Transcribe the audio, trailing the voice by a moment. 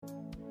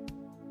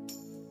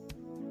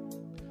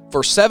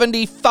For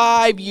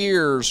 75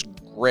 years,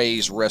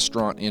 Gray's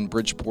Restaurant in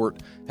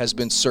Bridgeport has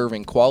been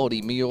serving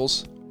quality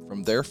meals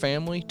from their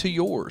family to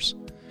yours.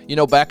 You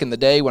know, back in the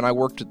day when I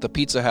worked at the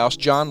Pizza House,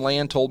 John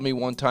Land told me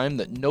one time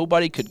that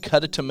nobody could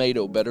cut a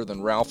tomato better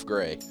than Ralph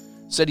Gray.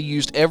 Said he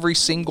used every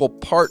single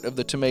part of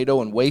the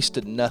tomato and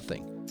wasted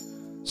nothing.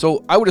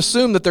 So I would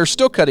assume that they're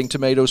still cutting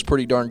tomatoes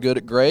pretty darn good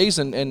at Gray's,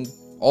 and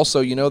also,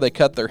 you know, they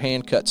cut their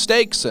hand-cut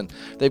steaks, and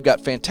they've got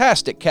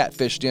fantastic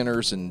catfish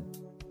dinners and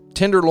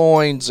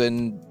tenderloins,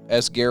 and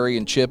as Gary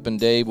and Chip and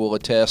Dave will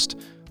attest,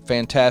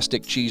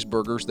 fantastic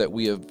cheeseburgers that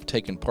we have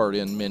taken part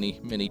in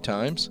many, many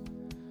times.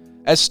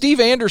 As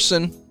Steve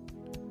Anderson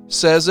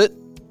says it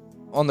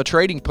on the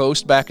Trading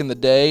Post back in the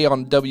day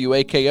on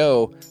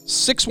WAKO,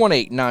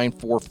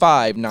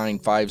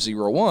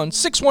 618-945-9501,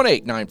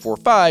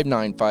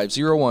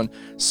 618-945-9501,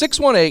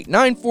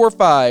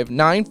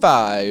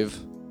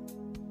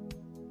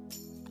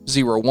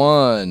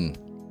 618-945-9501.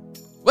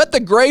 Let the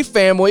Gray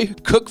family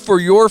cook for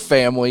your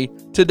family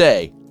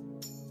today.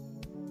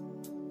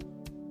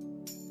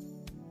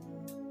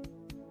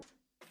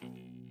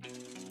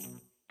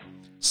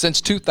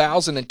 Since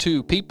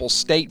 2002, People's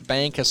State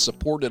Bank has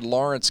supported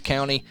Lawrence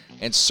County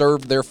and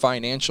served their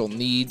financial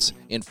needs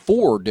in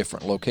 4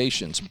 different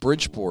locations: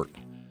 Bridgeport,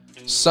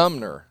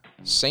 Sumner,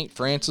 St.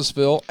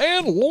 Francisville,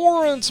 and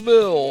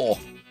Lawrenceville.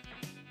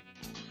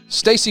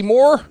 Stacy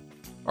Moore,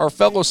 our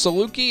fellow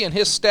Saluki, and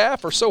his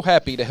staff are so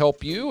happy to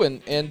help you,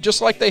 and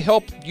just like they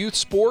help youth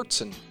sports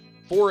and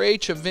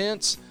 4-H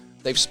events,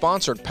 they've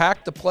sponsored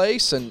Pack the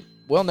Place, and,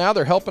 well, now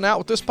they're helping out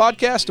with this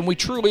podcast, and we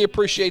truly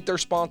appreciate their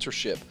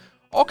sponsorship.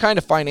 All kind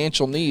of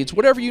financial needs.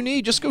 Whatever you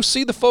need, just go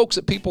see the folks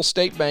at People's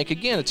State Bank.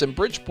 Again, it's in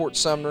Bridgeport,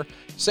 Sumner,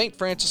 St.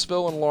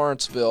 Francisville, and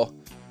Lawrenceville.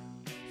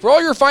 For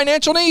all your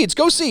financial needs,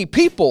 go see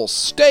People's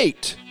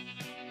State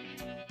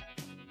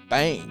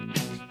Bank.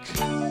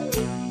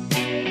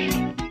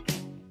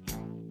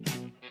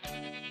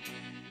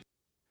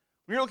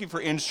 When you're looking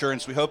for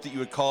insurance, we hope that you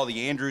would call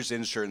the Andrews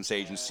Insurance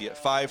Agency at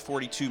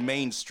 542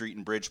 Main Street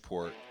in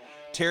Bridgeport.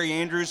 Terry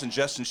Andrews and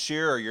Justin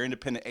Shearer are your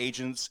independent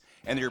agents,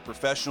 and they're your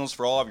professionals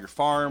for all of your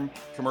farm,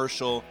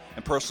 commercial,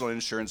 and personal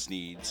insurance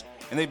needs.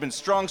 And they've been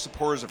strong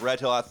supporters of Red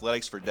Hill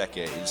Athletics for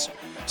decades.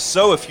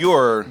 So if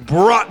you're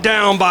brought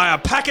down by a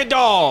pack of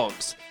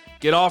dogs,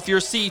 get off your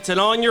seats and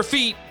on your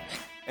feet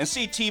and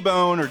see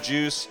T-Bone or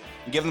Juice,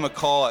 and give them a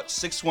call at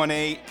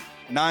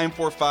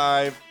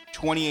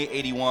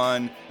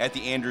 618-945-2881 at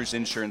the Andrews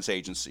Insurance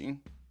Agency.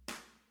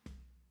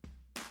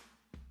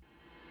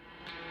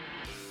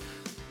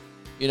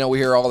 You know, we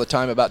hear all the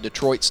time about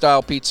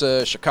Detroit-style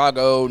pizza,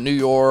 Chicago, New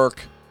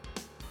York.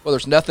 Well,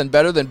 there's nothing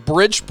better than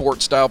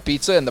Bridgeport-style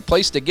pizza, and the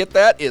place to get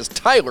that is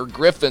Tyler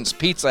Griffin's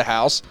Pizza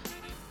House,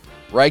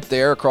 right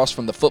there across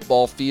from the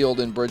football field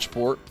in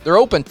Bridgeport. They're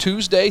open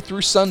Tuesday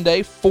through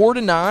Sunday, 4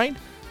 to 9.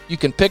 You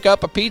can pick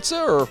up a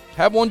pizza or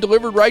have one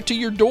delivered right to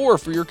your door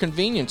for your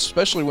convenience,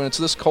 especially when it's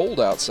this cold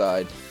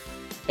outside.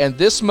 And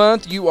this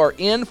month, you are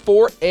in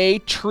for a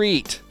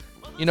treat.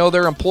 You know,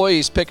 their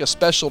employees pick a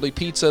specialty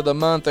pizza of the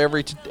month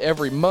every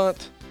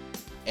month,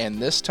 and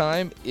this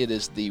time it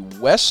is the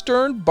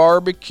Western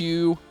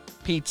Barbecue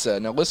Pizza.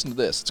 Now listen to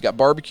this. It's got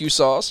barbecue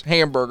sauce,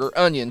 hamburger,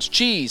 onions,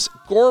 cheese,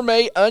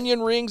 gourmet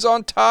onion rings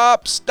on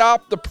top.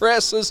 Stop the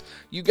presses.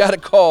 You got to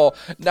call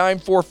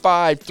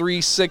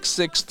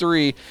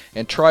 945-3663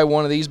 and try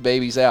one of these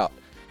babies out.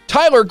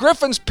 Tyler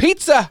Griffin's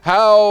Pizza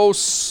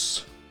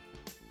House.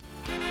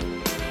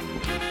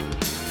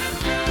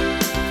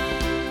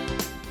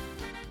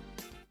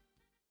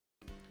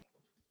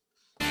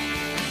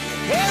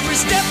 Every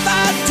step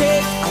I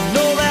take, I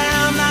know that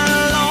I'm not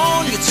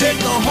alone. You take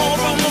the home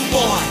from the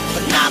boy,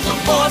 but not the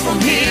boy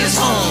from his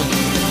home.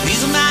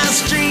 These are my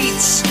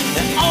streets,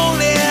 the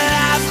only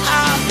life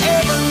I've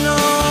ever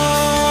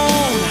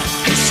known.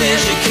 Who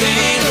says you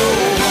can't go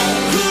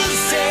home? Who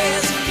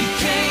says you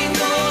can't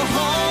go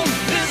home?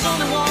 There's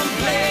only one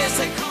place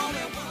they call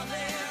me one of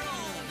their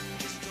own.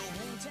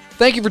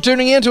 Thank you for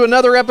tuning in to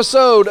another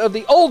episode of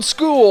the Old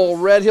School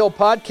Red Hill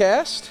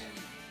Podcast.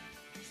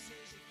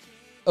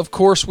 Of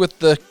course, with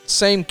the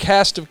same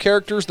cast of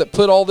characters that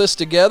put all this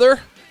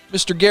together,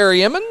 Mr.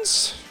 Gary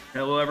Emmons.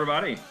 Hello,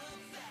 everybody.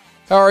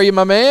 How are you,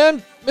 my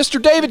man?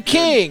 Mr. David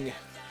King.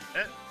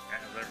 How's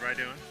everybody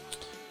doing?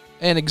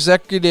 And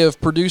executive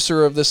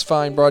producer of this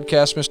fine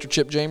broadcast, Mr.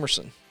 Chip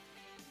Jamerson.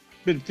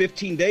 Been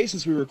 15 days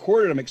since we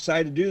recorded. I'm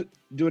excited to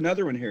do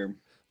another one here.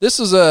 This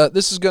is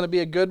going to be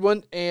a good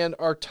one, and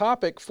our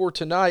topic for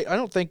tonight, I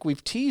don't think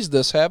we've teased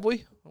this, have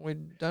we?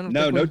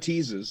 No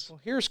teases. Well,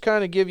 here's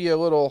kind of give you a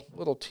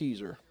little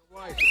teaser.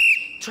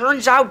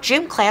 Turns out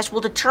gym class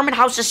will determine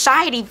how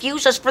society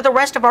views us for the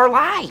rest of our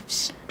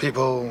lives.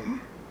 People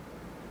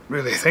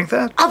really think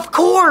that? Of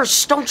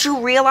course! Don't you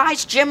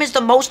realize gym is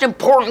the most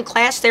important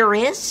class there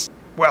is?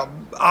 Well,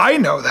 I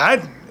know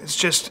that. It's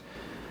just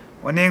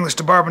when the English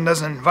department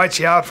doesn't invite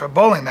you out for a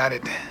bowling night,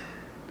 it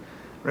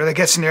really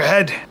gets in your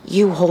head.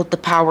 You hold the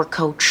power,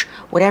 Coach.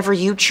 Whatever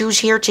you choose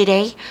here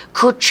today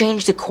could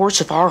change the course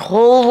of our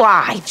whole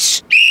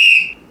lives.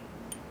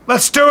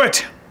 Let's do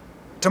it!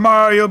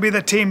 Tomorrow you'll be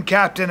the team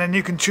captain, and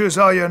you can choose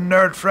all your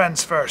nerd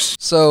friends first.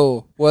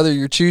 So whether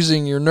you're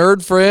choosing your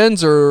nerd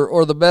friends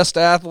or the best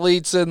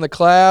athletes in the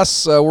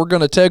class, we're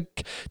going to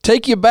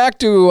take you back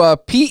to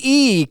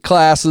PE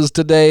classes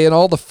today and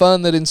all the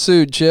fun that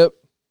ensued, Chip.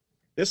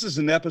 This is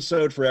an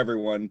episode for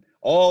everyone.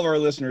 All of our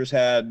listeners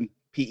had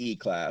PE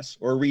class,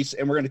 and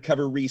we're going to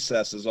cover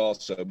recesses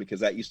also,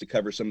 because that used to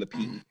cover some of the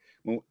PE.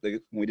 When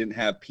we didn't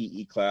have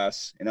PE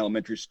class in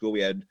elementary school,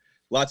 we had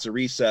lots of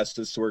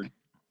recesses, so we're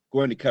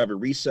going to cover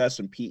recess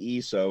and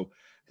PE. So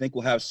I think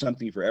we'll have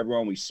something for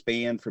everyone. We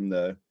span from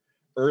the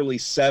early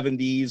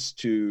 70s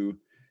to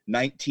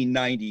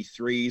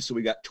 1993, so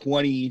we got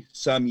 20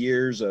 some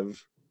years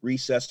of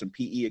recess and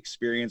PE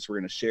experience. We're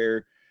going to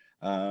share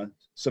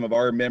some of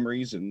our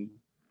memories and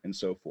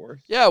so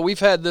forth. Yeah, we've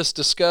had this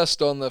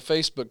discussed on the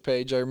Facebook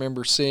page. I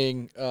remember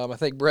seeing, I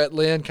think Brett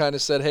Lynn kind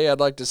of said, hey, I'd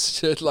like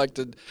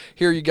to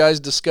hear you guys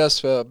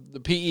discuss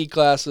the PE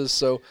classes.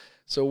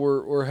 So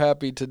we're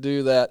happy to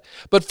do that.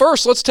 But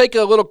first, let's take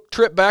a little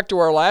trip back to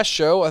our last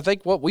show. I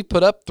think we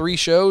put up 3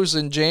 shows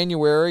in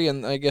January,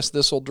 and I guess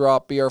this will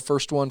be our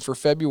first one for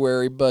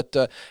February. But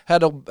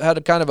had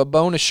a kind of a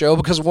bonus show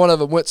because one of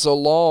them went so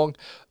long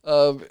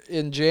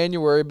in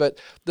January.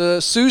 But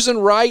the Susan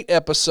Wright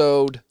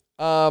episode,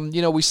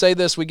 we say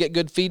this, we get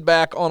good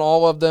feedback on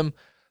all of them.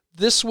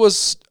 This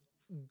was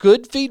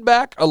good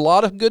feedback, a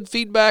lot of good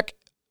feedback,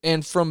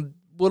 and from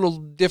little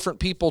different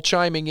people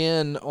chiming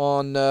in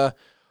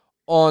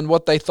on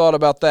what they thought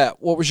about that.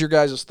 What was your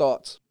guys'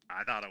 thoughts?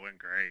 I thought it went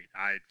great.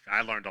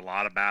 I learned a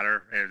lot about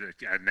her.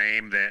 A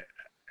name that,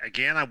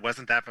 again, I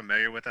wasn't that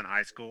familiar with in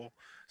high school,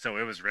 so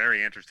it was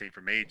very interesting for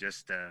me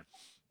just to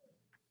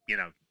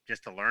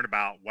learn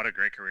about what a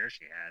great career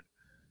she had.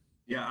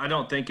 Yeah, I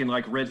don't think in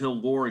like Red Hill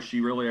lore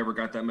she really ever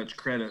got that much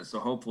credit. So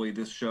hopefully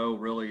this show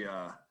really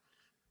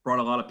brought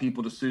a lot of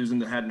people to Susan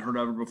that hadn't heard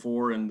of her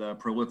before, and the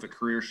prolific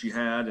career she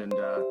had, and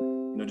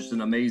just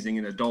an amazing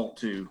adult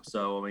too.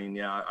 So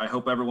I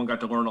hope everyone got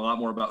to learn a lot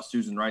more about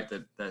Susan Wright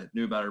that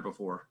knew about her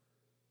before.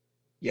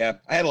 Yeah,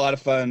 I had a lot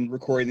of fun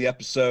recording the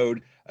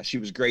episode. She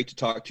was great to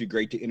talk to,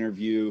 great to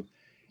interview,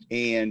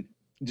 and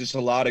just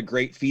a lot of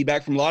great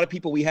feedback from a lot of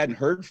people we hadn't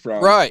heard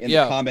from in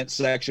the comment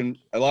section.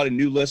 A lot of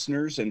new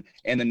listeners, and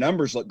the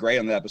numbers look great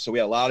on the episode. We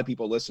had a lot of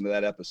people listen to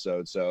that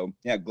episode. So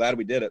yeah, glad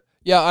we did it.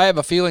 Yeah, I have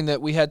a feeling that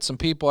we had some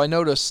people. I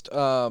noticed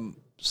I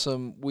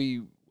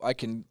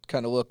can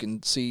kind of look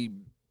and see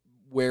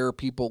where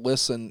people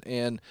listen,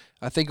 and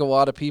I think a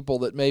lot of people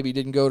that maybe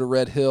didn't go to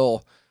Red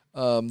Hill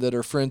that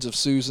are friends of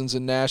Susan's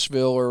in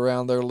Nashville or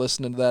around there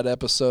listening to that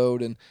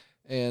episode,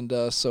 and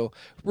so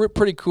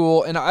pretty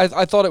cool. And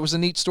I thought it was a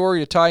neat story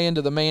to tie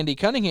into the Mandy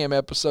Cunningham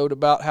episode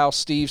about how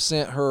Steve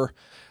sent her,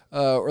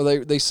 or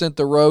they sent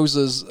the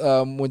roses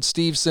when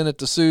Steve sent it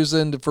to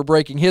Susan for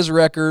breaking his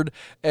record,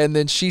 and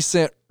then she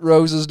sent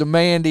roses to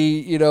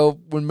Mandy,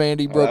 when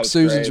Mandy broke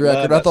Susan's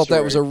record. I thought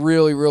that was a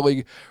really,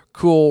 really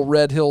cool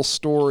Red Hill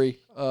story.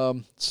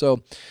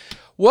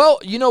 Well,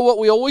 you know what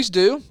we always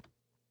do?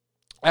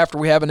 After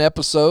we have an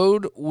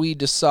episode, we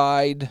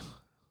decide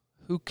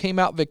who came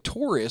out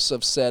victorious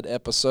of said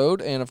episode.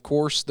 And, of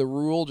course, the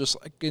rule, just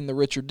like in the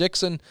Richard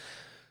Dixon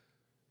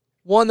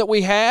one that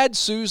we had,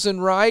 Susan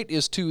Wright,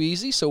 is too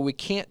easy, so we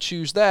can't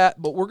choose that.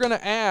 But we're going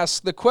to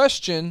ask the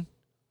question,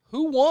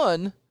 who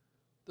won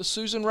the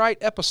Susan Wright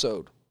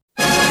episode?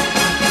 And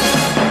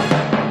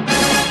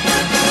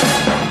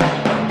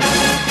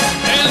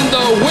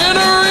the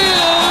winner is...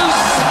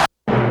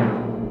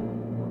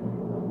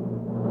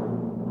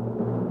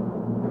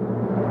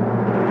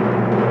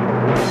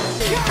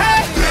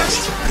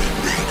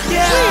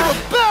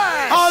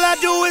 All I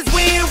do is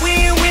win,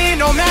 win, win,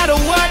 no matter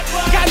what.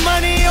 Got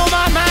money on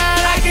my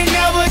mind, I can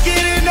never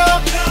get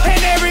enough.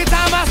 And every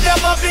time I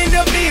step up in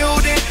the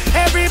building,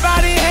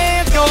 everybody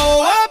hands go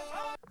up.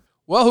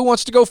 Well, who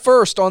wants to go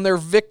first on their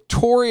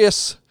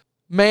victorious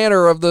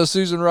manner of the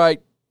Susan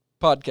Wright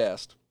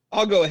podcast?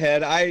 I'll go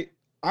ahead.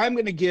 I'm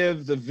going to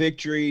give the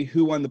victory,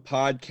 who won the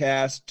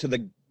podcast,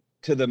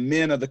 to the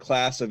men of the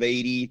class of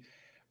 80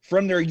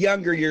 from their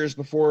younger years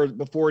before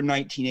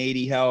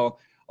 1980, how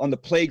on the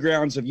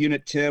playgrounds of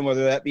Unit 10,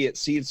 whether that be at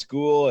Seed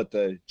School, at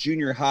the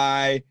junior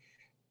high,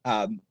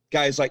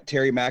 guys like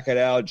Terry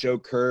McAdow, Joe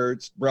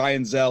Kurtz,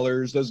 Brian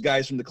Zellers, those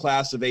guys from the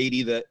class of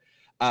 80 that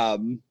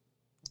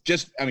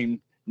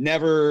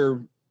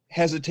never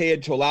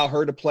hesitated to allow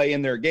her to play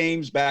in their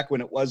games back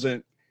when it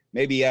wasn't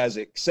maybe as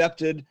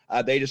accepted.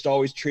 They just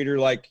always treat her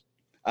like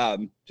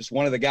just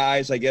one of the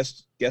guys, I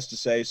guess to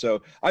say.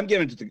 So I'm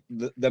giving it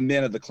to the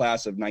men of the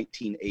class of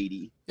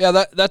 1980.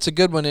 Yeah, that's a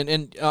good one.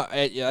 And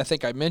I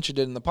think I mentioned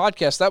it in the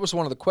podcast. That was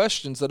one of the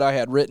questions that I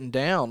had written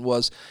down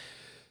was,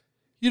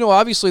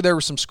 obviously there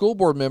were some school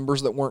board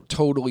members that weren't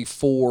totally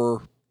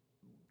for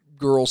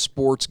girls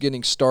sports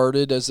getting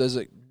started as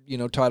it,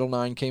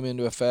 Title IX came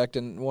into effect.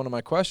 And one of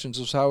my questions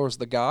was, how was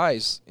the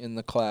guys in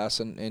the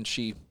class? And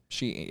she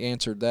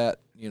answered that,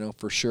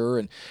 for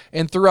sure.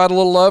 And threw out a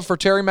little love for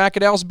Terry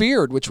McAdow's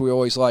beard, which we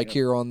always like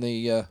here on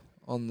the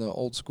on the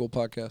Old School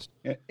podcast.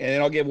 And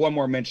then I'll give one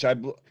more mention.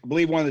 I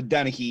believe one of the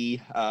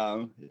Dennehy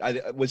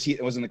was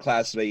in the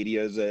class today.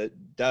 Is it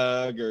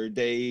Doug or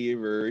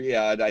Dave or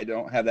I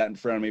don't have that in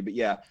front of me, but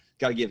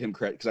got to give him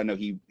credit because I know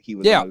he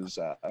was in those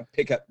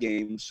pickup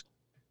games.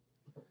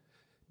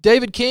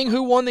 David King,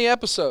 who won the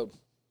episode?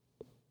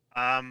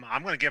 I'm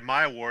going to give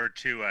my award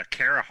to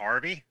Kara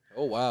Harvey.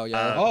 Oh wow,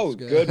 yeah.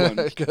 Good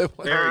one. Good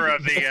one. Her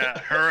of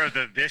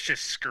the vicious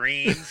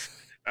screens.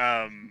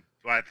 I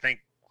think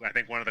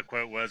one of the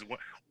quote was,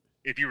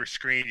 "If you were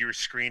screened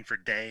for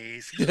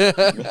days."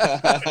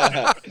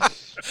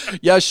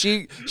 Yeah,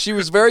 she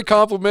was very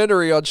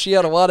complimentary on. She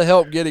had a lot of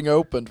help getting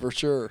open for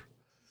sure.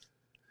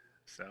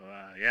 So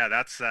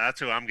that's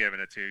who I'm giving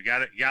it to.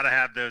 Gotta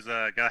have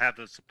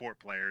those support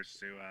players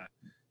to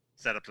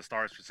set up the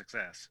Stars for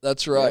success.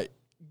 That's right.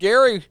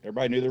 Gary,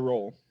 everybody knew their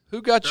role.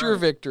 Who got your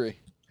victory?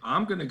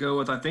 I'm going to go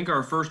with, I think,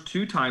 our first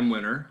two-time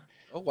winner.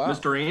 Oh, wow.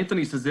 Mr.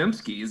 Anthony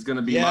Szymski is going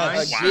to be mine.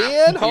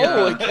 Again?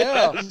 Holy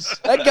cow.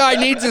 That guy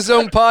needs his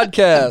own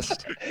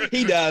podcast.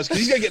 He does, because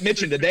he's going to get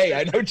mentioned today.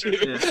 I know, too.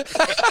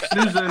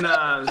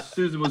 Yeah.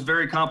 Susan was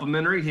very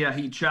complimentary.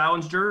 He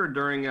challenged her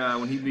during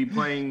when he'd be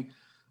playing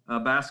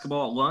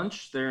basketball at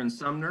lunch there in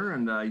Sumner,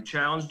 and he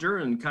challenged her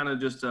and kind of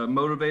just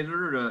motivated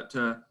her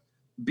to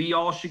be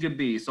all she could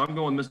be. So I'm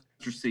going with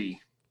Mr. C.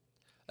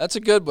 That's a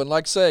good one.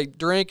 Like I say,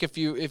 Drink, if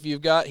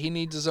you've got, he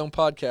needs his own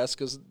podcast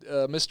because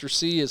Mr.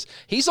 C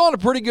he's on a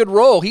pretty good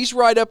roll. He's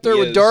right up there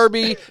with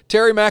Darby,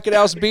 Terry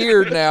McAdow's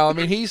beard now. I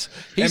mean, he's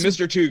and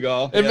Mr.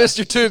 Tugall. And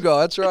Mr. Tugall,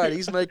 that's right.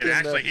 He's making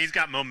actually he's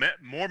got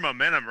more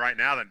momentum right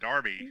now than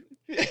Darby.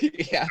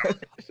 Yeah.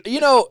 You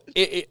know,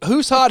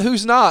 who's hot,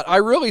 who's not? I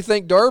really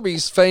think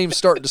Darby's fame's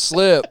starting to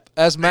slip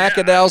as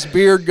McAdow's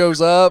beard goes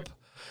up,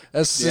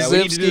 as Szymski we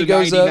need to do the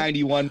goes up.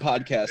 90-91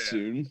 podcast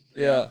soon.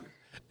 Yeah.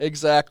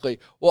 Exactly.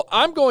 Well,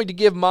 I'm going to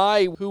give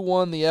my Who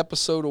Won the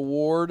Episode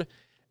award,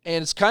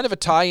 and it's kind of a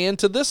tie-in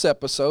to this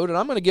episode, and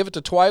I'm going to give it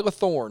to Twyla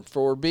Thorne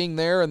for being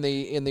there in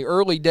the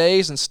early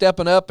days and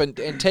stepping up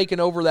and taking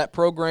over that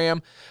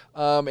program,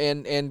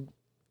 and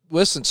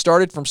listen,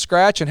 started from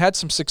scratch and had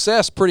some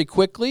success pretty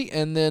quickly,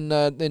 and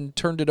then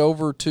turned it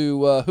over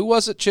to who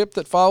was it, Chip,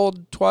 that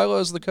followed Twyla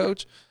as the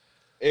coach?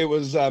 It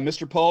was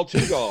Mr. Paul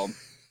Tugall.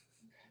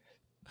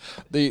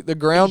 the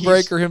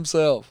groundbreaker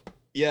himself.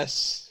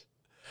 Yes.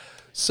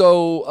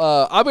 So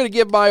I'm going to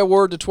give my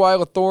award to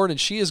Twyla Thorne, and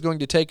she is going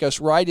to take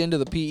us right into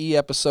the PE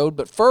episode.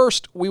 But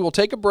first, we will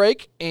take a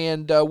break,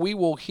 and we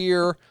will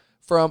hear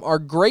from our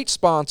great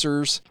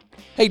sponsors.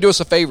 Hey, do us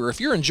a favor.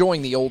 If you're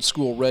enjoying the Old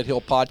School Red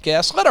Hill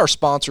podcast, let our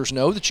sponsors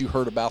know that you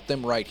heard about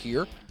them right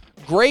here.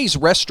 Gray's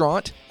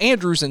Restaurant,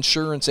 Andrews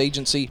Insurance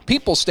Agency,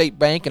 People's State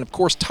Bank, and, of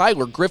course,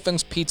 Tyler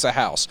Griffin's Pizza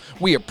House.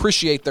 We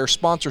appreciate their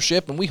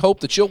sponsorship, and we hope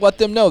that you'll let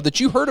them know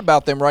that you heard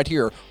about them right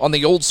here on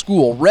the Old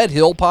School Red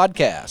Hill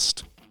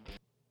podcast.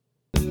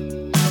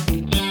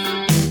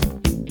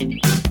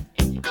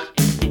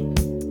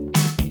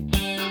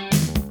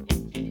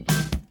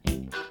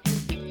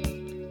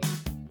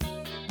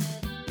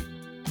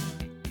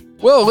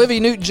 Well, Olivia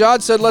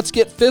Newton-John said, let's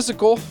get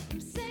physical.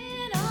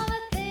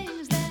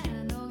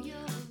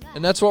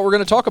 And that's what we're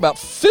going to talk about,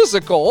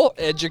 physical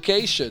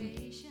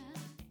education.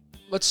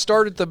 Let's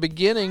start at the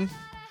beginning.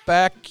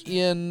 Back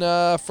in,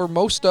 for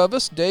most of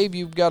us, Dave,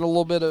 you've got a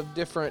little bit of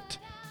different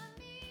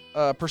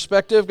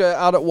perspective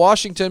out at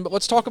Washington, but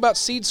let's talk about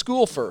Seed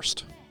School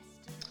first.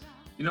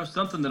 You know,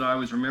 something that I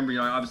always remember,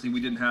 obviously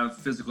we didn't have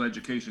physical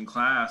education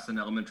class in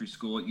elementary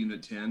school at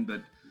Unit 10,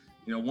 but,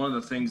 one of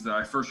the things that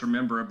I first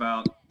remember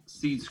about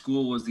Seed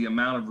School was the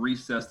amount of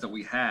recess that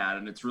we had,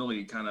 and it's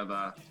really kind of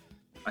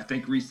I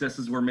think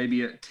recesses were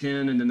maybe at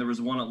 10, and then there was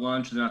one at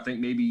lunch, and then I think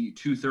maybe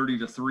 2:30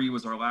 to 3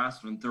 was our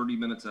last one, 30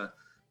 minutes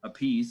a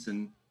piece,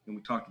 and we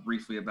talked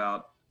briefly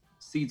about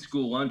Seed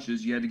School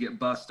lunches. You had to get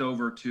bussed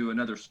over to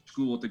another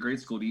school at the grade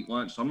school to eat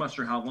lunch, so I'm not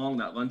sure how long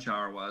that lunch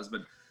hour was,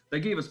 but they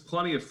gave us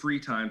plenty of free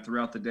time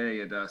throughout the day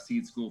at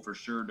Seed School for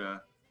sure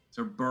to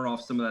burn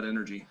off some of that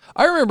energy.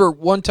 I remember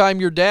one time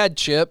your dad,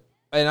 Chip,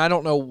 and I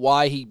don't know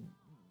why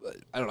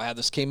I don't know how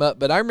this came up,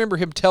 but I remember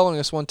him telling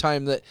us one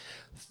time that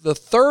the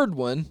third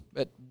one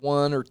at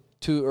 1 or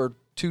 2 or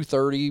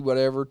 2:30,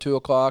 whatever, 2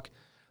 o'clock,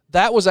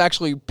 that was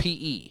actually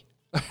PE.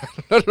 I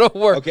don't know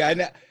where.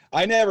 Okay,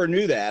 I never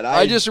knew that.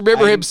 I just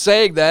remember him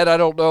saying that. I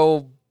don't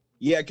know.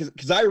 Yeah,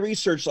 because I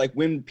researched like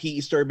when PE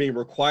started being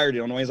required in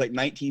Illinois. It's like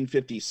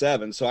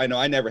 1957, so I know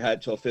I never had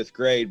it till 5th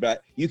grade,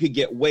 but you could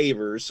get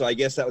waivers. So I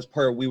guess that was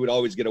part of, we would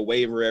always get a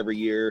waiver every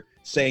year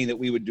saying that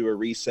we would do a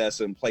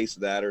recess in place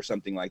of that or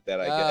something like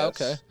that, I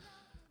guess. Okay.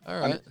 All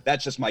right.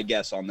 That's just my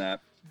guess on that.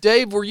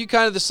 Dave, were you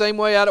kind of the same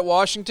way out at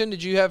Washington?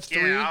 Did you have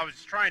 3? Yeah, I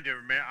was trying to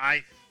remember.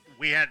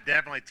 We had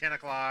definitely 10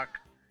 o'clock,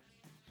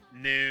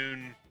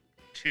 noon,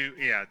 2.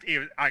 Yeah,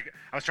 I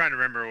was trying to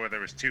remember whether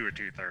it was 2 or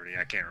 2:30.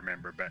 I can't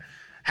remember, but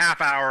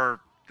half hour.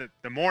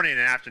 The morning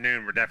and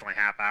afternoon were definitely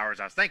half hours.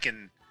 I was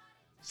thinking,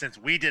 since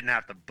we didn't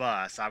have the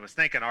bus, I was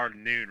thinking our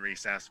noon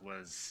recess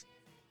was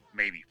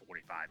maybe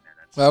 45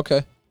 minutes.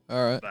 Okay,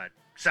 all right. But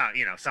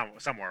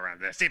somewhere around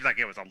there. Seems like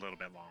it was a little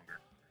bit longer.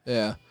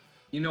 Yeah.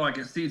 Like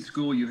at Seed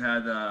School, you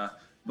had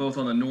both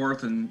on the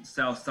north and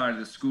south side of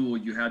the school,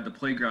 you had the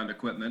playground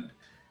equipment.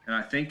 And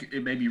I think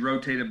it may be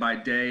rotated by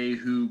day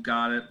who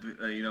got it,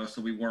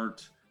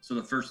 so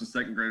the first and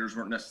second graders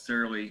weren't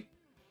necessarily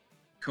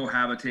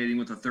cohabitating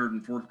with the third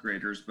and fourth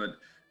graders. But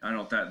I don't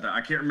know if that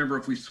I can't remember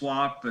if we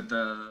swapped, but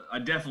we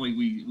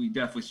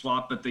definitely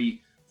swapped. But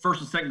the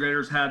first and second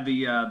graders had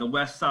the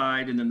west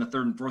side, and then the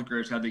third and fourth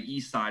graders had the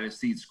east side of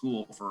Seed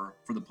School for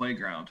the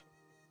playground.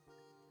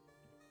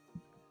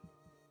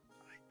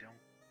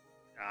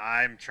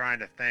 I'm trying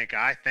to think.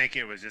 I think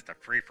it was just a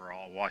free for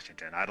all at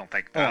Washington. I don't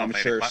think. I'm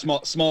sure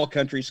small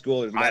country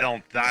school. I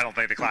don't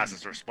think the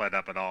classes were split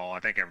up at all. I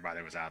think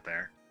everybody was out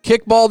there.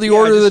 Kickball, the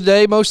order of the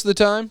day most of the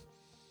time.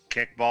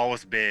 Kickball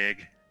was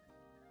big.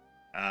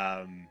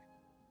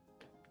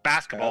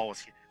 Basketball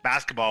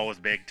was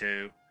big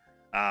too.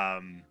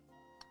 I'd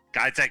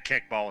say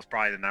kickball was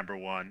probably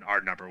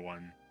our number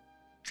one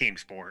team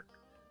sport.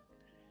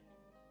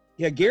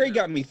 Yeah, Gary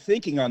got me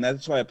thinking on that.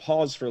 That's why I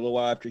paused for a little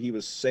while after he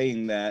was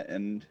saying that.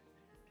 And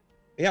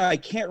yeah, I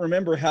can't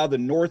remember how the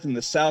north and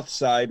the south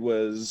side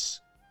was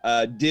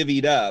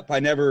divvied up.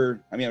 I'm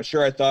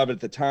sure I thought of it at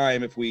the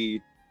time.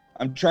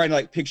 I'm trying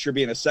to picture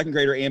being a second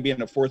grader and being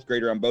a fourth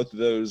grader on both of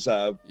those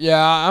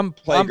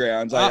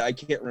playgrounds. I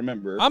can't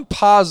remember. I'm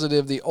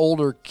positive the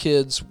older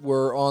kids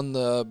were on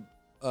the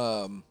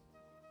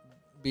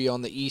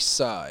east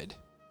side.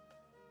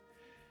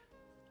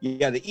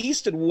 Yeah, the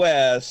east and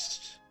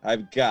west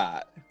I've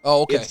got.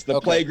 Oh, okay. It's the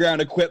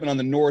playground equipment on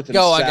the north and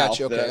south. I got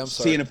you. Okay, I'm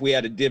sorry. Seeing if we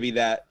had to divvy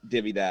that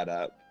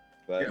up.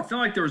 But I feel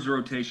like there was a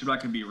rotation, but I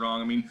could be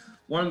wrong. I mean,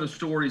 one of the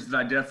stories that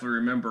I definitely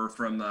remember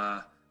from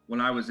when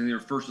I was in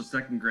either first or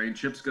second grade,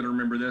 Chip's going to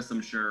remember this,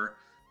 I'm sure.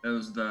 It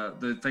was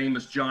the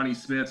famous Johnny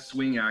Smith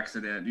swing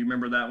accident. Do you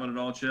remember that one at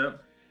all,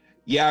 Chip?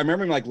 Yeah, I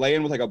remember him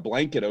laying with a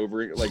blanket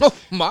over it,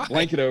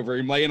 blanket over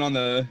him, laying on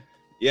the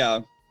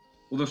Well,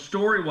 the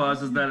story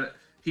was that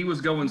he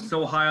was going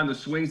so high on the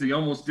swings that he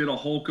almost did a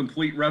whole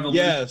complete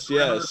revolution.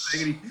 Yes.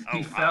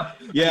 He fell.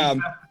 Yeah.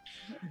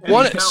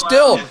 When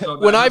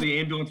the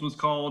ambulance was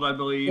called, I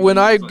believe. When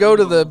I go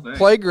to the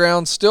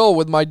playground still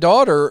with my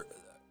daughter,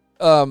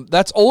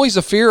 that's always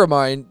a fear of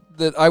mine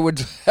that I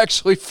would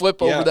actually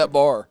flip over that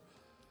bar.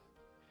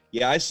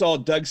 Yeah, I saw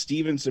Doug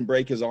Stevenson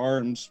break his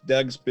arms.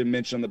 Doug's been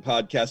mentioned on the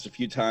podcast a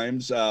few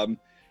times.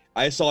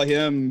 I saw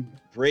him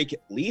break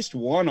at least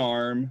one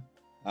arm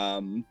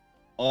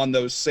on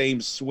those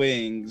same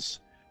swings.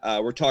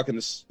 We're talking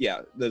this.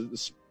 Yeah,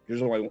 there's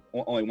only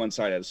one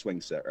side had a swing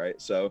set,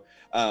 right? So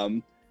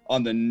on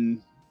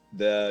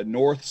the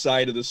north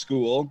side of the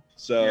school,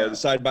 the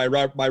side by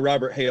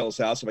Robert Hale's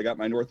house, if I got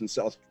my north and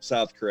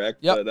south correct.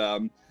 Yep.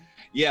 But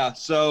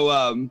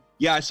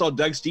I saw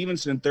Doug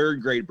Stevenson in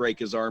third grade break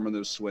his arm on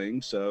those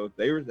swings, so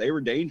they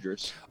were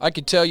dangerous. I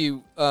could tell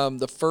you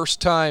the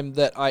first time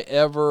that I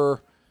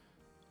ever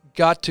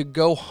got to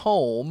go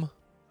home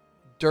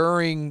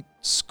during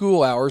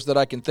school hours that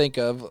I can think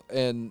of,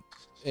 and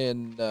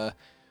I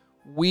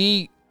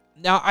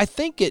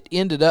think it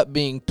ended up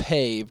being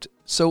paved.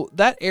 So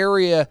that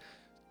area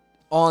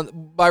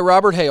by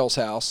Robert Hale's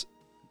house,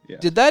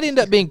 did that end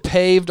up being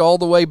paved all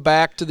the way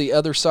back to the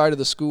other side of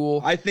the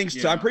school? I think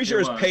so. I'm pretty sure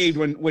it was paved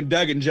when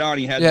Doug and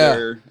Johnny had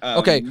their.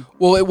 Okay,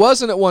 well, it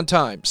wasn't at one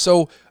time.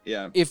 So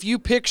yeah, if you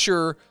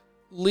picture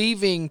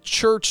leaving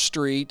Church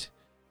Street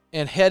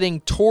and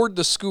heading toward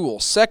the school,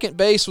 second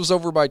base was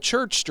over by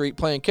Church Street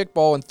playing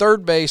kickball, and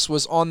third base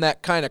was on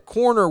that kind of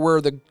corner where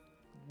the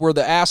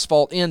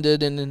asphalt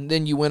ended, and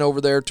then you went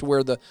over there to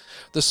where the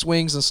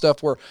swings and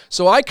stuff were.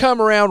 So I come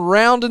around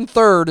rounding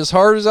third as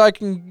hard as I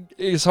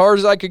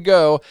could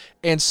go,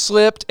 and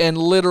slipped and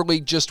literally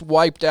just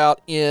wiped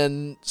out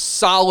in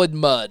solid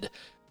mud,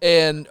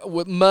 and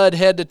with mud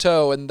head to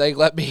toe, and they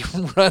let me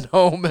run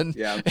home and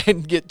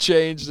get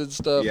changed and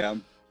stuff. Yeah.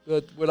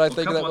 But when I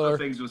think of that, a couple other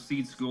things with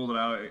Seed School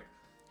that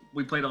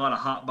we played a lot of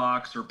hot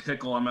box or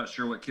pickle. I'm not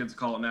sure what kids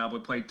call it now,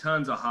 but we played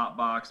tons of hot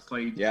box.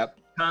 Played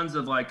tons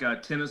of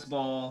tennis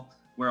ball,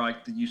 where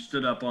you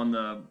stood up on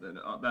that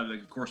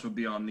of course would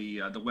be on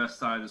the west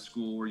side of the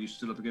school, where you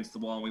stood up against the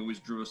wall, and we always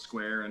drew a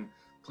square and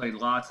played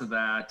lots of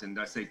that. And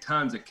I say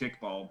tons of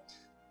kickball.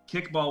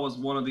 Kickball was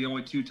one of the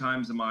only 2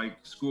 times in my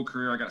school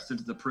career I got sent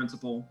to the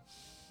principal,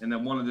 and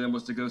then one of them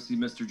was to go see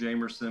Mr.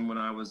 Jamerson when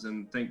I was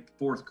in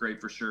fourth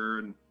grade for sure.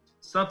 And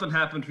something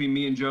happened between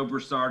me and Joe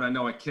Broussard. I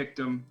know I kicked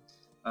him.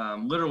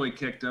 Literally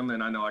kicked him,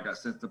 and I know I got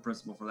sent to the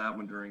principal for that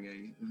one during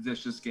a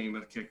vicious game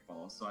of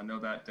kickball. So I know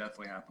that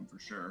definitely happened for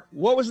sure.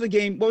 What was the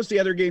game? What was the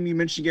other game you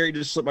mentioned, Gary?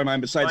 Just slipped my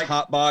mind. Besides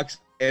hot box,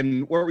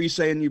 and what were you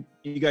saying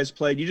you guys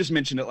played? You just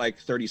mentioned it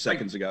 30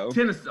 seconds ago.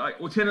 Tennis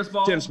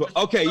ball. Tennis ball.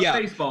 Okay, yeah.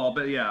 Baseball,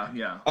 but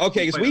yeah.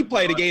 Okay, because we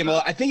played a game.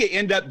 I think it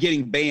ended up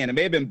getting banned. It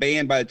may have been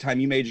banned by the time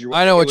you made your.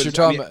 I know what you're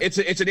talking about. It's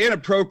an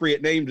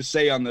inappropriate name to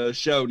say on the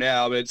show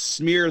now, but it's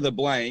Smear the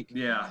Blank.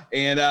 Yeah.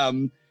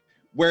 And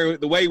where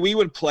the way we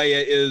would play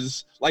it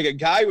is a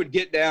guy would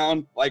get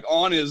down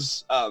on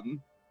his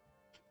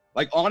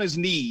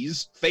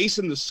knees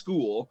facing the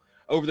school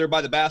over there by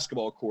the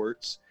basketball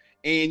courts,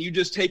 and you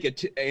just take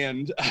it,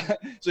 and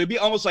so it'd be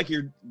almost like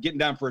you're getting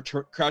down for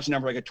crouching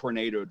down for like a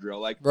tornado drill,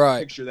 like Right.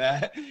 picture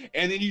that,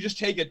 and then you just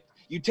take it.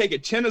 You take a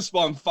tennis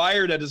ball and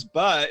fire it at his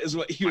butt is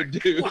what you would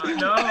do.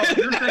 No,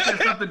 you're thinking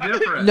something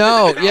different.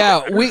 No,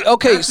 yeah,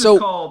 That's so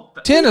called,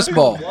 tennis that's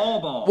ball.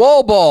 called wall ball.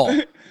 Wall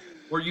ball.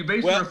 Where you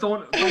basically were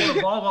throwing a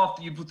ball off,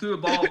 you threw a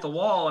ball off the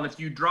wall, and if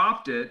you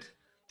dropped it,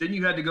 then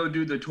you had to go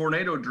do the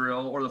tornado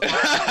drill or the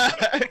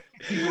fire.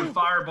 People would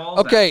fire balls.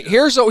 Okay, at you.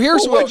 here's what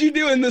What'd you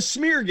do in the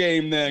smear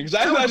game then? Because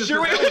I'm not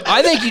sure.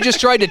 I think you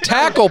just tried to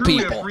tackle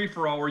Truly people. a free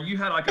for all where you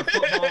had like a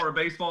football or a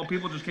baseball,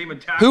 people just came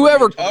and tackled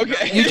Whoever, you.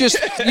 Okay.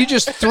 you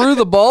just threw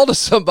the ball to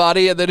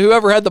somebody, and then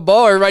whoever had the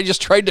ball, everybody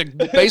just tried to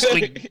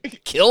basically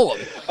kill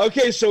them.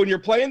 Okay, so when you're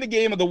playing the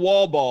game of the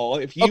wall ball,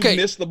 if you Okay.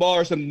 miss the ball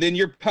or something, then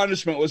your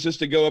punishment was just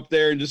to go up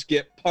there and just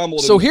get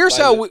pummeled. So and here's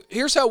by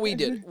how we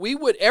did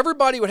it.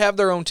 Everybody would have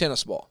their own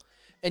tennis ball,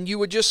 and you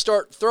would just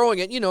start throwing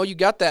it. You know, you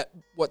got that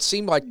what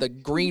seemed like the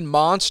green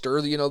monster.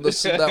 You know,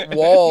 that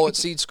wall at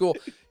Seed School.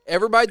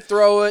 Everybody'd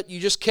throw it. You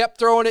just kept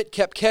throwing it,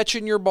 kept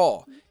catching your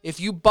ball. If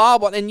you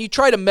bobble, and you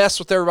try to mess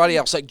with everybody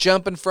else, like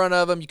jump in front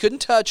of them, you couldn't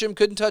touch them,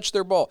 couldn't touch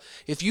their ball.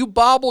 If you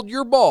bobbled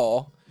your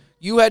ball,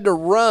 you had to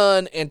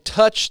run and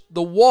touch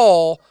the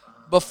wall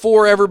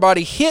before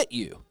everybody hit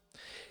you.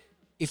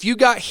 If you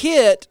got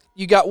hit,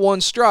 you got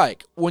one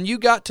strike. When you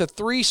got to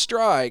 3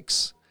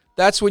 strikes,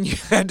 that's when you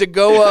had to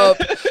go up,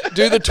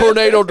 do the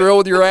tornado drill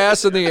with your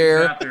ass in the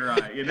air, Exactly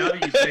right. You know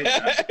that you say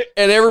that.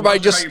 and everybody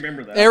I'm not sure just you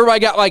remember that. everybody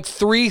got like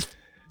 3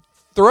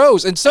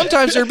 throws, and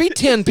sometimes there'd be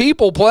 10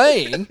 people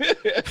playing,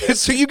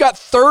 so you got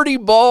 30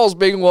 balls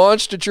being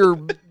launched at your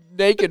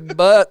naked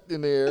butt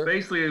in the air.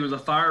 Basically, it was a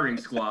firing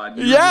squad.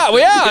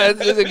 Yeah,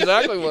 that's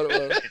exactly what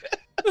it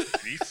was.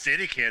 These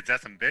city kids,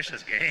 that's some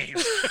vicious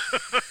games.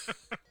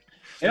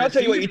 And I'll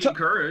tell you what,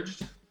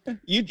 encouraged.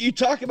 You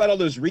talk about all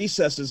those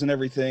recesses and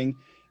everything,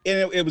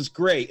 and it was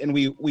great. And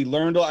we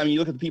learned. I mean, you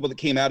look at the people that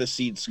came out of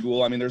Seed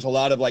School. I mean, there's a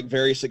lot of like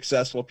very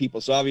successful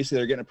people. So obviously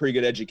they're getting a pretty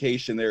good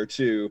education there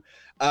too.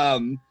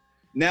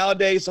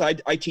 Nowadays,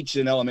 I teach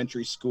in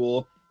elementary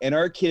school, and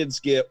our kids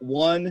get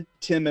 1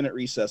 10-minute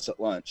recess at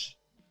lunch.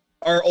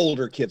 Our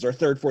older kids, our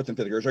 3rd, 4th, and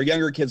 5th graders. Our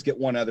younger kids get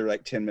one other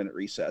like 10-minute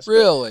recess. But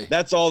Really?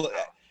 that's all.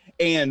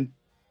 And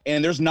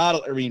there's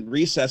not. I mean,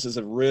 recesses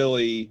have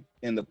really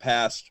in the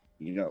past.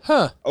 You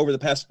know, over the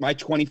past my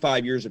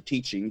 25 years of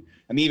teaching.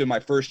 I mean, even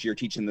my first year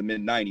teaching in the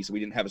mid-90s, we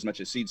didn't have as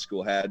much as Seed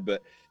School had,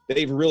 but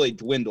they've really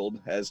dwindled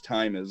as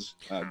time has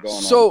gone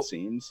on. It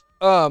seems.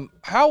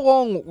 How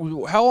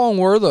long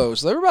were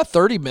those? They were about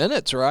 30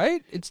 minutes,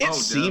 right? It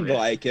seemed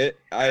like it.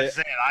 I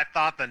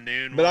thought the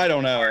noon, but I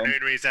don't know.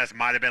 Noon recess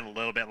might have been a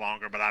little bit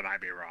longer, but I might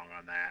be wrong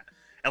on that.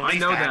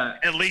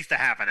 At least a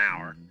half an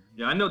hour.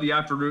 Yeah, I know the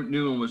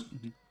afternoon was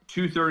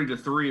 2:30 to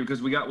 3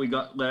 because we got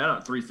let out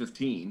at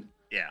 3:15.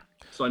 Yeah.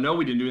 So I know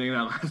we didn't do anything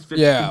that last 15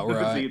 Yeah,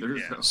 minutes right. either.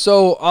 Yeah.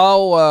 So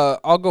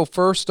I'll go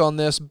first on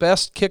this.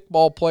 Best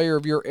kickball player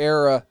of your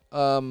era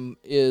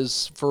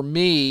is, for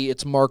me,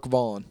 it's Mark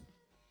Vaughn.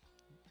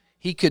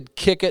 He could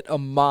kick it a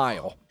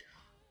mile.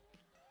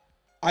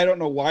 I don't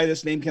know why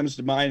this name comes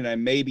to mind, and I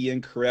may be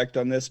incorrect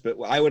on this, but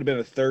I would have been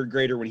a 3rd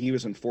grader when he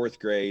was in 4th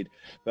grade.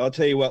 But I'll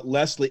tell you what,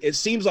 it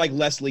seems like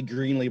Leslie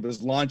Greenlee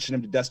was launching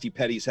him to Dusty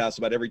Petty's house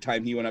about every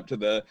time he went up to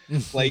the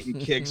plate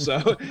and kicked.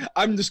 So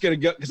I'm just going to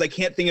go, because I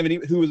can't think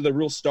of who the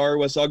real star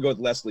was, so I'll go with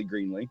Leslie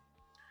Greenlee.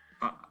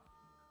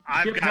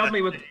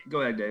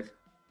 Go ahead, Dave.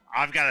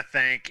 I've got to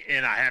thank,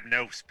 and I have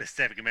no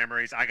specific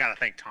memories, I got to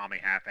thank Tommy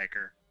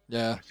Halfacre.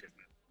 Yeah. Which is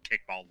a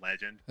kickball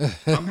legend.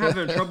 I'm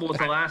having trouble with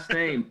the last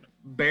name.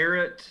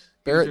 Barrett.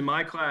 He was in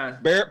my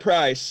class. Barrett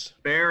Price.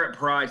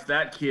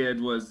 That kid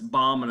was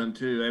bombing him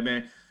too. I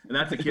mean, and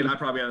that's a kid I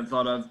probably haven't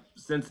thought of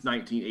since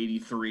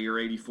 1983 or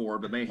 84.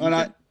 But man, he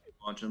could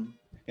launch him.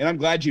 And I'm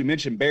glad you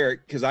mentioned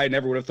Barrett, because I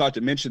never would have thought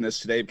to mention this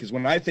today. Because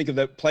when I think of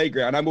the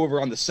playground, I'm over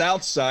on the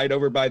south side,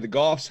 over by the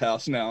Goff's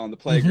house now on the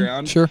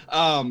playground. Sure.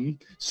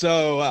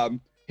 So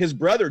his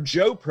brother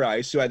Joe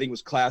Price, who I think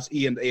was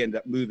they ended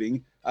up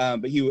moving,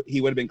 but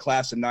he would have been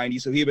class of '90,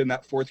 so he would have been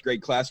that 4th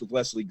grade class with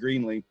Leslie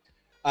Greenlee.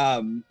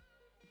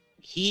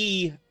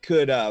 He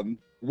could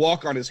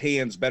walk on his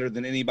hands better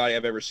than anybody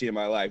I've ever seen in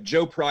my life.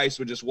 Joe Price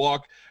would just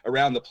walk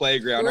around the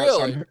playground. Really?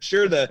 So I'm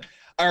sure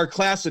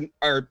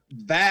our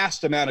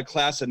vast amount of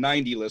class of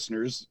 90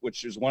 listeners,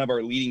 which is one of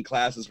our leading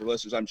classes for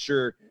listeners, I'm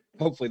sure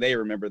hopefully they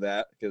remember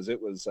that, because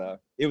it was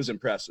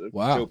impressive.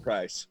 Wow. Joe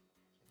Price.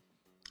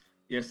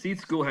 Yeah, Seed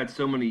School had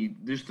so many,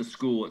 just the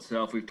school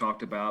itself we've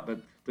talked about,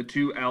 but the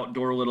 2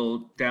 outdoor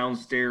little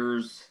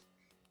downstairs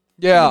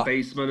in the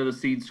basement of the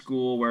Seed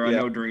School, where I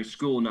know during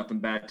school nothing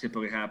bad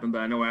typically happened, but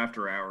I know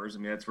after hours, I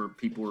mean, that's where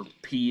people were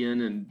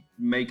peeing and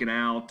making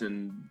out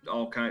and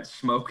all kinds of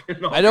smoking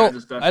and all kinds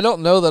of stuff. I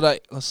don't know that I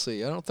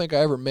don't think I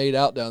ever made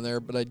out down there,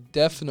 but I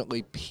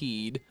definitely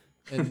peed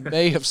and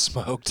may have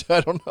smoked. I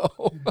don't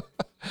know.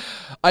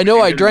 I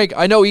know I drank.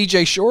 I know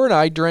EJ Shore and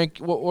I drank.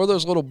 What were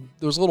those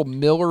little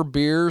Miller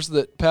beers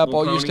that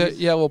Papaw used to?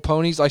 Yeah, little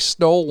ponies. I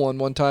stole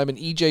one time, and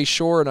EJ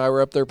Shore and I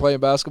were up there playing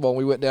basketball, and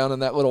we went down in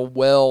that little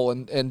well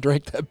and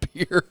drank that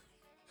beer.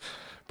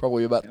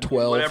 Probably about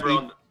 12.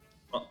 Whatever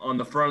on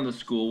the front of the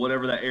school,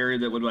 whatever that area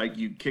that would like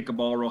you kick a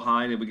ball real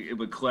high and it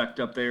would collect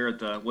up there at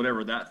the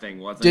whatever that thing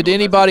was. Did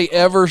anybody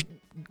ever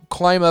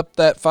climb up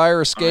that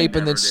fire escape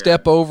and then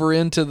step over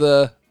into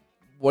the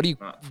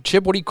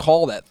Chip? What do you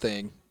call that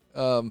thing?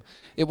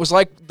 It was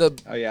like the.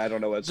 Oh yeah, I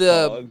don't know what it's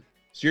called.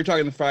 So you're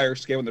talking the fire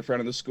escape in the front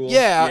of the school?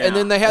 Yeah, and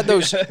then they had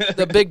those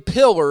the big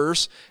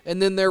pillars,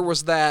 and then there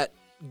was that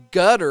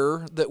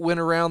gutter that went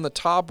around the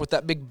top with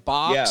that big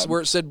box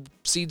where it said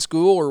Seed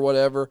School or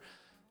whatever.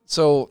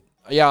 So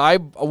yeah,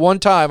 one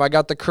time I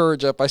got the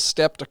courage up. I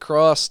stepped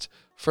across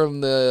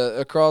from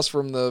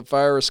the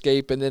fire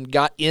escape and then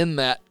got in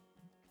that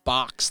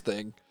box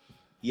thing.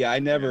 Yeah, I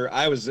never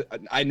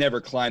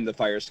climbed the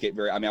fire escape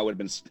I would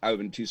have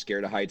been too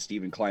scared of heights to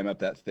even climb up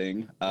that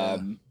thing.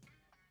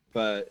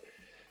 But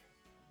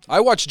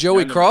I watched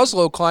Joey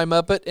Croslow climb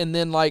up it and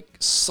then like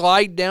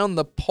slide down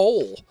the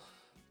pole.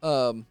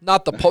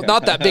 Not the pole,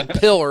 not that big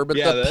pillar, but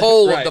the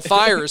pole of the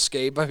fire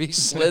escape. I mean, he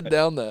slid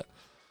down that.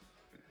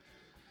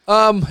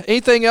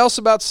 Anything else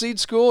about Seed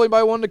School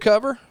anybody wanted to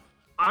cover?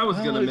 I was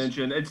going to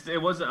mention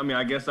it wasn't. I mean,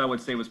 I guess I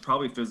would say it was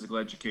probably physical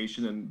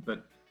education,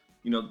 but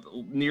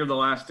near the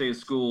last day of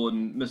school,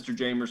 and Mr.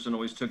 Jamerson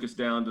always took us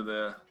down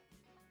to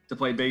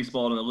play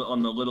baseball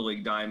on the Little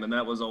League diamond.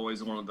 That was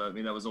always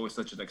that was always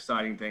such an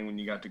exciting thing when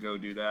you got to go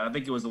do that. I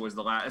think it was always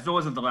the last. If it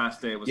wasn't the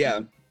last day, it was.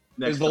 Yeah.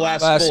 It was the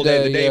last full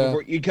day, the day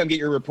before. You'd come get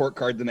your report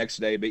card the next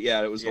day, but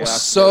yeah, it was the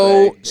last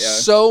day.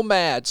 So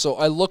mad. So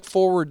I look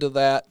forward to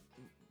that.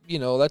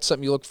 That's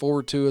something you look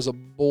forward to as a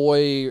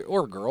boy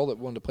or a girl that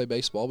wanted to play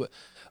baseball, but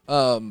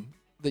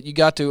that you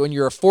got to, when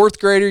you're a fourth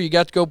grader, you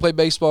got to go play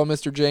baseball,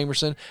 Mr.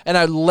 Jamerson. And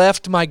I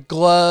left my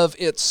glove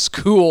at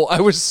school.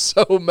 I was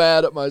so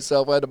mad at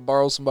myself. I had to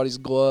borrow somebody's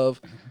glove.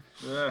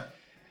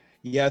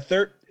 Yeah.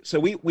 So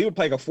we would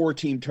play like a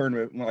 4-team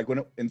tournament. Like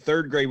in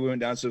third grade, we went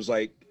down. So it was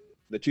like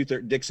the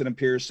Dixon and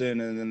Pearson,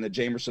 and then the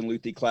Jamerson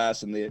Luthi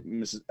class and the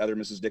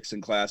Mrs.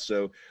 Dixon class.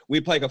 So we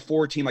played like a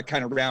 4-team, like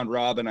kind of round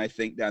robin, I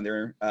think, down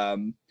there.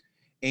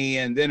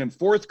 And then in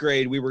fourth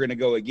grade, we were going to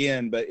go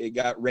again, but it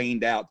got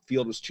rained out. The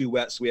field was too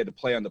wet, so we had to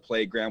play on the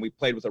playground. We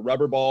played with a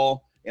rubber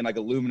ball and like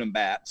aluminum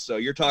bat. So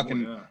you're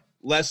talking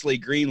Leslie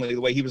Greenley,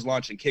 the way he was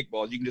launching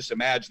kickballs. You can just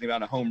imagine the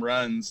amount of home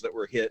runs that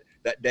were hit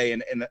that day.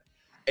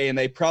 And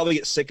they probably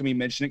get sick of me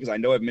mentioning it because I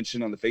know I've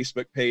mentioned it on the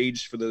Facebook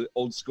page for the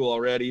old school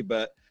already.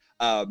 But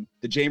the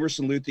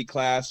Jamerson Luthi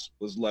class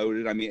was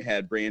loaded. I mean, it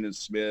had Brandon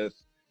Smith,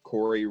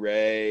 Corey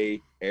Ray,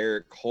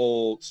 Eric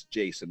Holtz,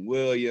 Jason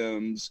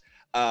Williams.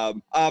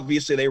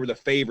 Obviously they were the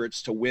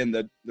favorites to win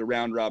the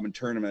round robin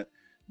tournament,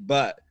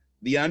 but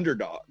the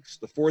underdogs,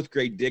 the fourth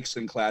grade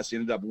Dixon class,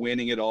 ended up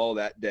winning it all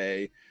that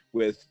day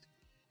with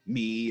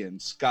me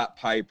and Scott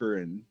Piper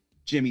and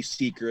Jimmy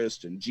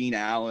Sechrist and Gene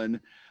Allen.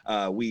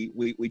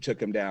 We took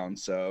them down.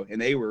 So, and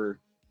they were,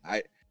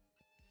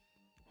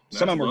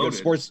 some of them were good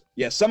sports.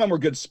 Yeah. Some of them were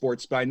good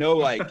sports, but I know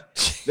like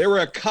there were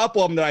a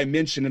couple of them that I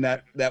mentioned in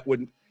that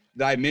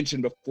I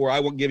mentioned before.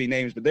 I won't give you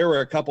names, but there were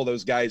a couple of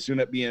those guys who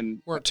ended up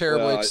weren't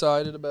terribly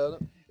excited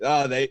about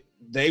it.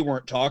 They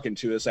weren't talking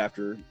to us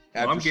after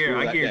I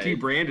guarantee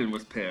Brandon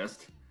was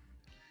pissed.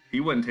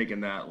 He wasn't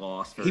taking that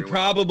loss very well. He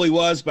probably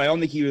was, but I don't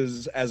think he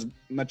was as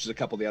much as a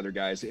couple of the other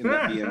guys ended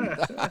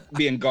up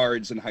being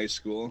guards in high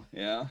school.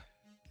 Yeah.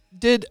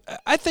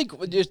 I think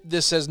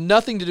this has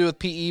nothing to do with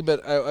PE,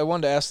 but I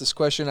wanted to ask this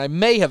question. I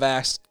may have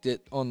asked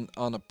it on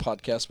a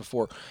podcast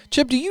before.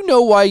 Chip, do you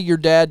know why your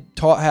dad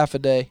taught half a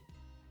day?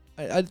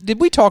 Did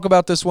we talk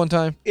about this one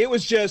time? It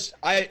was just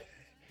I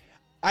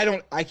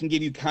can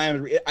give you kind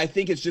of. I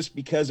think it's just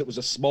because it was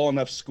a small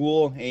enough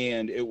school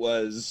and it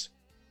was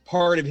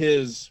part of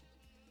his.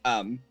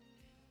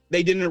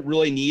 They didn't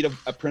really need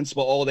a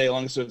principal all day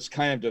long, so it's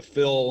kind of to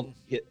fill.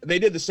 They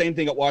did the same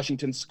thing at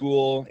Washington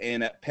School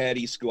and at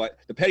Petty School.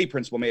 The Petty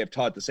principal may have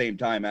taught at the same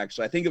time,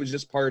 actually. I think it was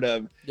just part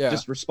of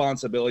just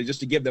responsibility, just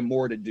to give them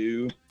more to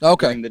do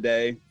during the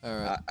day. All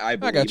right. I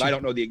believe. I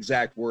don't know the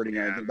exact wording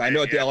or anything, but I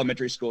know at the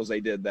elementary schools they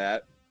did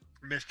that.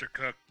 Mr.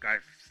 Cook, I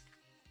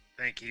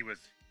think he was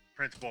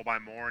principal by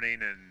morning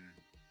and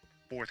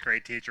fourth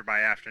grade teacher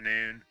by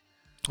afternoon.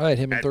 I had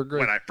him in third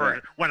grade.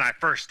 When I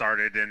first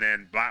started, and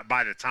then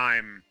by the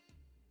time...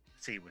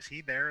 was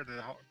he there?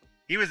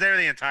 He was there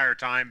the entire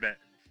time, but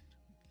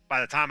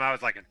by the time I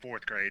was like in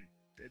fourth grade,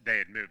 they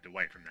had moved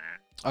away from that.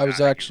 I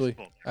was actually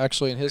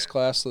in his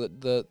class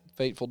the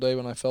fateful day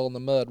when I fell in the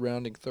mud,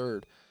 rounding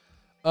third.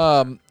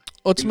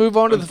 Let's move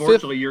on to the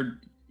fifth. Unfortunately,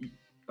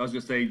 I was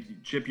going to say,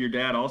 Chip, your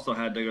dad also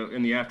had to go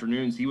in the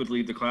afternoons. He would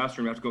leave the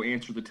classroom, have to go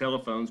answer the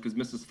telephones because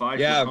Mrs. Fife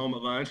was home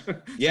at lunch.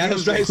 Yeah,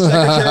 that's right.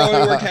 Secretary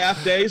only worked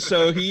half days,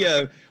 so he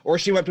or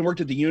she went up and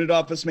worked at the unit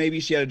office. Maybe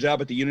she had a job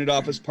at the unit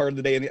office part of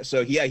the day,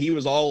 so he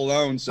was all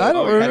alone. So I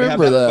don't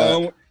remember that.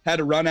 Phone, had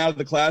to run out of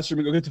the classroom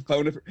and go get the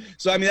phone.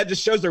 So I mean, that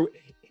just shows there.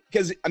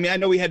 Because, I mean, I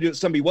know we had to do it.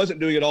 Somebody wasn't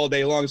doing it all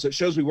day long, so it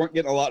shows we weren't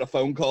getting a lot of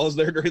phone calls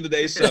there during the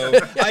day. So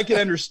I can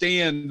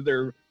understand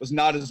there was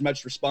not as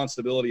much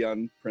responsibility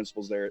on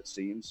principals there, it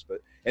seems.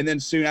 And then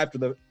soon after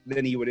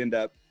then he would end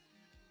up,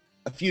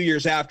 a few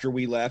years after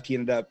we left, he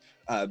ended up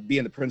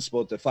being the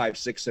principal at the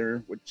 5-6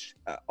 center, which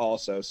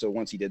also, so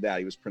once he did that,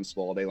 he was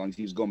principal all day long.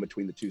 He was going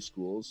between the two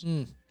schools.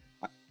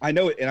 I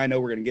know it, and I know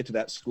we're going to get to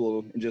that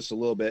school in just a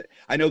little bit.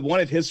 I know one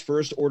of his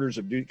first orders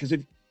of duty, because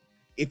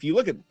if you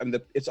look at,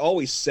 it's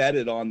always said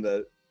it on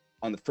the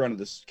front of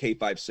this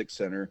K-5-6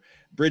 center.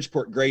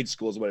 Bridgeport Grade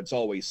School is what it's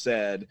always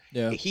said.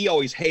 Yeah. He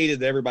always hated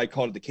that everybody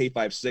called it the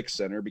K-5-6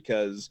 center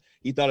because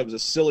he thought it was a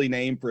silly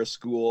name for a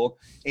school,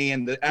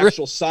 and the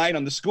actual sign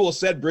on the school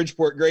said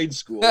Bridgeport Grade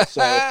School.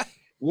 So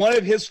one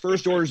of his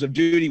first orders of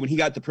duty when he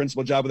got the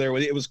principal job there,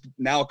 it was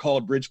now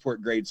called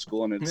Bridgeport Grade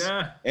School, and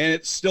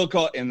it's still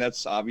called, and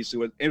that's obviously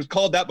what it was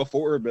called that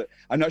before, but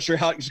I'm not sure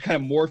how it just kind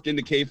of morphed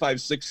into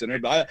K-5-6 center.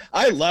 But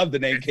I love the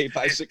name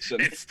K-5-6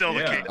 center. It's still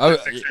the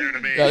K-5-6 center to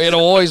me. Yeah, it'll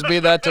always be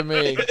that to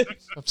me.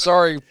 I'm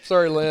sorry,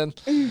 Lynn.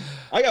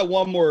 I got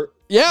one more.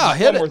 Yeah,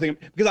 one more thing,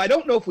 because I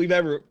don't know if we've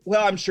ever.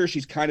 Well, I'm sure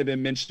she's kind of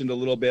been mentioned a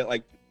little bit,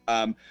 like.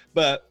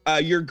 But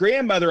your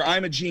grandmother,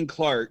 Imogene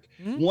Clark,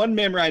 one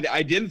memory,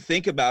 I didn't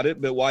think about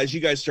it, but as you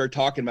guys started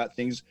talking about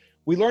things,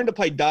 we learned to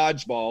play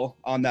dodgeball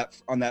on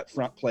that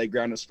front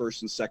playground as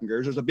first and second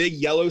graders. There's a big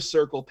yellow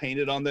circle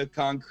painted on the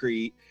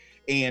concrete,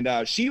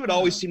 and she would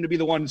always seem to be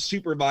the one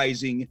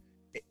supervising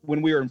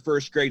when we were in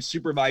first grade,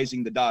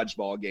 supervising the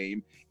dodgeball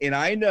game. And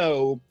I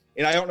know,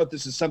 and I don't know if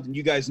this is something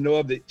you guys know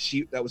of,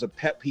 that was a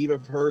pet peeve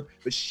of her,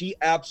 but she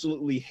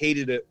absolutely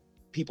hated it.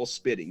 People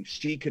spitting.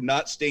 She could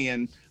not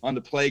stand on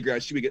the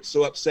playground. She would get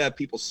so upset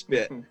people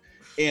spit.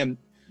 And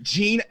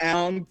Gene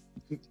Allen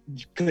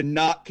could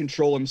not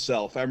control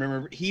himself. I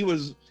remember it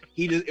was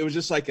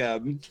just like a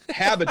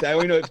habit that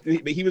I don't know,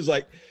 but he was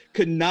like,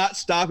 could not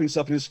stop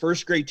himself. And his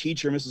first grade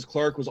teacher, Mrs.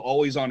 Clark, was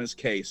always on his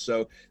case.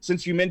 So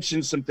since you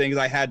mentioned some things,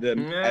 I had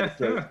to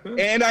throw.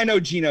 And I know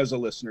Gino's a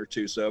listener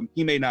too, so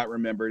he may not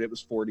remember it. It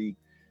was 40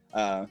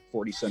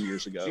 some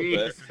years ago.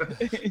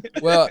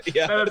 But well,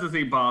 yeah, that doesn't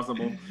seem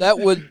possible. That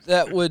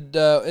would,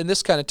 and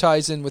this kind of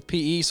ties in with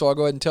PE, so I'll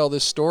go ahead and tell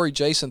this story.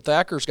 Jason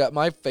Thacker's got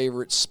my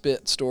favorite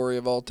spit story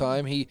of all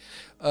time. He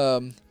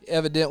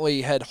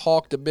evidently had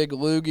hawked a big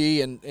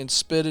loogie and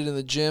spit it in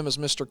the gym as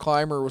Mr.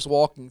 Clymer was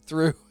walking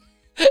through.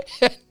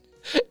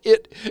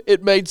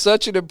 It made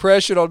such an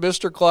impression on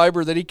Mr.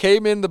 Clymer that he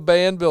came in the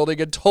band building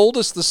and told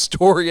us the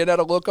story and had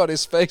a look on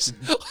his face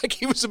like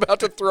he was about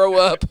to throw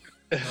up.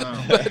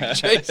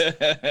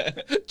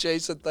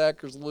 Jason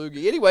Thacker's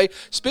loogie. Anyway,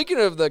 speaking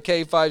of the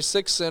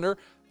K-5-6 center,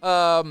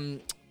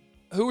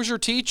 who was your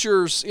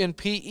teachers in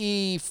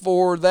PE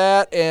for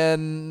that?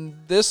 And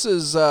this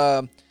is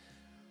an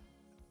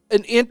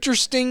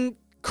interesting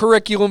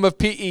curriculum of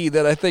PE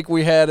that I think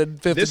we had in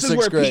 5th and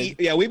 6th grade.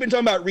 PE, we've been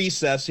talking about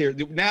recess here.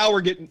 Now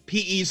we're getting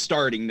PE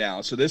starting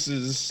now. So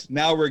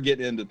now we're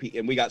getting into PE,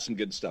 and we got some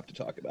good stuff to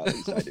talk about. At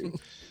least I do.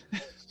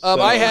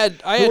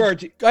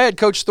 I had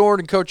Coach Thorne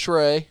and Coach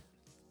Ray.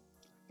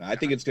 I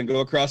think it's going to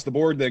go across the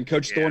board then.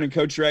 Coach Thorne and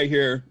Coach Ray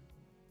here.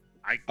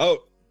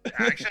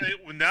 Actually,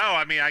 no.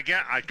 I mean, I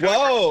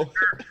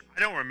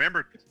don't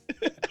remember.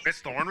 Miss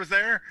Thorne was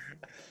there?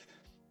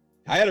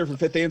 I had her for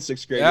 5th and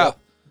 6th grade. Yeah.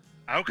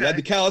 Okay. We had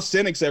the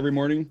calisthenics every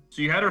morning.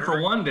 So you had her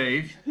for one,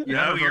 Dave.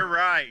 You're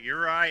right. You're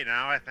right.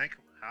 Now I think,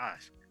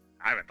 gosh,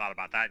 I haven't thought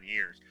about that in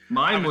years.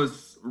 Mine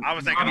was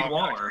thinking Bobby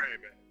Waller.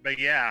 But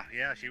yeah,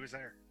 she was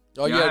there.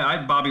 Oh, yeah, I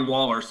had Bobby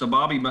Waller. So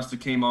Bobby must have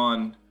came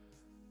on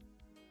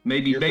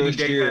maybe Dave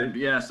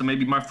so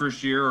maybe my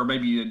first year or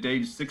maybe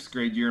Dave's 6th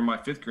grade year and my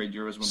 5th grade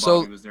year was when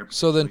Bobby was there.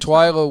 So then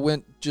Twyla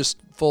went just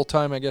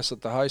full-time, I guess,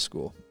 at the high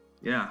school.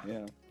 Yeah.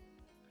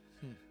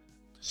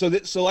 So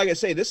like I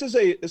say, this is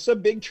a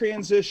big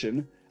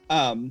transition.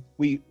 I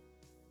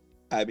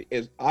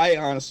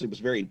honestly was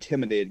very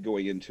intimidated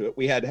going into it.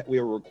 We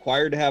were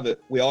required to have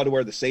we all had to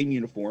wear the same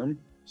uniform.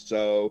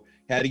 So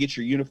had to get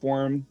your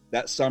uniform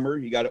that summer.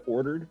 You got it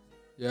ordered.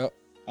 Yep.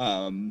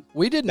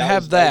 We didn't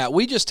have that.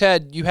 We just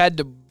you had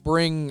to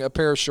bring a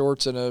pair of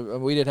shorts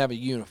and we didn't have a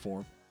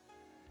uniform.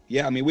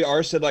 Yeah, I mean,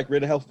 ours said like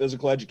Red Health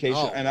Physical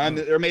Education, and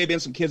there may have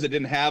been some kids that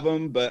didn't have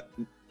them, but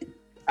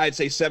I'd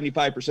say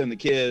 75% of the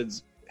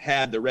kids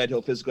had the Red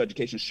Hill Physical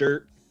Education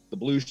shirt, the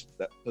blue,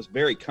 that was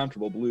very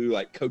comfortable blue,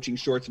 like coaching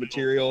shorts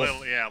material.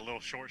 Little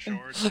short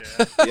shorts.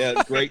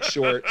 Yeah, great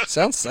shorts.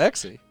 Sounds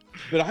sexy.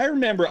 But I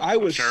remember I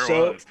was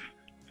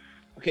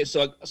okay.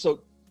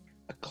 So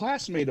a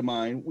classmate of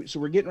mine. So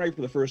we're getting ready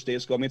for the first day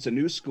of school. I mean, it's a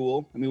new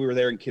school. I mean, we were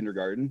there in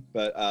kindergarten,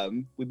 but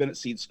we've been at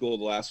Seed School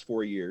the last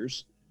 4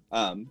 years,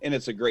 and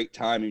it's a great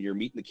time. And you're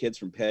meeting the kids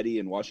from Petty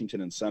and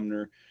Washington and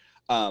Sumner.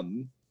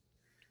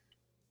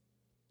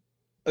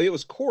 It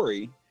was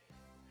Corey.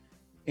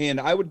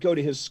 And I would go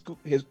to his school.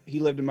 He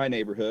lived in my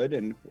neighborhood,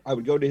 and I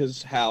would go to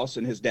his house.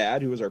 And his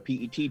dad, who was our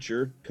PE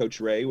teacher,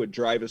 Coach Ray, would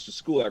drive us to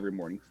school every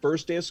morning.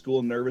 First day of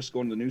school, nervous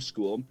going to the new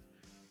school,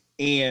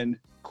 and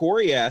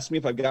Corey asked me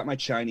if I've got my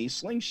Chinese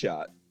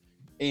slingshot,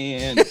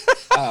 and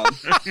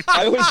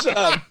I was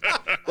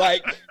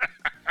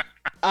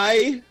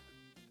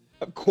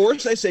of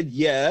course I said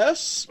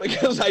yes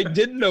because I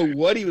didn't know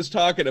what he was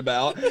talking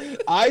about.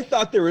 I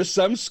thought there was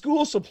some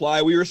school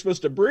supply we were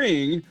supposed to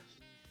bring.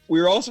 We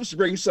were also supposed to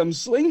bring some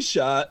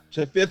slingshot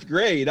to 5th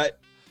grade.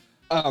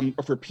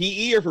 for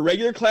PE or for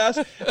regular class.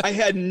 I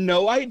had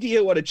no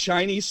idea what a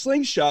Chinese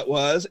slingshot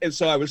was, and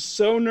so I was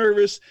so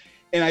nervous.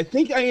 And I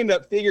think I ended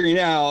up figuring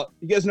out.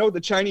 You guys know what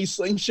the Chinese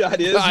slingshot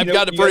is? I've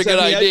got a pretty good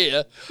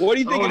idea. What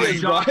do you think it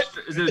is?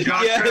 Is it a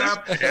jock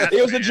strap?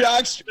 It was a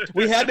jock.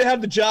 We had to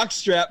have the jock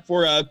strap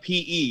for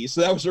PE,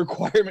 so that was a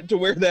requirement to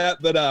wear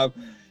that. But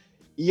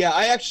yeah,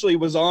 I actually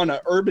was on an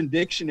Urban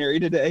Dictionary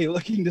today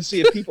looking to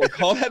see if people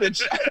call that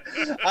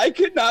a. I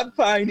could not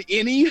find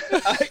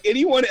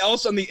anyone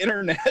else on the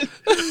internet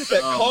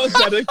that calls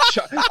that a.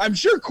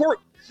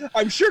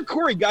 I'm sure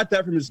Corey got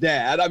that from his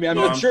dad. I mean, I'm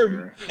not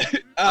sure.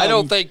 I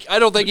don't think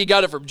he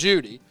got it from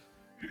Judy.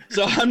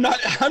 So I'm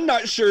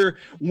not sure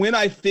when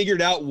I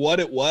figured out what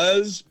it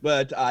was,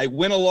 but I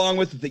went along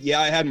with it. Yeah,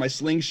 I had my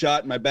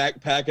slingshot in my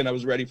backpack and I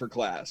was ready for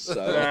class.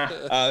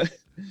 So,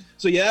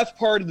 so yeah, that's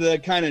part of the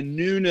kind of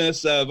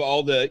newness of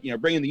all the,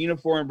 bringing the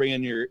uniform,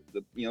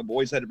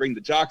 boys had to bring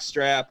the jock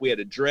strap. We had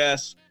to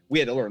dress. We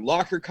had to learn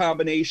locker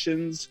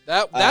combinations.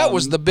 That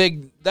was the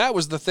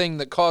thing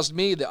that caused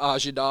me the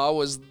agita,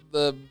 was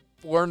the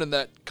learning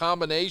that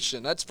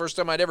combination. That's the first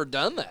time I'd ever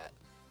done that.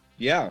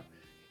 Yeah,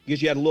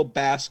 because you had a little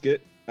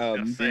basket. It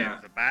was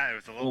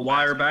a little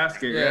wire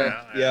basket.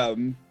 Yeah.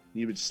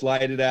 You would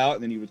slide it out,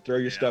 and then you would throw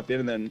your stuff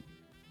in, and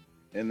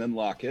then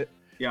lock it.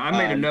 Yeah, I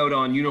made a note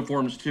on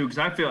uniforms too,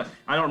 because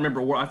I don't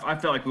remember where I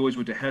felt like we always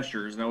went to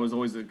Hester's, and I was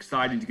always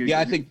excited to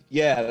get.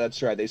 Yeah,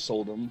 that's right. They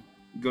sold them.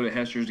 Go to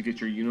Hester's to get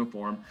your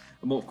uniform.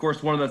 Well, of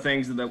course, one of the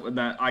things that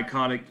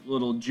iconic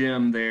little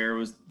gym there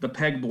was the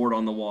pegboard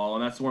on the wall,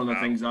 and that's one of the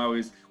things I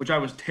was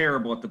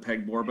terrible at the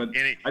pegboard. But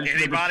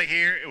anybody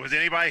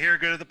here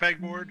good at the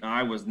pegboard?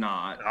 I was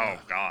not. Oh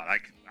God,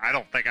 I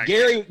don't think I.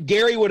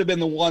 Gary would have been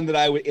the one that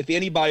I would, if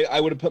anybody,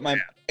 I would have put my.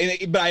 Yeah.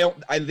 But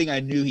I think I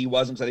knew he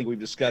wasn't. So I think we've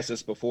discussed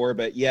this before.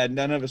 But yeah,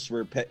 none of us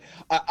were.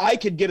 I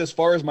could get as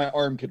far as my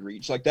arm could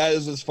reach. Like that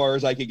is as far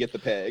as I could get the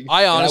peg.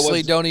 I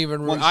honestly don't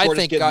even. I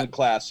think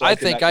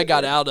I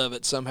got out of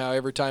it somehow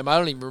every time. I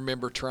don't even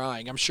remember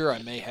trying. I'm sure I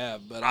may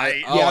have, but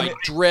I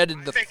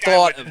dreaded the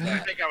thought of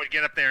that. I think I would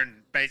get up there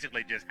and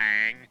basically just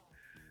hang.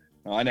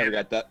 Oh, I never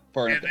got that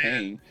far enough to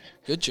hang.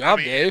 Good job,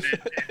 Dave.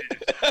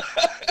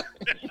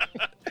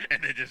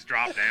 And then just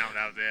drop down.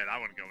 That was it. I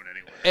wasn't going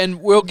anywhere.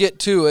 And we'll get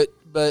to it,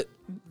 but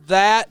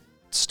that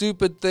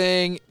stupid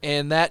thing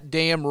and that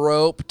damn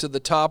rope to the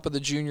top of the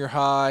junior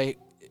high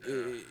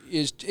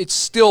it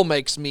still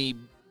makes me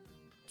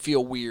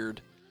feel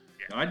weird.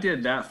 I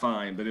did that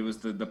fine, but it was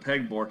the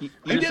pegboard.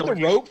 You did the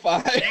rope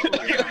fine.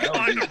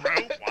 The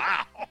rope,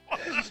 wow.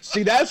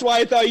 See, that's why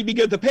I thought he'd be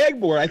good at the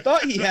pegboard. I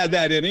thought he had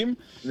that in him.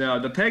 No,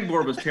 the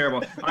pegboard was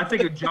terrible. I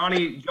think of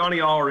Johnny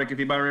Ulrich, if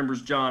anybody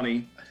remembers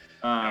Johnny.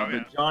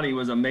 But Johnny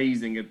was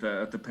amazing at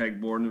the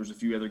pegboard, and there was a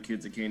few other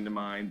kids that came to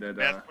mind. That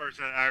best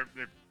person,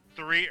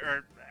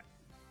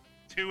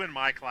 two in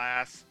my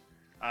class,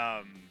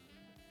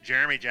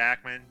 Jeremy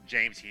Jackman,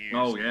 James Hughes.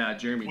 Oh yeah,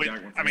 Jeremy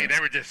Jackman. I mean,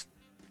 they were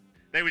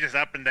just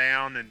up and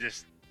down and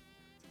just,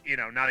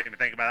 not even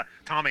thinking about it.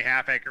 Tommy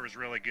Halfacre was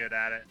really good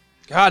at it.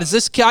 God, is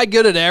this guy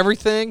good at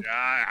everything?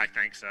 Yeah, I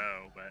think so.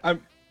 But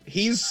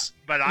he's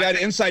got an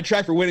inside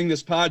track for winning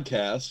this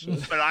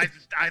podcast. But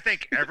I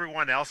think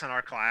everyone else in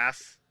our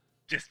class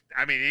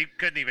he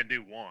couldn't even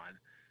do one.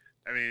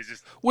 I mean, it's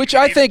just. Which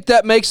I think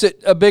that makes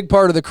it a big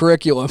part of the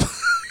curriculum.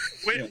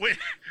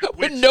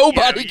 When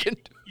nobody can.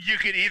 You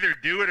could either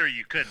do it or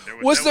you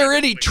couldn't. Was there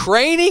any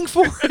training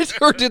for it,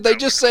 or did they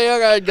just say,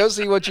 "Okay, go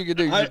see what you can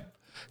do"?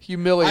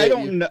 Humiliate. I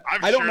don't know.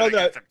 I don't know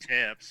that. Some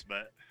tips,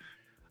 but.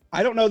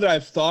 I don't know that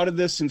I've thought of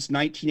this since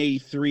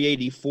 1983,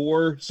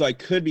 84, so I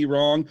could be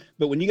wrong.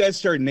 But when you guys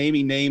started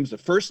naming names, the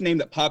first name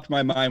that popped in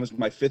my mind was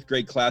my fifth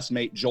grade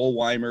classmate, Joel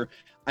Weimer.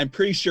 I'm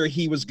pretty sure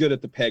he was good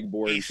at the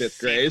pegboard in fifth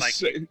grade.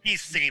 He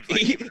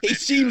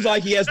seems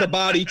like he has the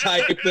body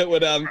type that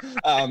would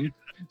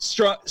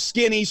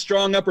skinny,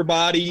 strong upper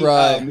body.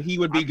 Right. He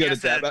would be good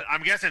at that. But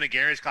I'm guessing in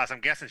Gary's class,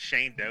 I'm guessing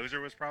Shane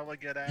Dozer was probably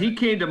good at it. He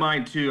came to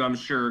mind too, I'm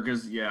sure,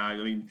 because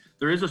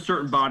there is a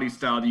certain body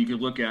style that you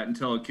could look at and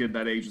tell a kid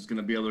that age is going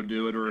to be able to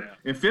do it. Or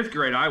in fifth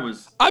grade, I'm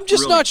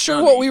just really not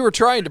sure what we were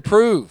trying to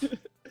prove.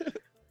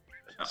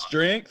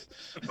 Strength.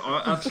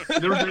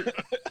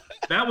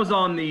 That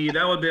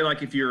would be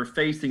like if you're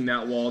facing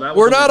that wall.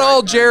 We're not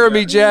all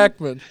Jeremy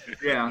Jackman.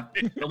 Yeah,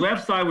 the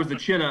left side was the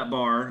chin-up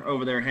bar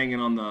over there, hanging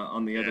on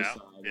the other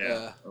side.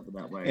 Yeah, over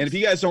that way. And if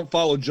you guys don't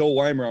follow Joel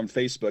Weimer on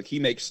Facebook, he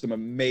makes some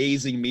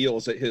amazing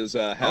meals at his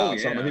house. Oh,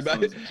 yeah.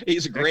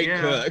 He's a great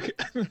cook.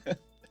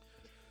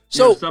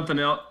 So something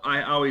else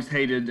I always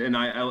hated, and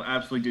I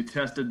absolutely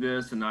detested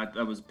this, and I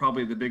was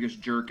probably the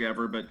biggest jerk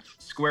ever. But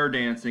square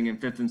dancing in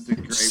 5th and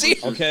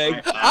 6th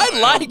grade. I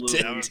liked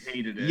it. I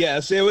hated it.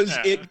 Yes, it was.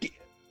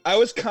 I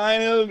was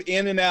kind of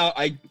in and out.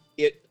 I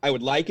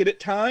would like it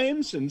at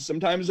times, and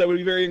sometimes I would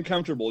be very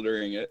uncomfortable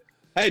during it.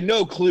 I had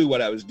no clue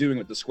what I was doing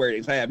with the square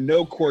dance. I have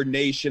no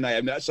coordination.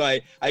 I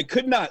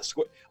could not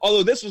square.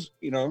 Although this was,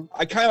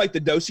 I kind of like the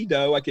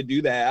do-si-do. I could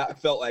do that. I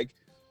felt like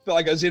felt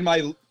like I was in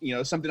my,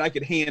 something I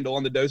could handle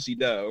on the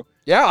do-si-do.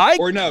 Yeah, I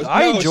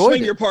enjoyed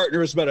swing it. your partner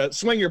was better.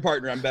 Swing your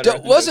partner, I'm better.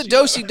 Was it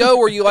do-si-do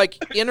where you like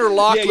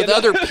interlocked with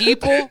other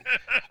people?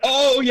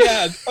 Oh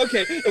yeah.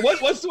 Okay.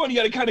 What's the one you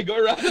got to kind of go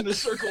around in a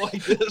circle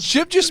like this?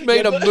 Chip just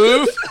made a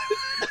move.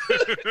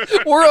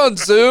 We're on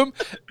Zoom,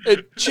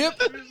 and Chip,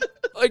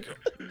 like,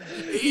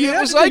 it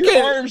was like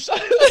arms.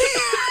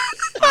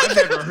 I've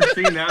never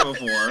seen that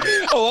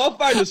before. Oh, I'll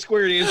find a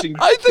square dancing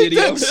I think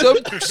video. that's some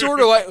sort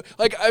of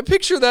like I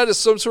picture that as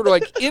some sort of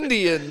like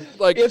Indian,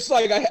 like it's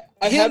like I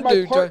had my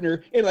Hindu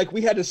partner and like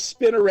we had to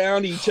spin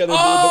around each other, but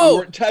we oh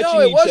weren't touching no,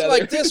 it each wasn't other.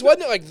 like this.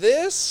 Wasn't it like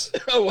this?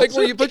 Oh, Like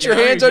where you put your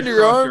Yeah, hands you under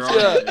just your cross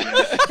arms? your Yeah.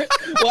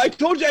 arms. Well, I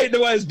told you I didn't know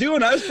what I was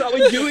doing. I was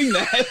probably doing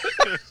that.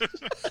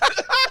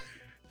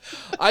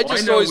 I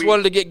just know always we-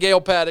 wanted to get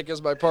Gail Paddock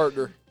as my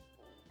partner.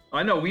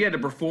 I know we had to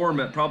perform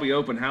at probably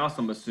open house,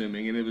 I'm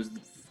assuming, and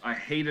I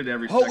hated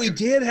every Oh, second. we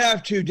did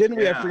have to, didn't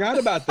we? Yeah. I forgot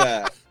about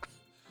that.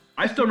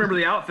 I still remember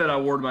the outfit I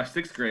wore to my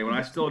 6th grade when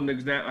I still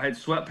didn't I had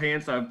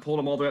sweatpants. I pulled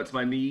them all the way up to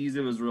my knees.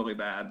 It was really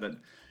bad, but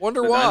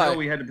Wonder I why. know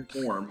we had to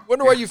perform.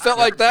 Wonder why you felt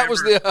like that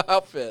was the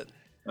outfit.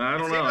 I It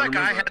don't seemed know. like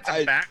I remember. had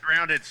some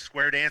background in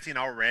square dancing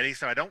already,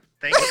 so I don't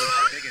think it was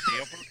that big a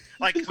deal.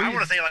 Like I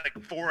want to say like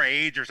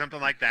 4-H or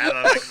something like that.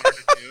 I like learned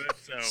to do it.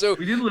 So, So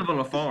We did live on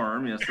a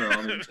farm, yeah. So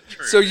I mean,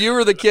 True. so you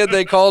were the kid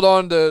they called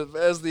on to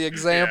as the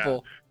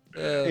example.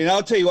 And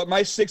I'll tell you what,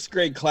 my 6th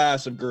grade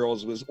class of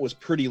girls was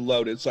pretty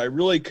loaded, so I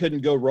really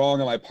couldn't go wrong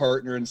on my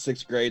partner in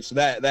 6th grade. So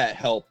that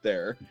helped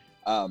there.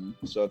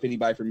 So if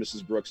anybody from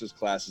Mrs. Brooks's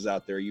class is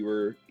out there, you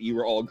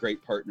were all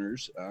great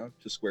partners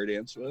to square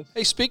dance with.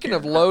 Hey, speaking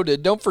of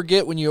loaded, don't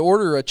forget when you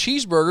order a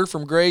cheeseburger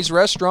from Gray's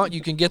Restaurant,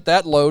 you can get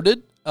that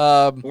loaded.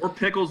 or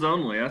pickles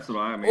only. That's what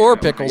I mean. Or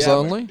pickles Yeah,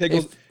 only.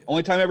 Pickles. If-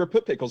 Only time I ever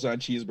put pickles on a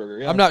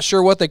cheeseburger. Yeah. I'm not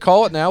sure what they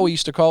call it now. We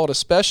used to call it a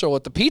special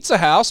at the Pizza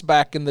House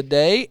back in the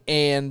day,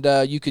 and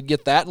you could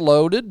get that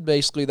loaded.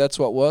 Basically, that's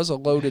what it was, a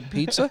loaded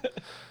pizza.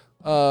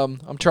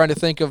 I'm trying to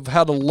think of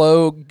how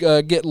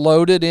to get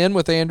loaded in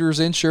with Andrews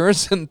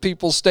Insurance and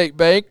People's State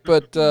Bank,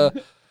 but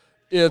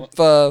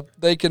if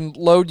they can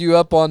load you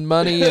up on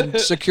money and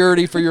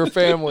security for your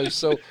family.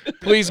 So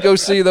please go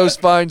see those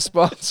fine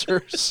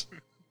sponsors.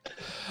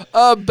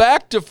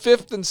 Back to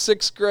 5th and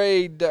 6th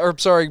grade, or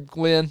sorry,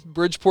 Glenn,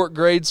 Bridgeport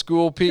Grade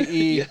School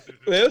PE.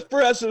 Yeah.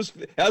 For us,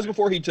 that was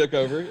before he took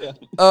over. Yeah.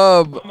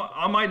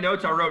 On my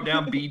notes, I wrote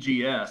down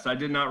BGS. I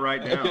did not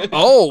write down.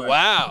 Oh,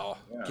 wow.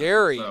 Yeah,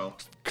 Gary, so-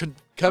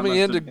 coming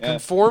into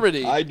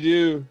conformity. I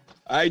do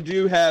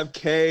have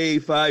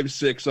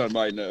K56 on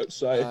my notes.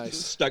 So I Nice.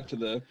 stuck to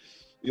the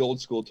old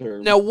school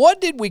term. Now,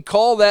 what did we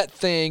call that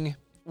thing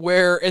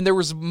where, and there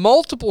was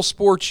multiple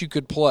sports you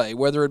could play,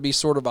 whether it be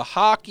sort of a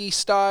hockey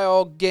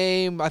style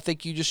game. I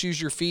think you just use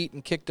your feet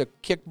and kicked a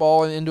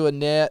kickball into a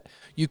net.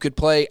 You could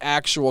play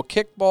actual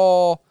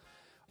kickball.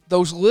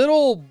 Those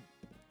little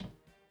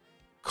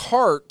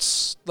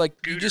carts, like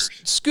you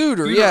just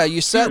scooter. Yeah,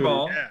 you set. Scooter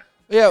ball.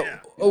 Yeah.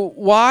 Oh,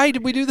 why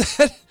did we do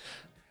that?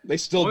 They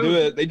still do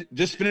it. They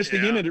just finished the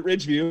unit at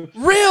Ridgeview.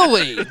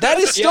 Really? That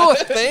is still a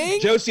thing?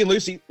 Josie and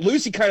Lucy.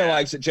 Lucy kind of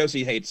likes it.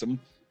 Josie hates them.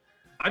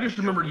 I just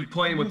remember you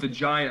playing with the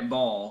giant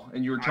ball,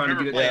 and you were trying to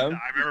get it. playing- down.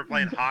 I remember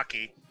playing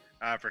hockey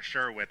for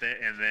sure with it,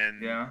 and then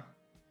Yeah.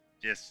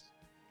 just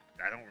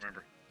I don't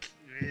remember.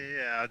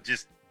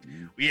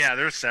 Yeah,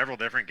 there's several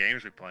different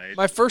games we played.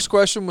 My first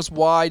question was,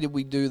 why did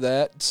we do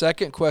that?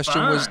 Second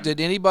question was, Fine.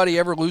 did anybody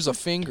ever lose a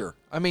finger?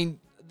 I mean,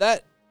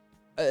 it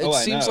Oh,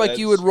 I seems know, like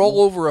you would that's-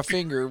 roll over a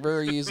finger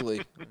very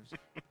easily.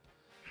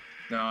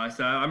 No,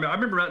 I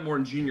remember that more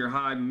in junior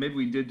high. Maybe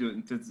we did do it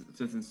in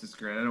fifth and sixth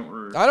grade. I don't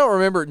remember. I don't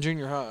remember it in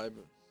junior high.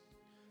 But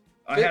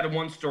I had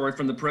one story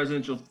from the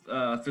presidential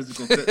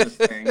physical fitness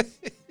thing.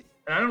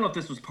 And I don't know if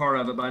this was part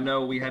of it, but I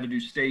know we had to do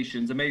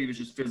stations, and maybe it was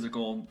just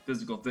physical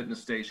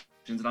fitness stations.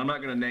 And I'm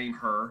not going to name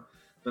her,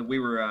 but we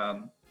were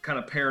kind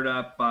of paired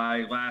up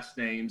by last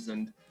names,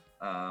 and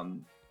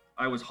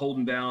I was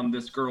holding down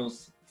this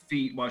girl's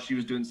feet while she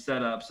was doing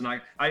setups, and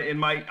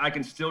I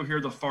can still hear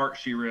the fart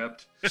she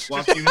ripped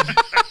while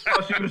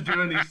she was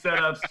doing these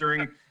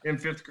setups in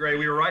fifth grade.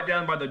 We were right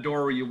down by the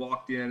door where you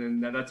walked in,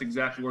 and that's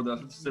exactly where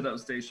the sit-up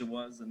station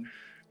was. And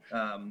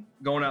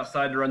going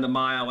outside to run the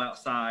mile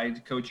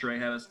outside, Coach Ray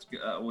had us.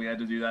 We had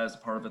to do that as a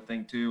part of a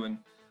thing too. And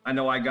I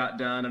know I got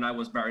done, and I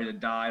was about ready to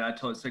die. And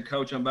I said,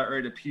 Coach, I'm about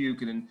ready to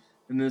puke. And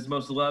his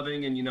most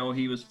loving, and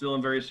he was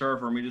feeling very sorry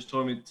for me. He just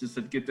told me to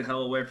said, get the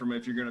hell away from me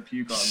if you're going to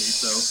puke on me.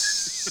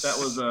 So that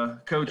was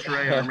Coach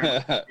Ray. I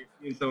remember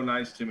being so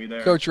nice to me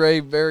there. Coach Ray,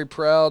 very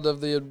proud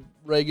of the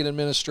Reagan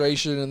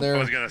administration and I their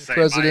was gonna say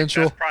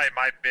presidential. that's probably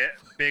my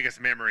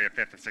biggest memory of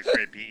 5th and 6th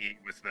grade PE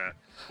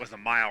was the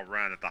mile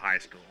run at the high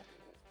school.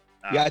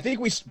 Yeah, I think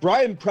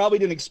Brian probably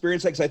didn't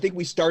experience that because I think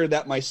we started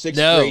that my sixth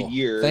No, grade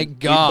year. thank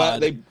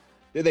God. Did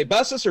they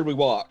bus us or did we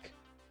walk?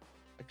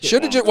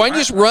 Should have why don't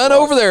you just run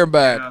over there and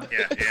back?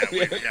 We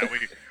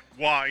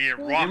walk We the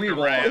walked,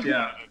 ramp.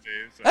 yeah.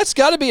 So. That's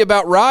got to be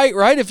about right?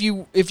 If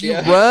you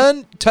Yeah.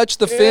 run, touch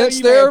the fence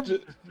you there, have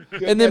to-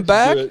 you and then have to do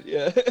back? it,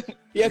 Yeah, you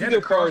You have had to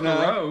to go far cross the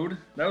enough. road.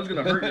 That was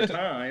going to hurt your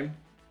time.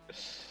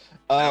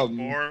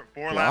 Four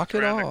Block laps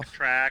it around off. the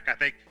track.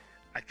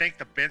 I think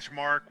the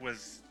benchmark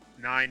was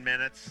 9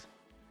 minutes,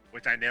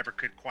 which I never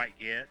could quite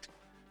get.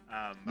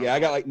 Yeah, I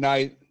got like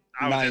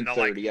I was in the 9:30,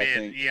 I mid,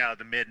 think. yeah,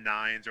 the mid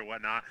nines or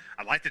whatnot.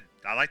 I like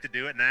to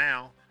do it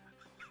now.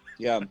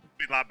 Yeah,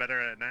 Be a lot better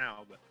at it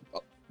now, but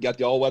you got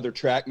the all-weather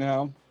track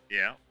now.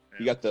 yeah.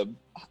 You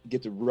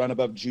get to run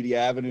above Judy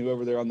Avenue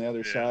over there on the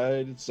other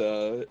side. It's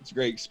a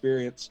great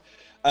experience.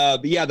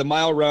 But yeah, the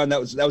mile run, that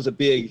was a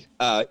big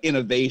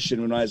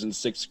innovation when I was in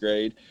 6th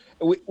grade.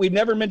 We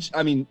never mentioned.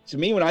 I mean, to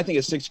me, when I think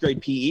of 6th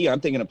grade PE,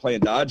 I'm thinking of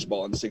playing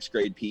dodgeball in 6th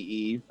grade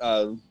PE.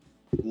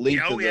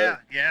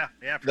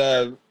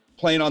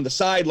 Playing on the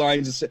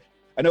sidelines.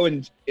 I know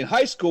in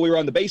high school we were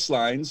on the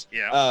baselines.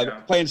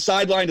 Playing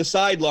sideline to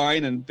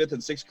sideline in 5th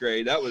and 6th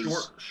grade. That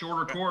was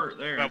shorter court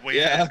there. But we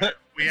had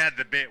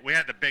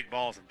the big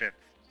balls in 5th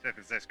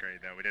and 6th grade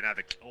though. We didn't have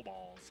the kill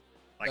balls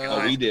like in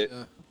high we school. did.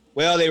 Yeah.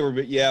 Well, they were.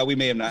 Yeah, we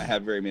may have not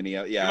had very many.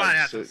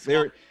 Yeah,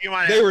 They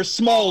they were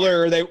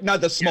smaller. They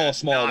not the small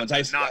ones.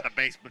 Not the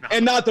base,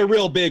 and not the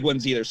real big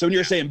ones either. So when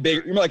you're saying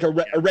big, you're like a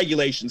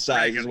regulation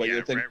size is what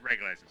you're thinking.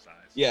 Regulation size.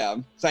 Yeah,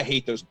 so I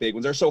hate those big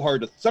ones. They're so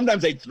hard to.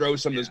 Sometimes they throw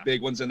some of those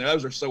big ones in there.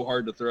 Those are so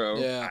hard to throw.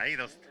 Yeah.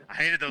 I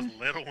hated those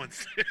little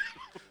ones too.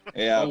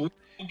 Yeah. Well,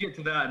 we'll get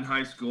to that in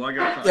high school.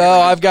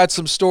 I've got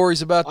some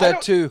stories about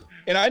that too.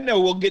 And I know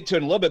we'll get to it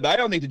in a little bit, but I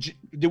don't think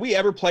did we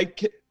ever play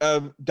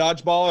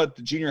dodgeball at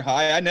the junior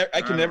high?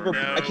 I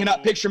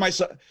cannot picture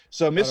myself.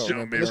 So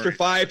Mr.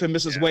 Fife and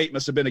Mrs. Waite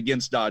must have been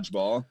against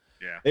dodgeball.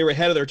 Yeah. They were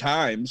ahead of their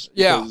times.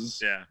 Yeah.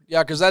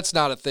 Because that's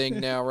not a thing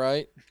now,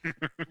 right?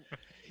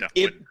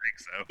 Wouldn't think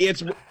so.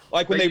 It's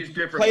like when they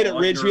played at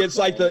Ridgeview, it's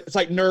like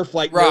Nerf,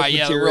 like right, Nerf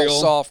material,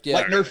 real soft,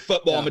 like Nerf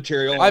football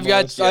material. I've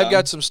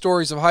got some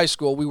stories of high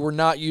school. We were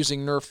not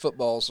using Nerf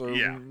footballs or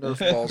Nerf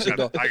balls.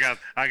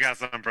 I got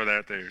something for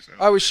that too. So.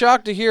 I was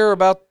shocked to hear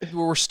about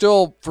we're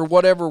still, for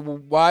whatever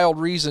wild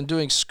reason,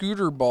 doing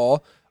scooter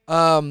ball.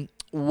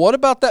 What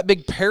about that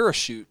big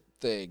parachute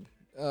thing?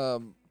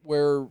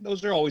 Where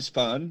those are always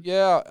fun.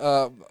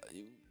 Yeah,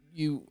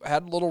 you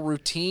had little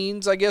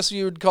routines, I guess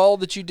you would call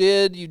that you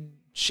did. You'd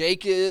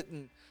shake it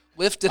and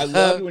lift it up.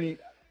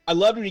 I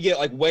loved when you get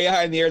like way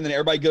high in the air and then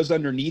everybody goes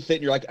underneath it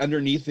and you're like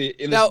underneath it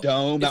in this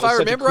dome. That was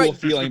such a cool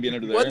feeling being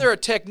under there. Wasn't there a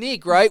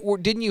technique, right?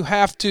 Didn't you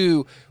have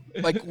to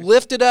like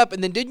lift it up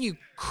and then didn't you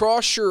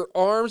cross your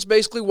arms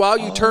basically while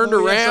you turned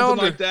around?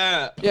 Something like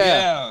that.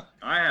 Yeah.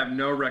 I have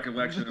no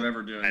recollection of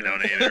ever doing that. I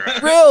don't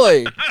either.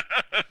 Really?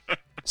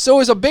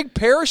 So it's a big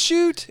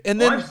parachute, and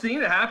then I've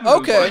seen it happen.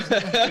 Okay.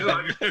 I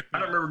don't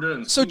remember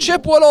doing it. So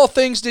Chip, what all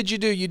things did you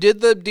do? You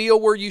did the deal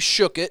where you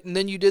shook it, and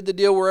then you did the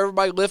deal where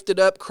everybody lifted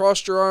up,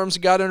 crossed your arms,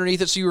 and got underneath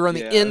it, so you were on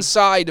the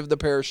inside of the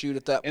parachute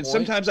at that point. And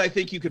sometimes I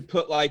think you could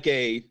put like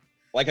a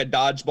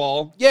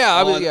dodgeball.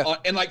 Yeah,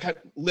 and like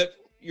lift.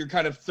 You're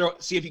kind of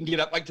see if you can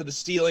get up like to the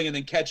ceiling and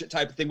then catch it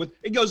type of thing.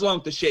 It goes along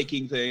with the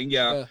shaking thing.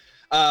 Yeah.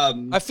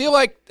 I feel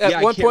like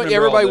at one point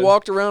everybody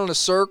walked around in a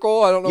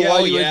circle. I don't know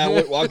why you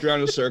would. Walked around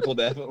in a circle,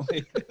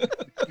 definitely.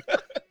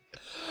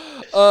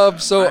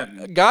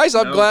 Guys,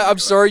 I'm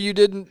sorry you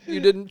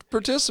didn't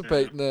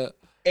participate in that.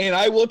 And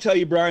I will tell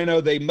you,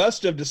 Brian, they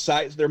must have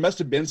decided there must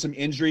have been some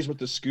injuries with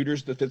the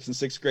scooters at the 5th and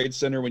 6th grade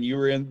center when you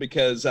were in,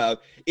 because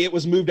it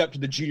was moved up to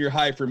the junior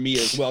high for me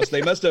as well. So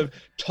they must have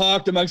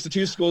talked amongst the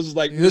two schools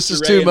like, this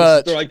is too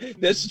much. They're like,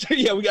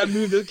 we got to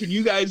move this. Can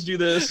you guys do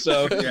this?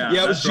 So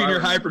it was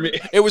junior high for me.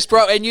 It was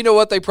probably, and you know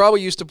what? They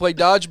probably used to play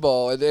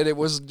dodgeball, and it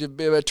was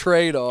a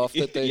trade-off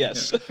that they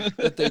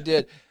that they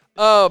did.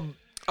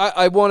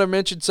 I want to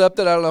mention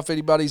something. I don't know if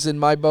anybody's in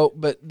my boat,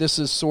 but this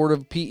is sort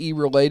of PE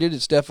related.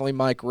 It's definitely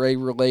Mike Ray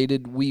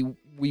related. We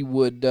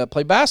would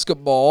play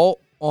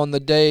basketball on the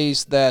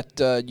days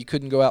that you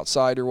couldn't go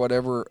outside or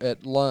whatever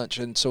at lunch,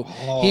 and so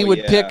he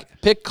would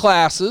pick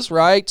classes,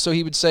 right? So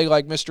he would say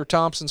like Mr.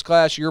 Thompson's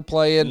class, you're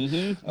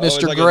playing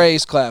Mr.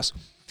 Gray's class,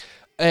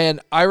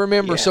 and I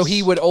remember. So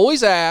he would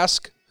always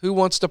ask who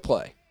wants to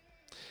play,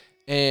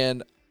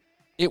 and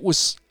it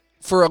was.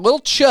 For a little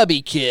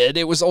chubby kid,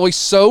 it was always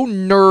so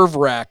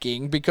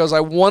nerve-wracking because I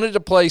wanted to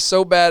play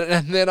so bad,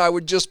 and then I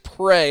would just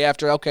pray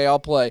after, okay, I'll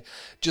play.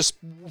 Just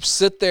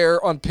sit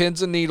there on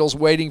pins and needles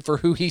waiting for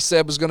who he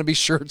said was going to be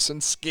shirts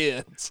and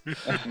skins.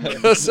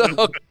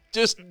 So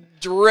just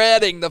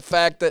dreading the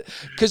fact that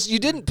 – because you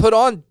didn't put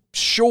on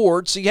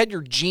shorts, so you had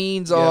your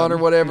jeans on or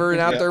whatever, and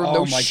out there with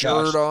no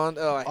shirt on.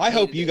 Oh, I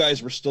hope you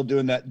guys were still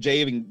doing that,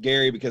 Dave and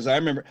Gary, because I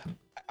remember –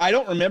 I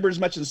don't remember as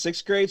much in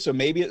 6th grade,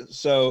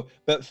 so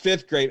but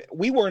 5th grade,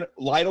 we weren't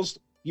Lytle's.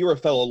 You were a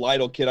fellow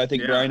Lytle kid, I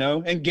think,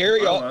 Brino. And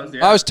Gary,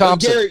 I was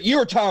Thompson. Gary, you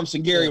were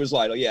Thompson. Gary was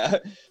Lytle, yeah.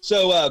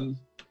 So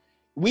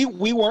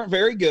we weren't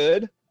very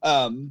good.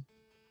 So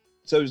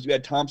we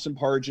had Thompson,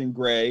 Parge, and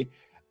Gray.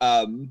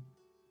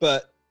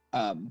 But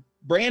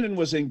Brandon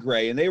was in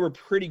Gray, and they were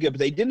pretty good, but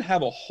they didn't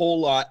have a whole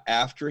lot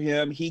after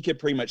him. He could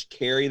pretty much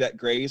carry that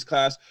Gray's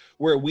class,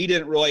 where we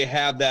didn't really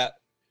have that.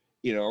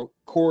 You know,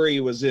 Corey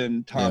was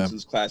in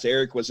Thompson's class.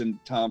 Eric was in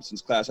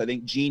Thompson's class. I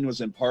think Gene was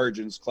in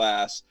Pargin's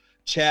class.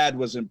 Chad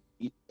was in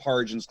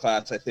Pargin's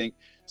class, I think.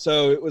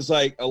 So it was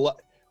like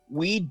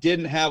we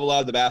didn't have a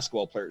lot of the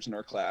basketball players in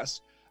our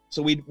class.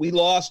 So we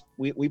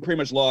pretty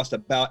much lost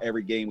about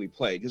every game we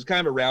played. It was kind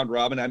of a round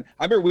robin. I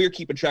remember we were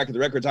keeping track of the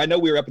records. I know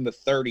we were up in the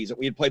 30s.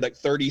 We had played like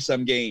 30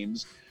 some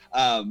games.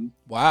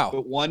 Wow.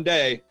 But one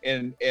day,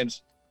 and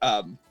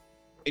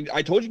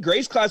I told you,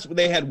 Gray's class,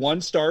 they had one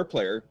star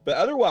player, but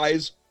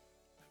otherwise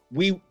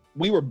we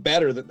were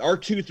better than our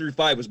 2 through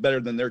 5 was better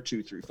than their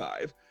 2 through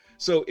 5.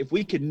 So if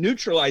we could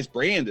neutralize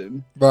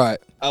Brandon right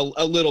a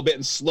little bit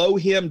and slow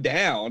him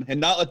down and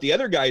not let the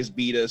other guys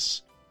beat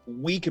us,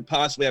 we could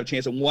possibly have a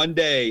chance. And one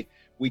day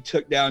we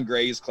took down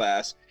Gray's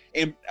class,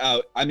 and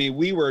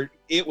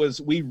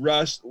we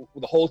rushed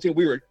the whole team.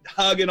 We were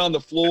hugging on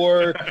the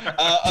floor.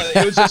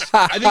 It was just,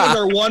 I think it was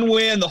our one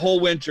win the whole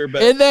winter.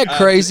 But isn't that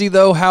crazy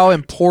though? How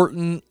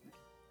important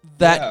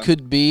that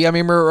could be. I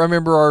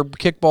remember our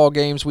kickball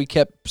games. We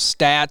kept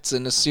stats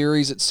in a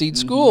series at Seed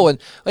School,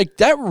 and like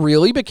that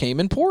really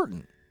became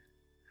important.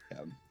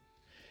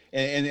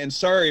 And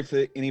sorry if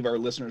any of our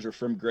listeners are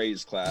from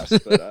Gray's class,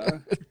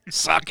 but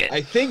suck it. I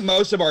think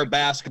most of our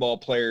basketball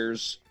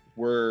players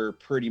were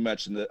pretty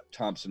much in the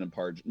Thompson and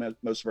Pargin.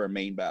 Most of our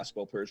main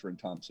basketball players were in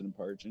Thompson and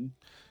Pargin.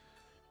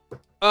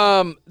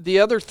 The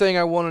other thing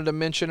I wanted to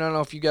mention, I don't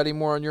know if you got any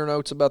more on your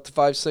notes about the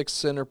 5-6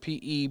 center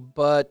PE,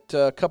 but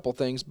a couple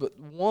things. But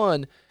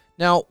one,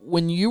 now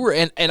when you were,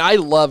 and I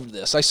loved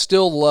this, I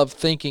still love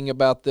thinking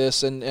about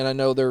this, and I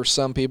know there are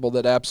some people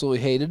that absolutely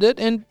hated it,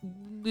 and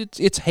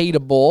it's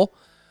hateable.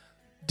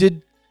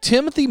 Did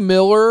Timothy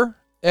Miller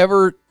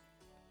ever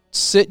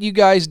sit you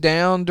guys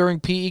down during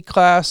PE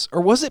class, or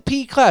was it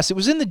PE class? It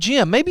was in the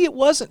gym. Maybe it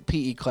wasn't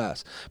PE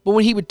class, but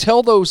when he would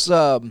tell those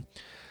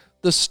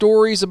the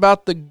stories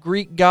about the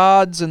Greek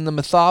gods and the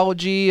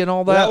mythology and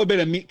all that. Well, that would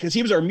have been because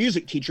he was our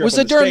music teacher. Was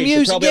it during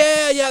music?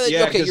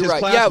 Yeah. Okay, you're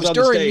right. Yeah, it was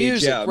during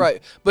music,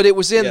 right? But it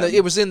was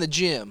in the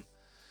gym.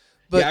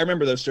 But I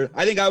remember those stories.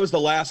 I think I was the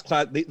last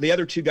class. The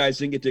other two guys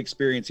didn't get to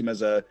experience him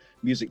as a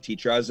music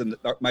teacher. I was in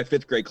my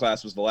 5th grade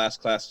class was the last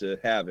class to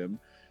have him.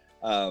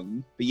 But I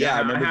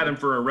remember I had him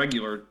for the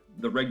regular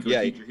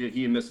teacher.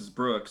 He and Mrs.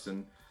 Brooks,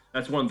 and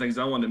that's one of the things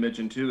I wanted to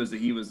mention too is that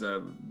he was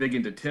big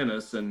into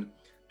tennis, and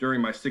during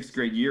my 6th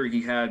grade year,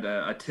 he had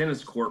a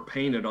tennis court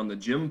painted on the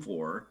gym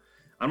floor.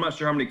 I'm not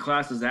sure how many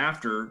classes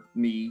after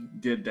me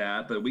did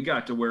that, but we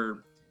got to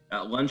where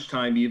at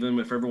lunchtime, even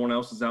if everyone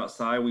else is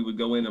outside, we would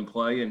go in and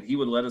play, and he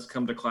would let us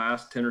come to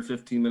class 10 or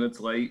 15 minutes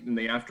late in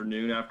the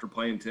afternoon after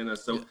playing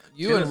tennis. So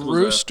you and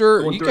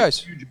Rooster, you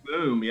guys, a huge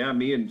boom. Yeah,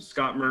 me and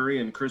Scott Murray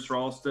and Chris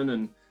Ralston,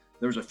 and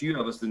there was a few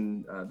of us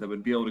that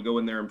would be able to go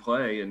in there and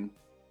play. And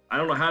I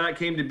don't know how that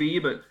came to be,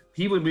 but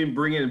he would be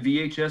bringing in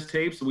VHS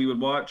tapes, so we would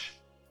watch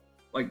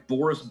like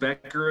Boris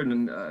Becker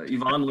and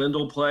Yvonne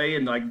Lindell play,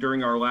 and like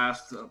during our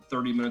last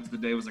 30 minutes of the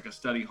day was like a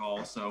study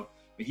hall. So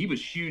he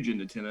was huge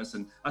into tennis,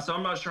 and so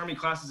I'm not sure how many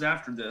classes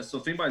after this. So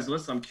if anybody's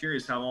listening, I'm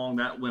curious how long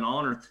that went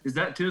on, or is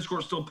that tennis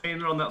court still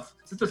painted on that?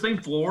 Is it the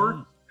same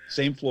floor?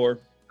 Same floor.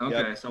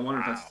 Okay, yep. So I wonder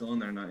if that's still in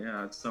there or not.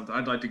 Yeah, it's something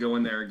I'd like to go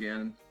in there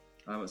again.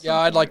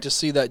 I'd like to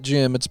see that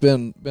gym. It's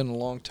been a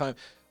long time.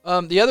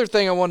 The other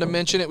thing I wanted to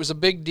mention, it was a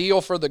big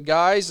deal for the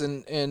guys,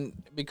 and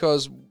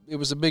because it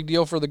was a big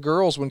deal for the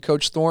girls when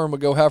Coach Thorne would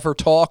go have her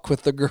talk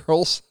with the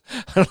girls.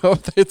 I don't know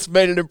if it's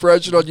made an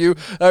impression on you.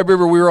 I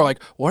remember we were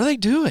like, "What are they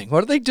doing?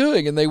 What are they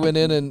doing?" And they went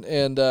in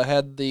and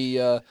had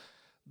the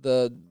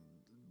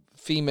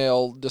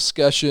female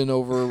discussion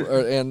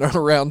over and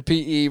around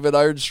PE. But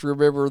I just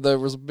remember there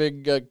was a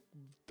big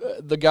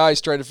the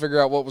guys trying to figure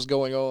out what was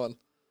going on.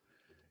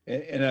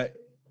 And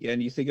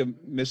you think of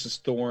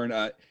Mrs. Thorne.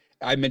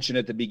 I mentioned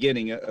at the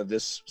beginning of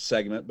this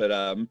segment, but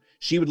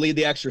she would lead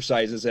the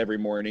exercises every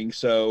morning.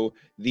 So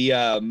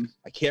I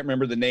can't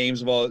remember the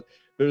names of all, but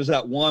there's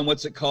that one,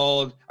 what's it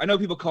called? I know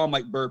people call them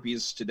like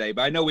burpees today,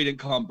 but I know we didn't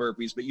call them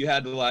burpees, but you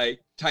had to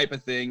like type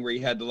of thing where you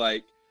had to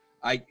like,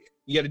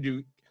 you had to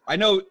do, I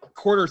know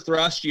quarter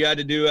thrust you had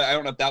to do it. I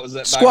don't know if that was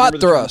that.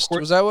 Squat thrust.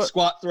 Was that what?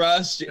 Squat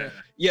thrust.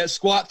 Yeah.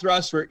 Squat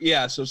thrust.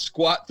 So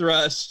squat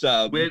thrust.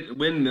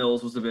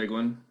 Windmills was a big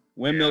one.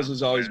 Windmills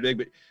was always big,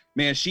 but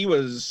man, she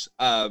had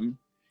high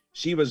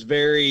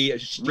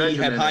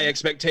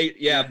expectations.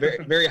 Yeah,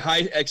 very, very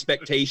high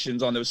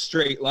expectations on those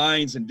straight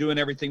lines and doing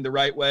everything the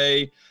right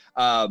way.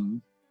 That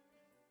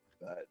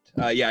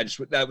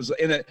was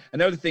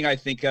another thing I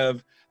think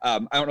of. I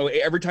don't know.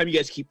 Every time you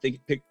guys keep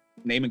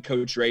naming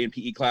Coach Ray in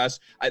PE class,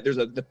 there's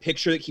the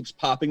picture that keeps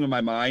popping in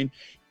my mind.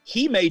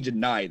 He may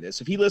deny this.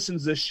 If he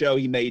listens to this show,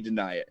 he may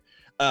deny it.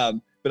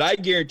 But I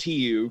guarantee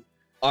you,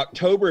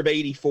 October of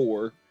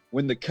 '84.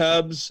 When the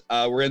Cubs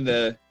were in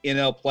the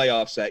NL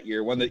playoffs that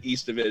year, won the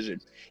East Division,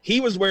 he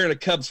was wearing a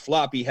Cubs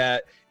floppy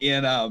hat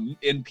in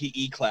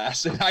PE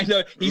class. And I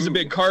know he's a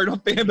big Cardinal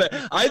fan, but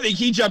I think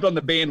he jumped on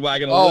the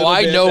bandwagon a little bit. Oh,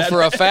 I know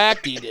for a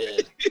fact he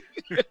did.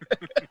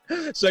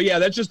 So, yeah,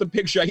 that's just the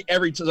picture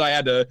every time I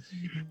had to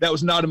 – that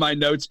was not in my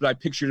notes, but I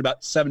pictured it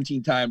about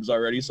 17 times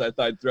already, so I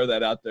thought I'd throw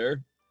that out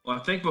there. Well,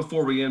 I think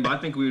before we end, I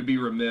think we would be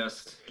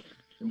remiss,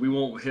 and we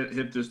won't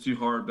hit this too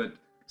hard, but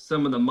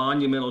some of the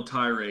monumental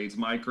tirades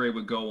Mike Ray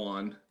would go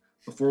on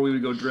before we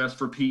would go dress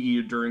for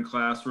PE during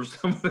class were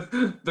some of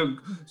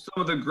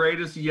the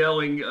greatest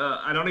yelling.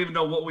 I don't even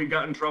know what we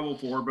got in trouble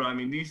for, but I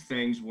mean, these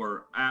things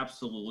were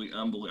absolutely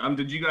unbelievable.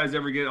 Did you guys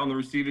ever get on the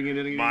receiving end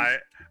of any of these?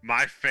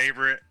 My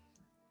favorite,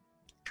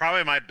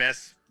 probably my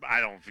best,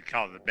 I don't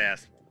call it the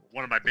best,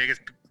 one of my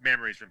biggest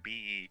memories from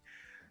PE,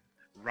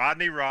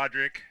 Rodney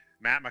Roderick,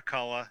 Matt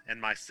McCullough,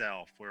 and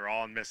myself, we were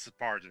all in Mrs.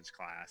 Pargin's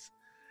class.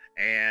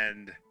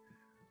 And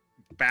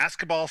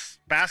basketball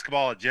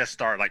had just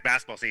started, like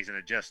basketball season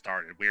had just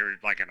started. We were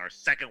like in our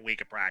second week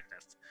of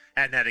practice,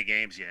 hadn't had any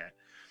games yet.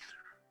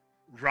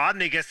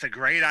 Rodney gets a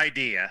great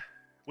idea.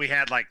 We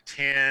had like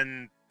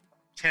 10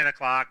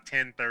 o'clock,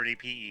 10:30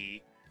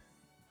 PE.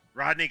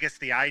 Rodney gets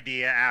the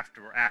idea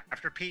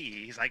after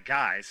PE. He's like,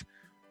 guys,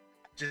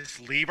 just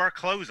leave our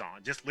clothes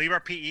on. Just leave our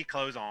PE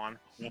clothes on.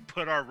 We'll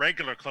put our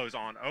regular clothes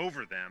on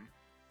over them.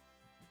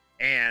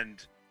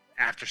 And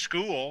after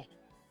school,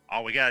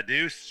 all we gotta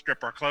do is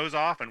strip our clothes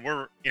off, and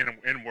we're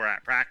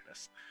at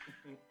practice.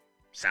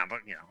 Sound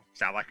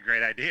like a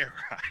great idea,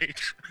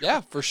 right?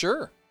 Yeah, for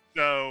sure.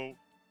 So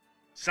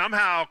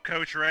somehow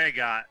Coach Ray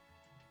got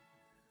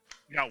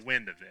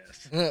wind of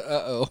this.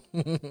 Uh-oh.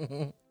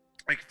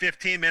 Like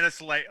 15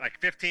 minutes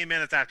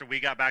after we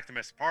got back to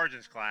Miss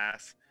Pargin's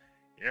class,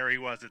 there he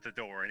was at the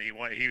door, and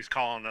he was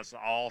calling us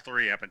all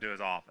three up into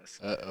his office.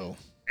 Uh-oh.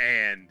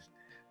 And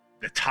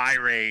the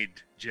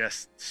tirade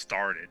just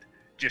started.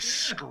 Just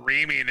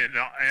screaming in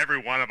every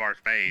one of our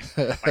face.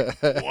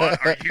 Like,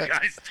 what are you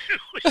guys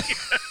doing?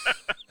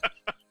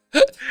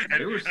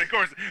 and of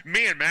course,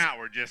 me and Matt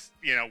were just,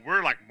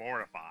 we're like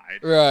mortified.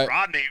 Right.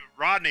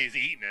 Rodney's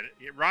eating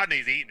it.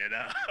 Rodney's eating it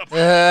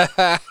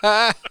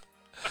up.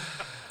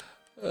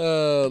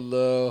 Oh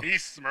no.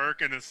 He's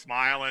smirking and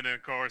smiling, and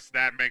of course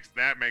that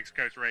makes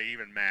Coach Ray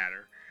even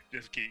madder.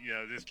 Just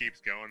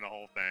keeps going the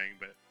whole thing,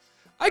 but.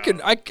 I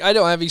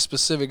don't have any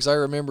specifics. I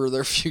remember there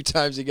are a few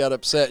times he got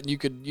upset, and you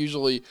could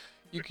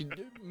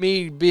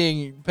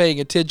paying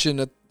attention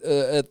at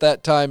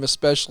that time,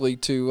 especially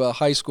to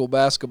high school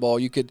basketball,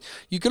 you could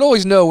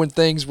always know when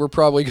things were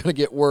probably going to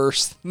get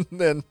worse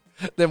than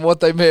what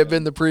they may have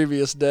been the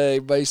previous day,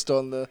 based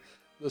on the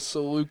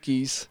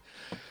Salukis.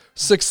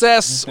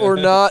 Success or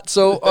not.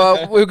 So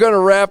we're going to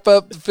wrap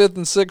up the 5th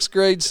and 6th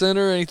grade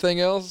center. Anything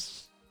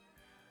else?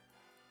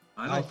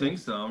 I don't think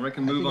so. I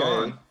reckon move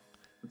on.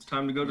 It's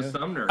time to go to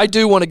Sumner. I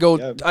do want to go.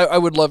 Yeah. I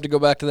would love to go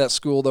back to that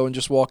school, though, and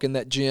just walk in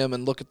that gym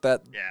and look at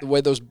that, the way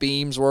those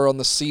beams were on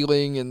the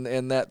ceiling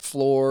and that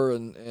floor.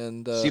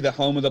 and see the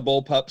home of the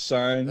Bullpup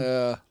sign.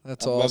 Yeah,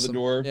 that's above awesome. The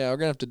door. Yeah, we're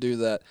going to have to do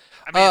that.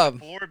 I mean, the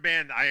floor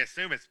I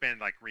assume it's been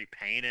like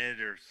repainted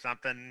or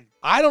something.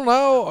 I don't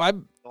know.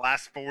 The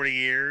last 40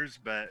 years,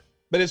 but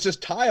it's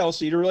just tile,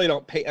 so you really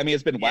don't paint. I mean,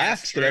 it's been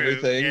waxed and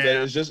everything, but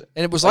it's just.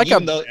 And it was like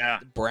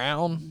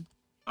brown.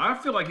 I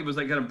feel like it was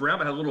like kind of brown,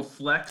 but had a little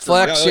flex.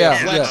 Flex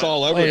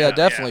all over. Oh, yeah,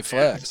 definitely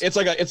flex. It's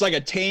like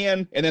a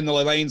tan, and then the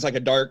lane's like a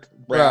dark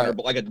brown, or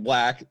like a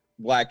black.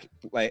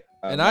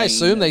 And I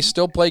assume they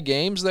still play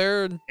games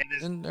there and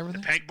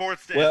everything. The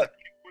pegboard's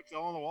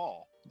still on the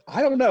wall.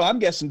 I don't know. I'm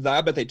guessing.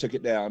 I bet they took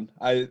it down.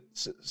 I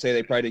say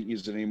they probably didn't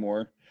use it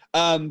anymore.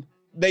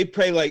 They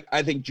play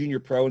I think junior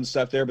pro and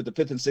stuff there, but the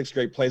 5th and 6th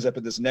grade plays up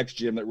at this next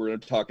gym that we're going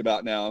to talk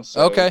about now.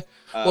 So, okay.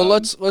 Well,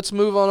 let's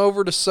move on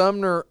over to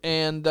Sumner,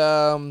 and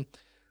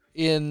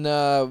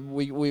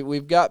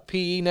we've got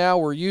PE now.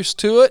 We're used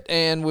to it,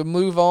 and we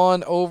move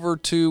on over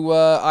to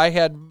I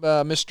had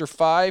Mr.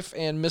 Fife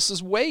and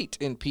Mrs. Waite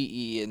in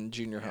PE in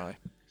junior high.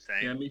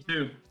 Same. Yeah, me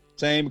too.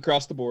 Same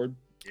across the board.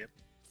 Yep.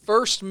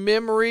 First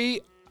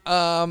memory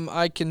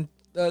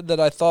that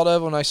I thought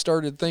of when I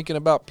started thinking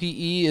about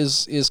PE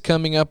is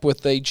coming up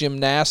with a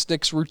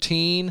gymnastics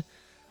routine.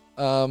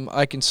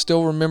 I can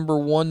still remember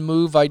one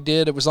move I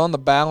did. It was on the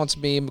balance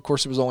beam. Of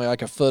course, it was only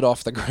like a foot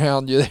off the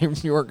ground. You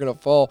weren't going to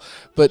fall.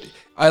 But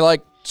I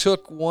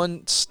took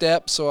one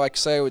step, so I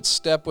would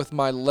step with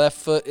my left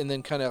foot and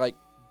then kind of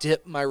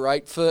dip my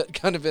right foot,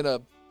 kind of in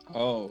a.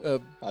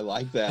 I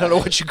like that. I don't know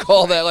what you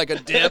call that, like a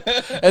dip.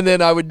 And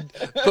then I would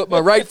put my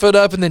right foot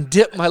up and then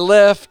dip my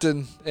left,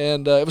 and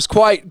it was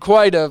quite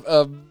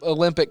a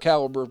Olympic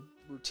caliber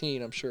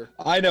routine, I'm sure.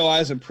 I know I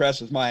was impressed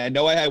with mine. I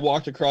know I had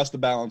walked across the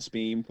balance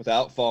beam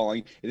without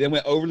falling, and then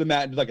went over the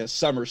mat and did like a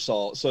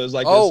somersault. So it was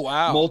like this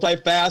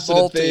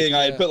multifaceted thing.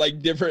 I had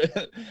put different.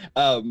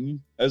 It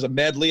was a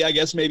medley, I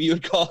guess maybe you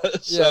would call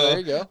it. Yeah, so there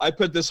you go. I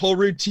put this whole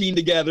routine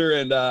together,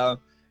 and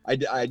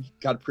I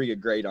got a pretty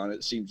good grade on it.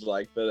 It seems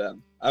like, but.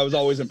 I was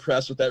always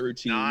impressed with that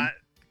routine. Not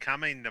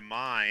coming to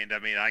mind. I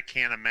mean, I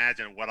can't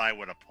imagine what I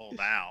would have pulled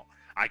out.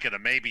 I could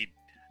have maybe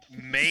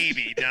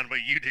done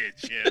what you did,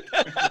 Chip.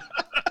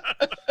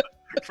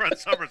 Front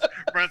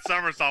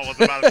somersault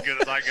was about as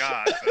good as I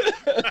got.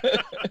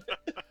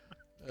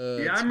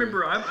 So. I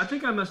remember. I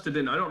think I must have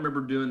been. I don't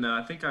remember doing that.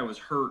 I think I was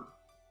hurt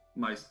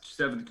my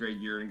 7th grade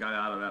year and got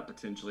out of that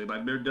potentially. But I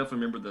definitely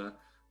remember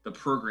the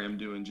program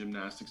doing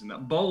gymnastics and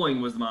that.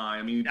 Bowling was my.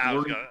 I mean,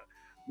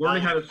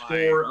 learning how to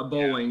score a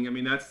bowling. I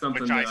mean, that's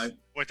something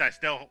which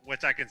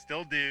I can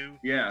still do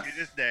to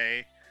this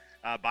day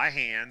by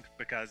hand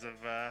because of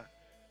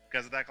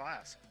that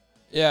class.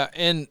 Yeah,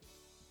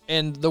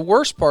 and the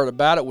worst part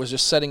about it was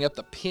just setting up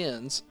the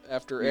pins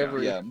after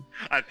every. Yeah.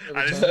 I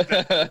just,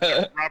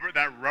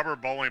 that rubber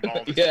bowling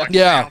ball. Just like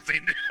Yeah.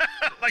 bouncing,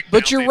 like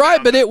But you're bouncing right.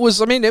 down But it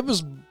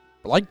was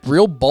like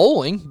real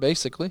bowling,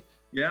 basically.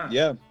 Yeah.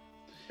 Yeah.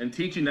 And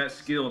teaching that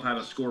skill of how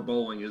to score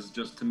bowling is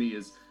just, to me,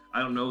 I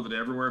don't know that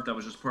everywhere, if that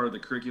was just part of the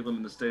curriculum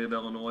in the state of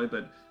Illinois,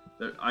 but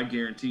I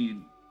guarantee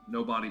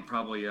nobody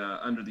probably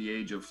under the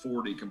age of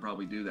 40 can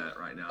probably do that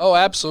right now. Oh,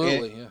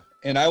 absolutely. Yeah.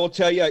 And I will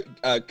tell you,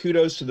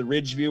 kudos to the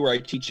Ridgeview where I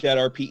teach at.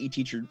 Our PE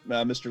teacher,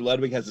 Mr.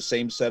 Ludwig, has the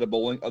same set of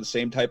bowling, the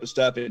same type of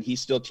stuff, and he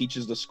still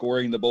teaches the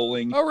scoring, the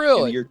bowling. Oh,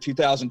 really? In the year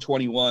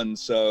 2021.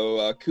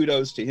 So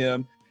kudos to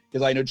him,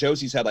 because I know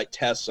Josie's had like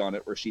tests on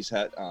it where she's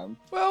had.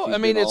 Well, she's I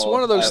mean, been it's all,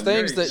 one of those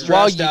things that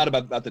stressed out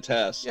about the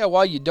test. Yeah,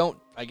 while you don't,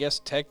 I guess,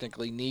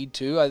 technically need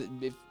to,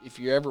 if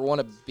you ever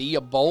want to be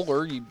a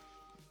bowler, you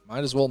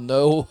might as well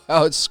know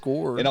how it's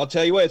scored. And I'll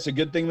tell you what, it's a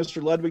good thing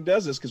Mr. Ludwig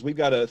does this, because we've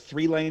got a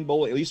 3-lane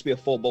bowling. It used to be a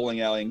full bowling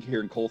alley here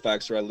in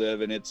Colfax where I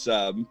live, and it's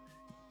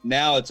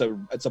now it's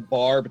a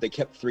bar, but they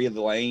kept 3 of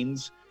the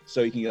lanes,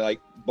 so you can like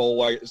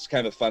bowl. It's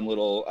kind of a fun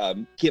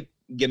little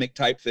gimmick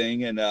type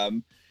thing,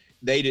 and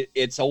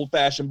it's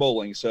old-fashioned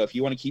bowling. So if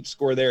you want to keep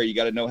score there, you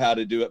got to know how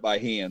to do it by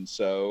hand.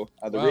 So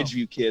the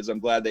Ridgeview kids, I'm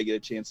glad they get a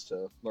chance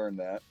to learn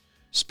that.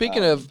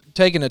 Speaking of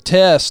taking a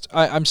test,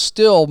 I'm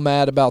still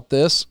mad about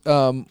this.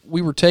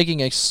 We were taking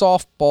a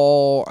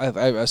softball,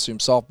 I assume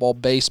softball,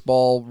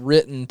 baseball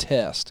written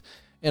test.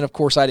 And, of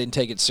course, I didn't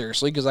take it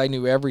seriously because I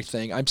knew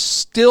everything. I'm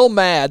still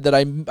mad that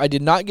I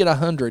did not get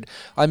 100.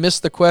 I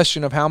missed the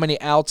question of how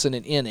many outs in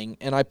an inning,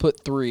 and I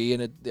put 3,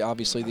 and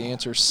obviously the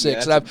answer is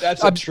 6. Yeah,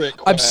 that's a trick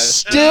I'm question.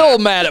 still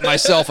mad at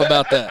myself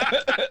about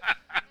that.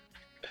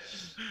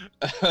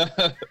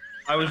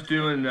 I was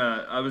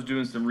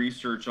doing some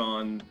research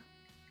on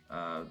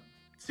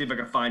see if I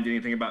could find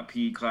anything about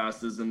PE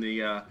classes in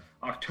the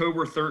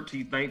October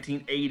 13th,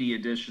 1980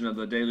 edition of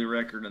the Daily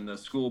Record and the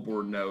school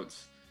board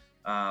notes.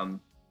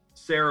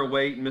 Sarah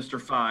Waite and Mr.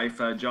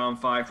 Fife, John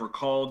Fife, were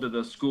called to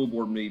the school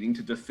board meeting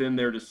to defend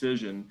their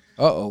decision.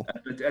 Uh-oh.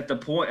 At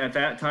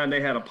that time,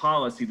 they had a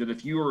policy that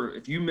if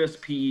you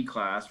missed PE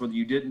class, whether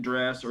you didn't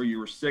dress or you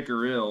were sick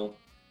or ill,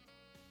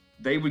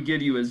 they would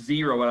give you a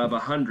 0 out of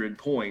 100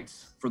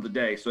 points for the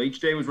day. So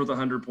each day was worth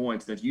 100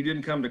 points. And if you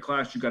didn't come to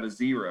class, you got a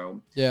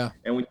 0. Yeah.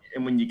 And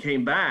when you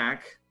came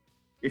back,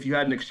 if you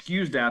had an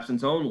excused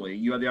absence only,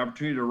 you had the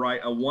opportunity to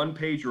write a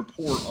 1-page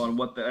report on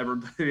what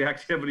the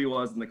activity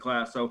was in the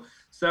class. So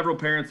several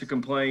parents have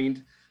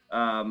complained.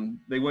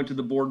 They went to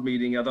the board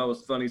meeting. I thought it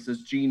was funny. It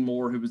says Gene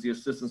Moore, who was the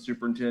assistant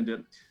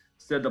superintendent,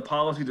 said the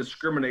policy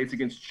discriminates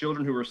against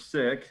children who are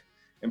sick.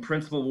 And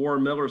Principal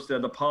Warren Miller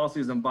said the policy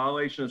is in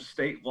violation of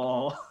state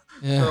law.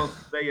 Yeah. So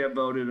they have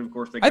voted. Of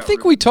course, I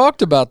think we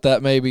talked about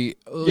that maybe.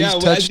 Yeah,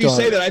 well, as you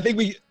say that, I think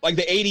we, like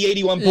the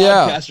 80-81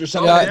 podcast or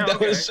something. Yeah. That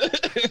was,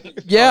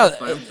 yeah.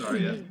 I'm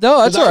sorry, yeah. No,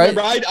 that's all right.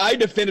 I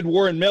defended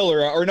Warren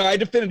Miller, or no, I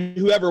defended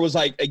whoever was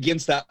like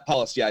against that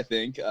policy, I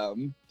think.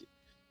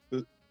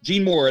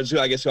 Gene Moore is who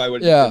I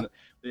would. Yeah.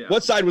 Yeah.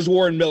 What side was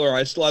Warren Miller? I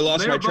lost They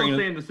my were both train.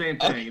 saying the same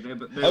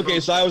thing. Okay,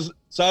 so I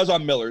was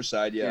on Miller's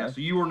side. Yeah. So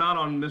you were not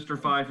on Mr.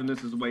 Fife and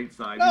Mrs. Waite's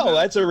side. No,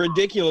 that's a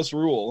ridiculous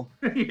rule.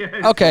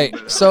 Yeah, Okay,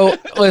 so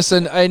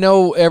listen, I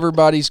know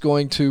everybody's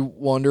going to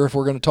wonder if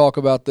we're going to talk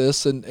about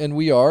this, and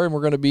we are, and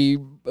we're going to be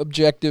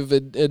objective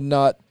and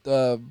not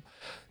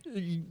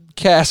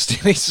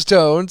cast any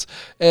stones.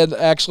 And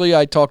actually,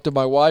 I talked to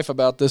my wife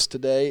about this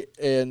today,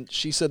 and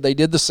she said they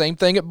did the same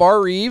thing at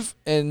Bar Eve,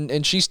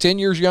 and she's 10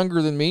 years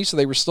younger than me, so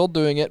they were still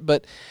doing it.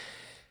 But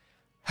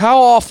how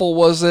awful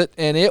was it?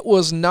 And it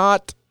was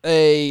not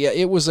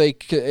it was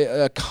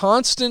a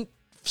constant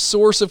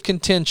source of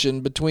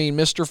contention between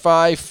Mr.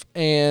 Fife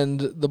and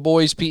the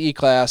boys' PE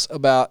class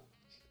about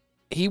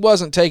he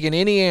wasn't taking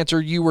any answer.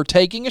 You were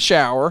taking a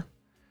shower.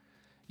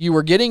 You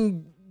were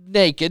getting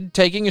naked,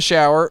 taking a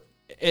shower,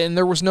 and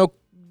there was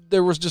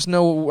just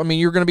no, I mean,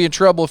 you're going to be in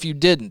trouble if you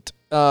didn't.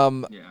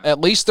 At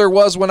least there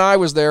was when I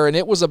was there, and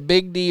it was a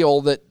big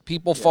deal that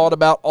people fought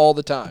about all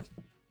the time.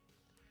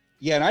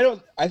 Yeah,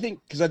 and I think,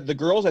 because the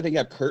girls, I think,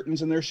 have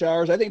curtains in their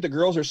showers. I think the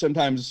girls are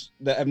sometimes,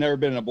 that have never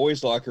been in a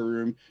boys' locker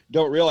room,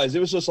 don't realize it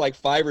was just like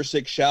 5 or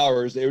 6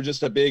 showers. They were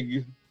just a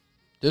big...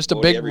 Just a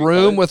big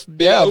room with,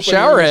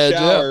 shower heads.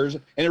 Showers.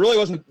 And it really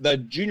wasn't, the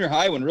junior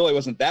high one really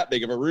wasn't that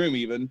big of a room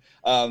even.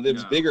 It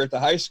was bigger at the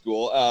high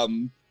school.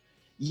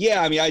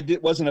 Yeah, I mean,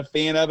 wasn't a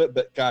fan of it,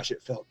 but gosh,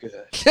 it felt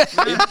good.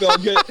 It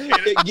felt good.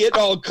 Getting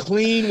all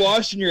clean,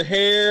 washing your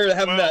hair,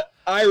 having that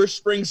Irish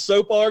Spring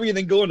soap all over you, and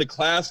then going to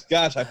class.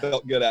 Gosh, I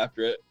felt good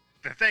after it.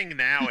 The thing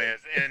now is,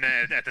 and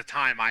at the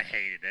time I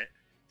hated it,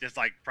 just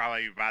like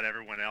probably about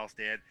everyone else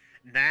did.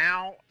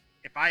 Now,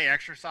 if I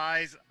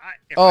exercise,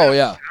 I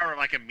shower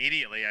like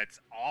immediately, it's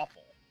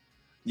awful.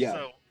 Yeah.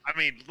 So, I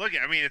mean,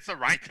 it's the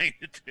right thing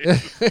to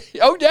do.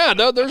 Oh, yeah,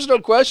 no, there's no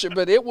question,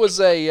 but it was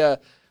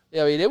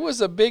it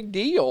was a big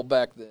deal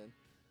back then.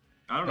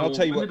 I don't know. I'll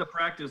tell you when what, did the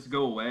practice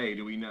go away?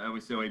 Do we know?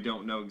 So I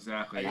don't know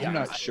exactly. I'm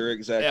not sure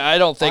exactly. Yeah, I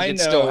don't think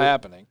it's still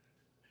happening.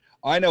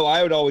 I know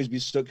I would always be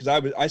stoked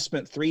because I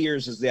spent 3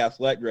 years as the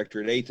athletic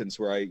director at Athens,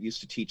 where I used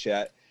to teach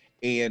at,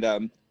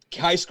 and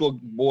high school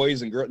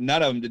boys and girls,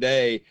 none of them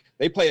today,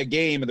 they play a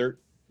game and they're,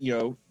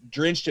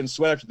 drenched in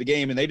sweat after the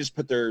game, and they just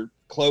put their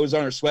clothes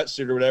on or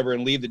sweatsuit or whatever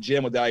and leave the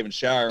gym without even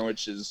showering,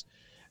 which is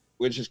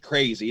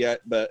crazy. Yeah,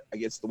 but I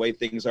guess the way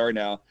things are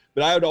now.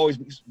 But I would always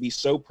be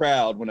so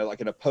proud when like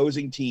an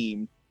opposing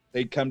team,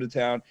 they'd come to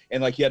town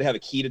and like you had to have a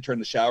key to turn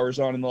the showers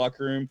on in the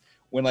locker room.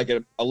 When like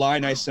a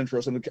Illini Central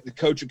or something, the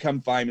coach would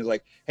come find me,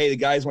 like, hey, the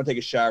guys want to take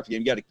a shower for you.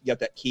 You got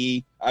that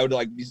key. I would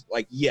be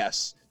like,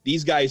 yes,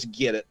 these guys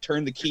get it.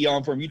 Turn the key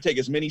on for them. You take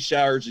as many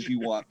showers as you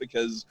want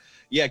because,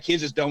 yeah,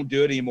 kids just don't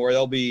do it anymore.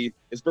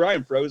 Is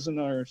Brian frozen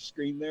on our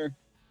screen there?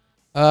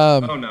 Oh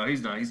no,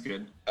 he's not. He's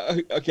good.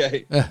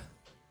 Okay.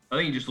 I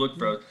think he just looked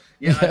frozen.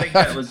 Yeah, I think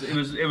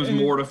it was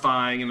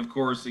mortifying, and of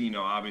course,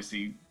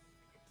 obviously,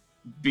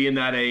 being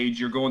that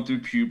age, you're going through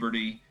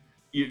puberty.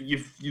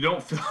 You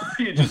don't feel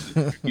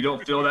you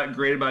don't feel that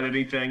great about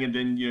anything, and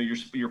then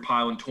you're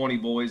piling 20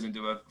 boys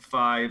into a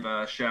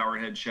 5 shower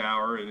head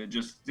shower, and it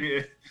just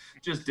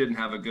didn't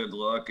have a good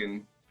look.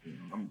 And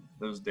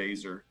those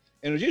days are.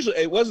 And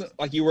it wasn't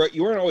like you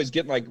weren't always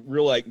getting like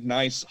real like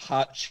nice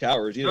hot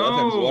showers. It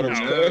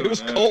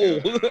was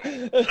cold.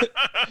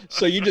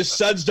 So you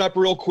just sudsed up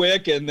real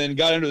quick and then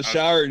got into the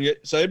shower, and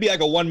so it'd be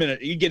like a 1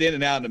 minute. You get in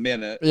and out in a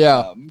minute.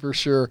 Yeah, for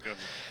sure.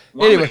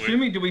 Well, anyway, I'm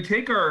assuming, do we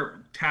take our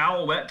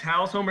wet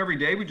towels home every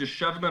day? We just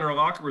shove them in our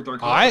locker with our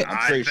clothes. I'm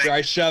pretty sure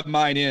I shoved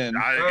mine in.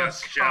 I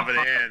guess shove it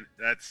in.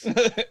 That's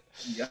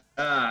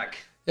yuck.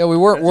 Yeah, we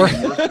weren't worried.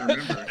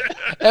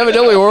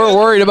 Evidently, we weren't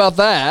worried about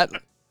that.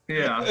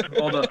 Yeah,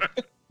 all the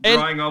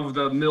drying off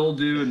the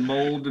mildew and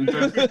mold and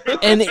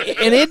and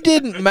it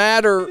didn't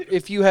matter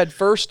if you had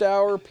first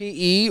hour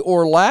PE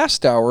or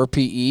last hour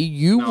PE.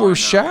 You were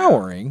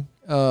showering.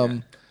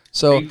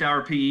 So 8th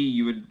hour PE,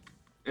 you would,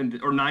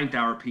 or 9th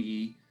hour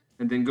PE,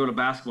 and then go to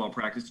basketball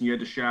practice, and you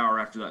had to shower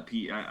after that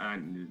PE.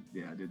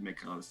 It did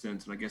make a lot of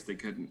sense, and I guess they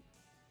couldn't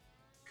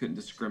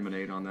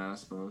discriminate on that, I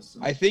suppose. So.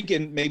 I think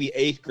in maybe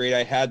 8th grade,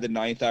 I had the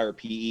 9th hour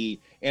PE,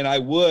 and I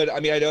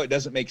know it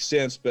doesn't make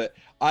sense, but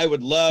I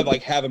would love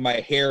like having my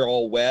hair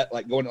all wet,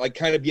 like going, like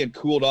kind of being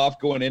cooled off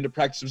going into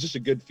practice. It was just a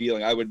good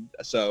feeling.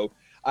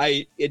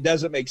 It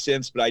doesn't make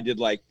sense, but I did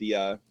like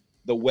the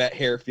wet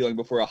hair feeling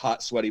before a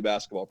hot, sweaty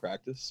basketball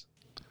practice.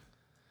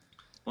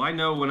 Well, I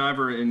know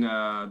whenever in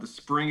the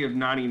spring of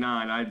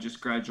 '99, I had just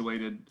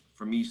graduated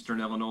from Eastern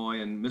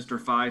Illinois, and Mr.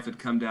 Fife had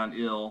come down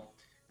ill.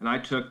 And I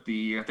took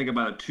I think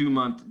about a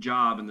 2-month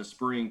job in the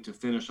spring to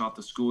finish off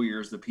the school year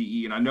as the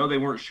PE. And I know they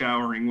weren't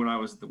showering when I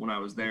was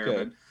there,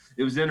 but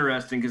it was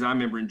interesting because I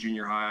remember in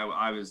junior high,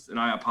 and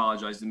I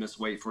apologize to Miss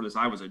Waite for this.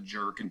 I was a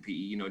jerk in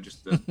PE,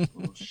 just the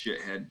little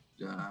shithead,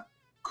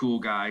 cool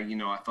guy,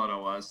 I thought I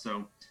was.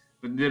 So,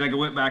 but then I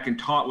went back and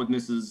taught with I'm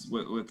not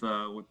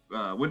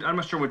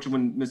sure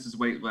when Mrs.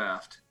 Waite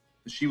left.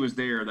 She was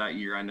there that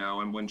year, I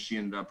know, and when she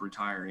ended up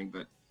retiring,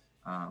 but.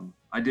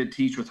 I did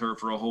teach with her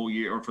for a whole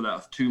year, or for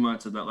that 2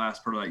 months of that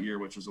last part of that year,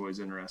 which was always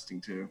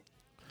interesting too.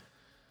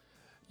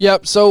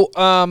 Yep. So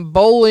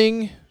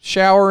bowling,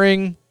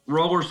 showering,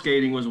 roller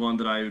skating was one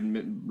that I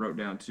wrote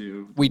down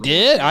too. We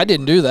did. I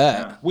didn't do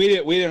that. Yeah. We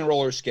didn't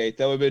roller skate.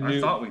 That would have been new.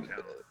 I thought we did.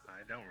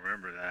 I don't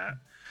remember that.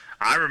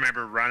 I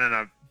remember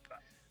running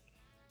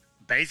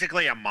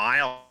basically a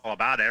mile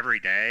about every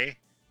day.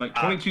 Like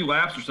 22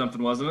 laps or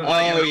something, wasn't it?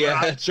 Oh, yeah,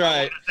 that's right.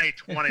 I want to say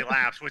 20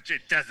 laps, which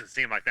it doesn't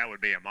seem like that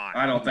would be a mile.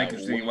 I don't think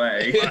there's any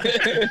way.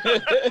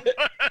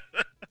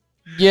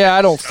 Yeah,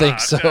 I don't think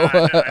so.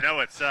 I know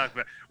it sucks,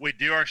 but we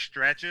do our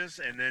stretches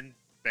and then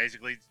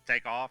basically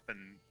take off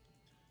and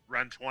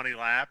run 20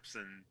 laps.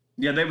 And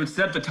yeah, they would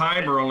set the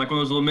timer on like one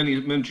of those little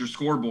miniature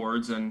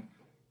scoreboards, and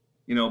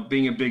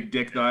being a big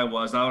dick that I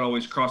would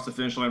always cross the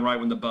finish line right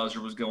when the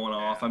buzzer was going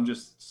off. I'm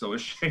just so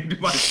ashamed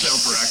of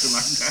myself for acting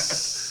like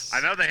that. I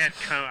know they had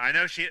cones. I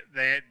know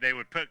they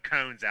would put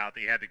cones out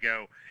that you had to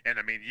go, and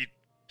I mean you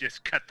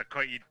just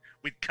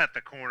we'd cut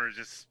the corners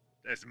just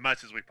as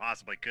much as we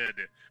possibly could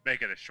to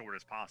make it as short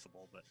as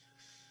possible. But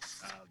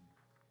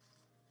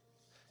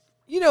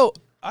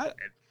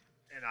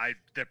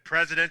the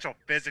presidential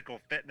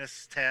physical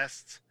fitness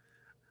tests,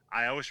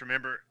 I always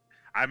remember.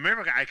 I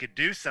remember I could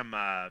do some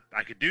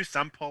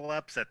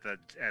pull-ups at the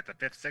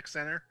Fifth Sixth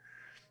Center.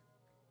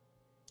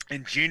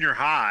 In junior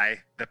high,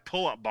 the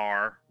pull-up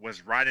bar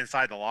was right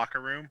inside the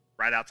locker room,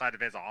 right outside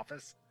of his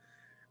office,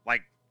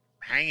 like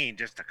hanging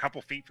just a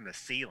couple feet from the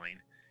ceiling.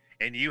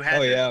 And you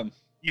had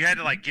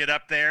to like get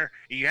up there,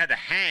 and you had to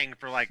hang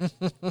for like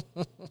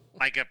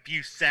like a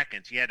few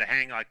seconds. You had to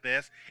hang like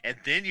this, and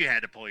then you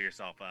had to pull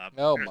yourself up.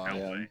 Oh, There's my.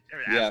 no way.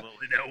 There's Yeah.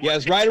 absolutely no way. Yeah,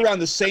 it's right around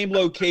the same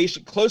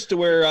location, close to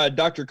where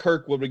Dr.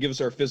 Kirkwood would give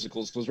us our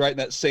physicals. It was right in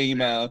that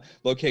same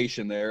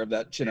location there of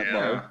that chin-up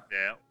bar.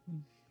 Yeah.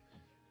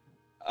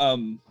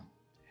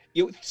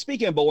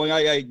 Speaking of bowling,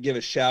 I gotta give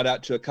a shout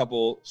out to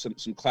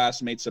some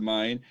classmates of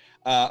mine.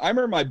 I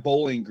remember my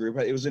bowling group.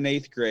 It was in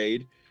 8th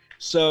grade.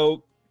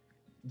 So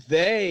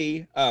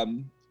I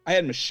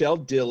had Michelle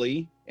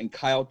Dilley and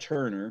Kyle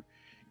Turner,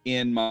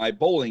 in my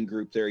bowling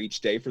group there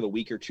each day for the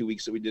week or 2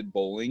 weeks that we did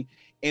bowling.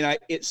 And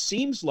it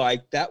seems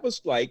like that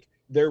was like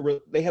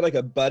they had like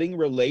a budding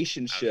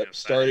relationship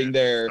starting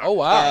there. Oh,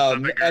 wow.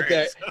 At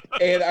that,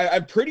 and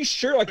I'm pretty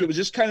sure like it was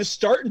just kind of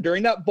starting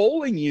during that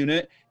bowling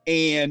unit.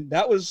 And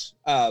that was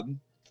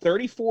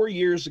 34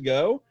 years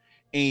ago.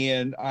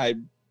 And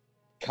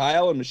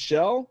Kyle and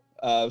Michelle,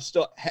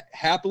 still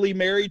happily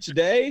married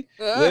today,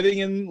 living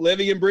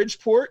in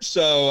Bridgeport.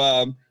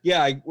 So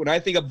when I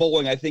think of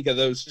bowling, I think of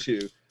those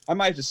two. I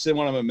might have to send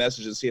one of them a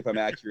message and see if I'm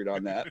accurate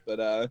on that.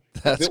 But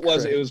it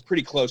was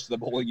pretty close to the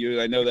bowling unit.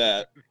 I know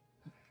that.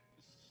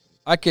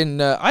 I can.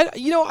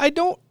 I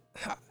don't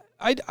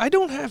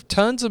have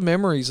tons of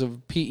memories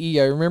of PE.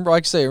 I remember,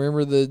 like I say,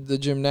 the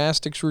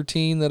gymnastics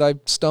routine that I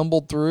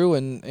stumbled through,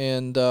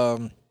 and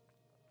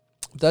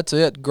that's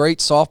it. Great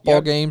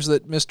softball games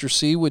that Mr.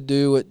 C would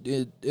do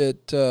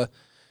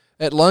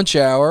at lunch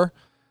hour.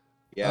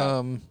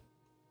 Yeah.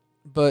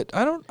 But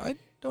I don't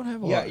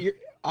have a lot.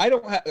 I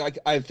don't have, like,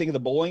 I think of the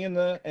bowling and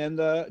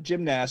the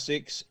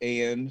gymnastics,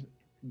 and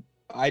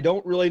I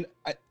don't really.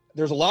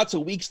 There's lots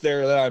of weeks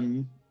there that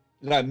I'm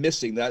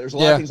missing. There's a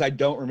lot of things I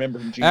don't remember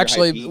from junior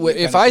high PE.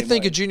 If I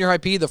think of junior high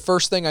PE, the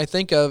first thing I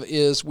think of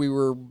is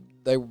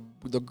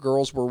the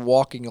girls were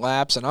walking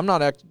laps, and I'm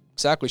not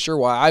exactly sure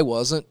why I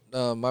wasn't.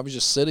 I was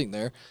just sitting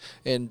there,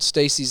 and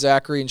Stacy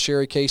Zachary and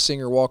Sherry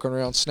Casing are walking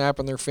around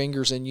snapping their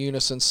fingers in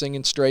unison,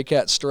 singing "Stray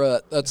Cat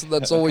Strut."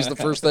 That's always the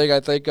first thing I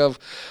think of.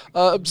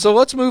 So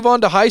let's move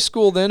on to high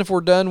school then, if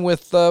we're done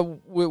with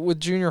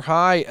junior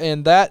high,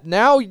 and that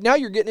now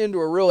you're getting into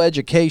a real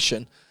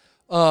education.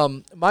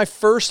 My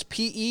first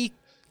PE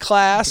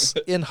class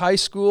in high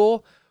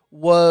school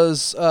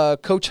was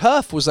Coach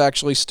Huff was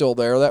actually still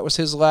there. That was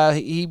his last.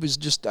 He was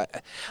just. I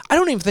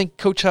don't even think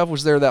Coach Huff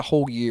was there that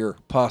whole year.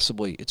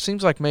 Possibly, it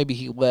seems like maybe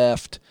he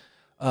left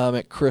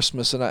at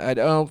Christmas, and I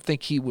don't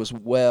think he was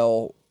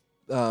well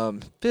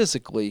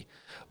physically.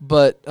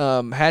 But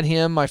had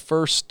him my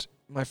first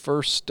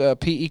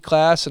PE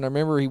class, and I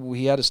remember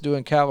he had us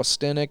doing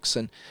calisthenics,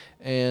 and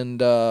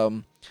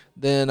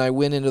then I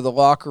went into the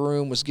locker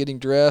room, was getting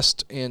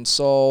dressed, and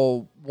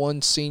saw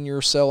one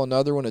senior sell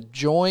another one a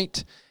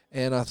joint.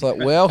 And I thought,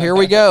 well, here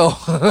we go.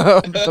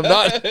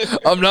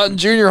 I'm not in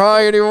junior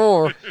high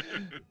anymore.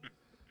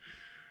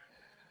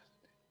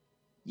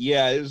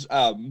 Yeah, it was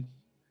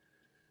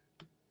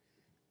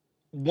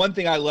one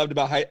thing I loved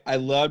about I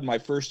loved my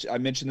first. I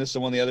mentioned this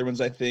in one of the other ones,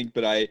 I think,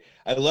 but I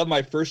loved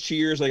my first 2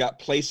 years. I got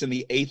placed in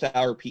the 8th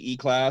hour PE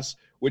class,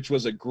 which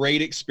was a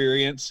great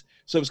experience.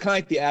 So it was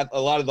kind of like a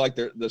lot of like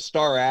the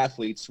star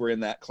athletes were in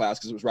that class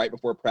because it was right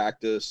before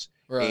practice,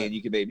 and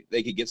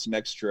they could get some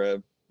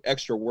extra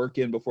work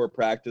in before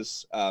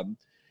practice.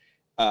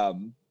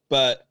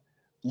 But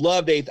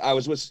loved 8th. I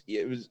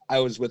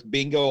was with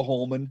Bingo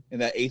Holman in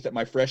that 8th at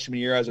my freshman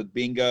year. I was with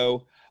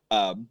Bingo.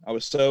 I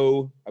was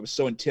so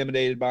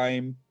intimidated by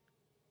him.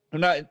 I'm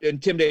not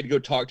intimidated to go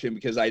talk to him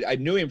because I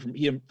knew him from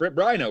he and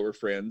Brian were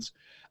friends.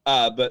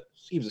 But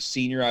he was a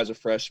senior. I was a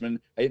freshman.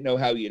 I didn't know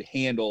how he'd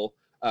handle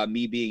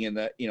me being in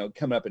the,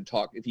 coming up and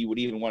talk, if he would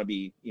even want to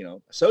be,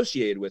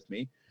 associated with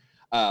me.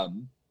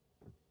 And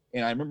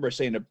I remember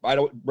saying to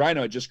Brian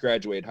had just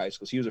graduated high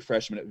school. So he was a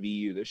freshman at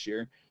VU this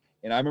year.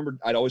 And I remember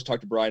I'd always talk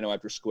to Brian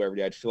after school every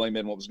day. I'd fill him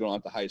in what was going on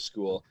at the high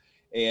school.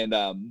 And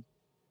I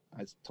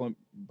told him,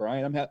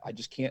 Brian, I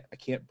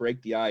can't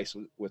break the ice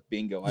with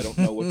Bingo. I don't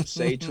know what to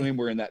say to him.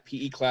 We're in that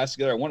PE class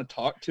together. I want to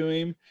talk to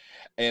him.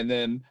 And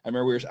then I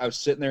remember I was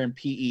sitting there in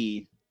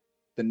PE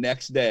the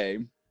next day.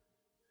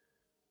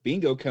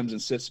 Bingo comes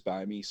and sits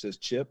by me. He says,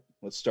 Chip,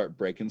 let's start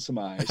breaking some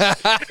ice.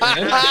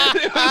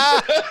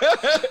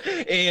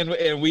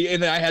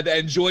 and I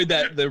enjoyed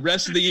that the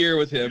rest of the year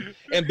with him.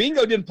 And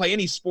Bingo didn't play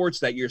any sports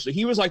that year, so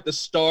he was like the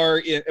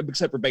star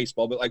except for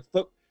baseball, but like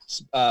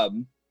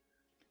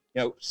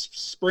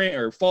spring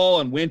or fall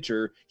and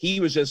winter,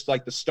 he was just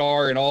like the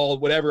star in all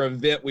whatever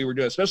event we were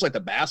doing, especially like the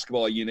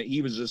basketball unit.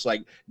 He was just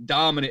like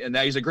dominant in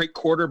that. He's a great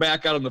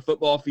quarterback out on the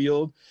football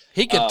field.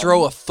 He could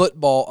throw a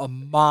football a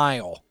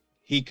mile.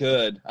 He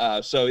could.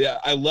 So yeah,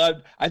 I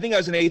think I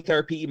was in 8th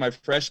hour PE my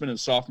freshman and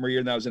sophomore year,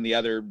 and I was in the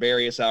other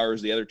various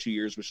hours the other 2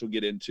 years, which we'll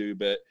get into.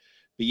 But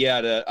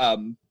yeah,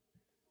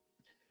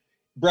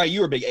 Brian, you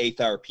were a big 8th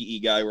hour PE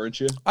guy, weren't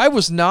you? I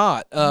was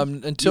not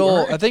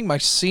until I think my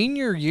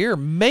senior year,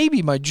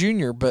 maybe my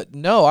junior, but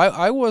no,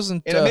 I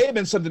wasn't. And it may have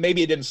been something.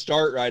 Maybe it didn't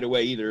start right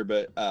away either.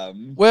 But I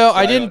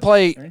didn't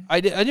play. I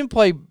didn't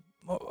play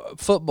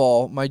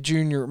football my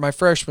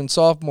freshman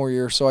sophomore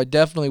year, so I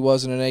definitely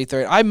wasn't an 8th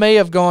grade. I may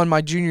have gone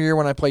my junior year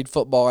when I played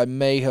football. I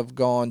may have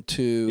gone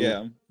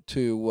to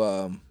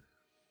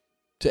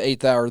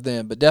 8th hour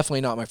then, but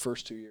definitely not my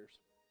first 2 years.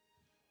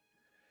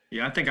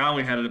 Yeah, I think I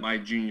only had it my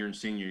junior and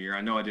senior year.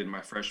 I know I did my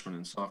freshman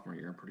and sophomore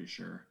year. I'm pretty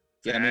sure.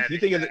 Yeah, I mean, if you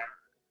think of it,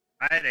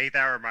 I had 8th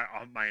hour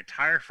my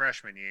entire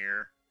freshman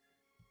year,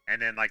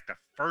 and then like the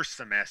first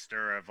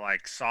semester of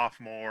like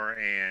sophomore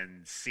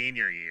and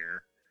senior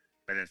year.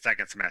 But then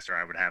second semester,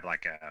 I would have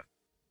like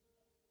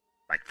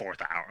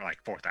fourth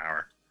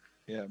hour.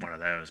 Yeah, one of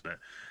those. But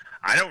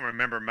I don't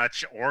remember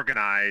much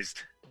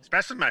organized,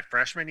 especially my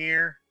freshman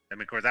year. I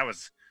mean, of course, that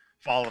was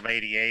fall of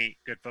 '88.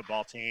 Good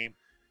football team.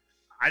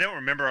 I don't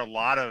remember a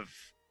lot of,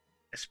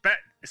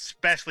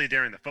 especially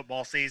during the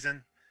football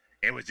season.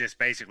 It was just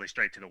basically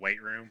straight to the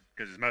weight room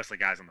because it was mostly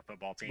guys on the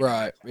football team.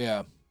 Right.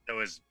 Yeah. It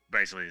was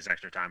basically just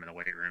extra time in the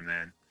weight room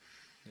then.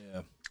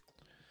 Yeah.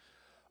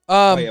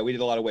 Oh yeah, we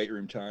did a lot of weight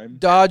room time.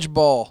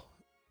 Dodgeball.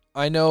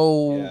 I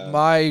know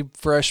my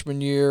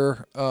freshman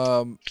year,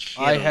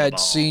 I had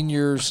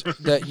seniors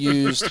that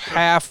used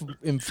half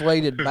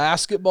inflated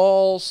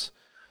basketballs.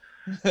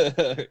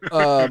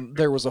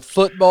 There was a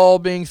football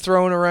being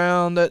thrown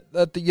around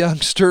at the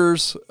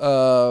youngsters.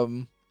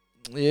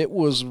 It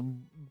was,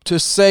 to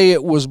say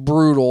it was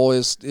brutal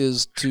is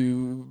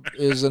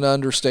an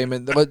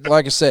understatement. But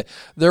like I said,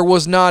 there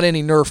was not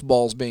any Nerf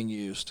balls being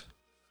used.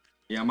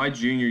 Yeah, my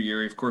junior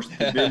year, of course,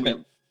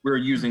 then we were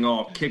using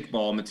all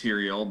kickball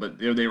material, but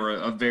they were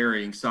of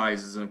varying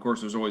sizes. And, of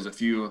course, there's always a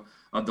few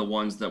of the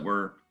ones that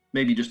were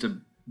maybe just a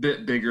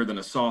bit bigger than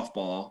a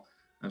softball.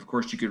 And, of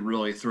course, you could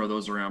really throw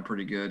those around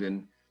pretty good.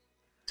 And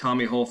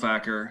Tommy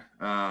Holfacker,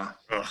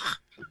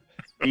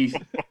 he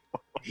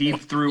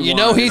threw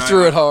one. He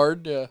threw it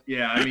hard. Yeah.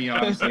 Yeah, I mean,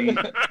 obviously,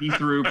 he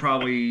threw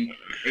probably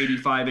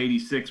 85,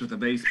 86 with a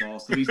baseball.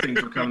 So these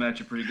things were coming at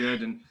you pretty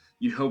good. And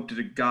you hope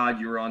to God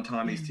you were on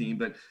Tommy's team.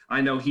 But I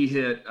know he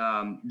hit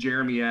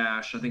Jeremy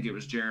Ash, I think it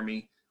was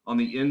Jeremy, on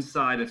the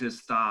inside of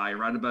his thigh,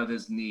 right above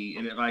his knee.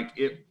 And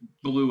it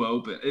blew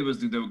open. It was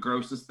the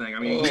grossest thing. I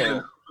mean, he had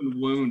a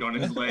wound on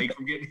his leg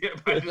from getting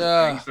hit by this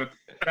thing. So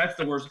that's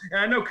the worst.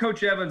 And I know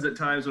Coach Evans at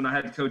times, when I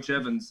had Coach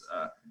Evans,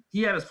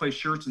 he had us play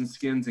shirts and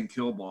skins and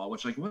kill ball,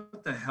 which, like,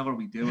 what the hell are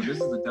we doing? This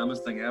is the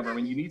dumbest thing ever. I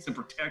mean, you need some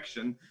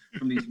protection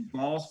from these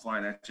balls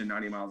flying at you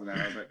 90 miles an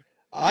hour. But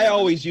I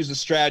always use a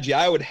strategy.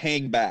 I would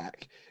hang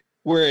back,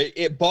 where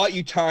it bought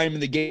you time in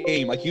the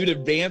game. Like, you'd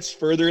advance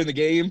further in the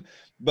game,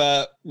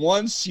 but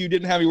once you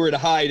didn't have anywhere to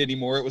hide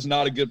anymore, it was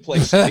not a good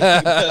place.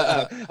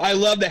 I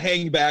love the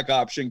hang back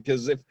option,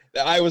 because if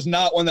I was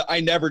not one that I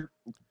never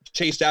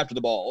chased after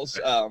the balls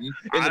in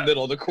the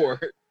middle of the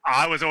court.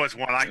 I was always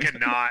one. I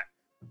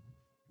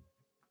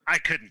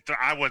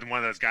wasn't one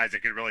of those guys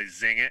that could really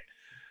zing it.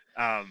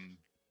 I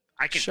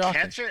could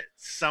catch it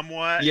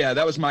somewhat. Yeah,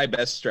 that was my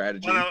best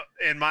strategy. Well,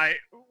 in my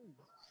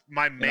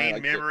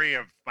main memory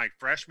of my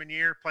freshman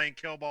year playing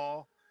kill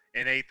ball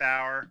in 8th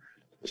hour,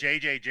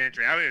 JJ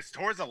Gentry. I mean, it was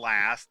towards the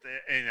last.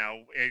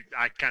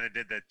 I kind of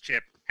did the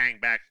chip hang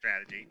back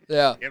strategy.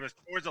 Yeah. It was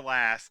towards the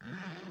last.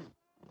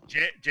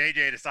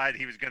 JJ decided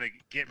he was going to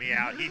get me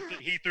out. He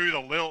threw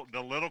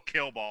the little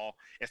kill ball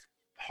as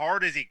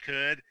hard as he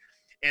could.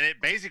 And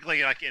it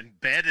basically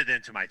embedded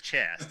into my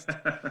chest.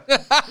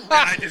 And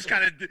I just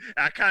kind of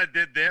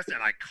did this, and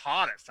I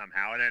caught it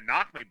somehow, and it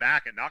knocked me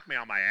back. It knocked me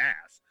on my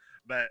ass,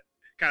 but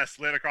kind of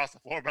slid across the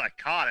floor. But I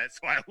caught it,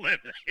 so I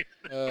eliminated.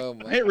 Oh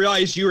my! I didn't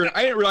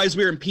realize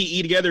we were in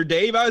PE together,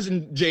 Dave. I was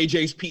in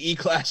JJ's PE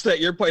class that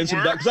year playing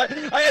some duck.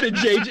 I had a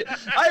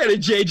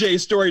JJ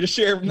story to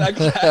share from that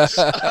class.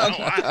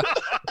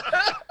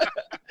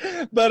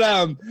 But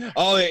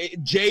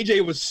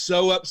JJ was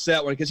so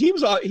upset because he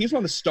was one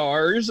of the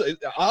stars,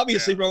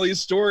 obviously from all these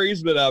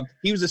stories. But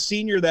he was a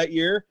senior that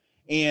year,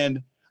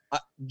 and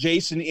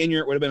Jason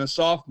Inyart would have been a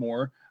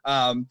sophomore. But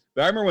I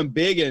remember when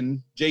Big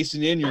and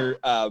Jason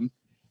Inyart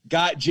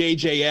got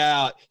JJ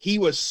out, he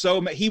was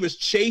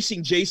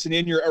chasing Jason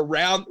Inyart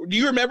around. Do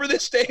you remember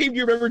this, Dave? Do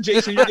you remember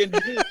Jason Inyart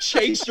getting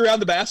chased around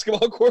the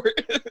basketball court?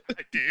 I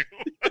do.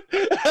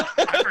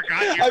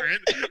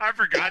 I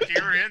forgot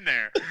you were in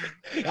there.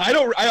 I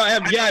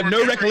have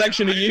no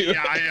recollection of you.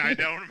 Yeah, I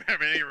don't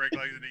have any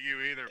recollection of you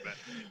either, but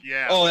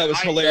yeah. Oh, that was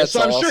hilarious.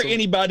 So I'm awesome. sure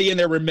anybody in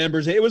there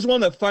remembers it. It was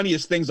one of the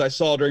funniest things I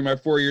saw during my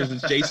 4 years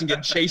was Jason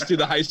getting chased through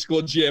the high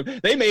school gym.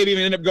 They may have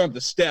even ended up going up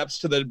the steps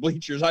to the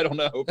bleachers. I don't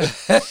know.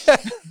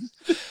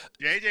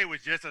 JJ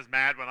was just as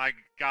mad when I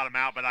got him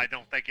out, but I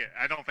don't think it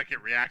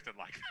reacted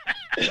like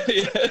that.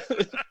 Yeah.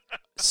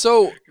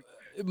 So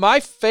my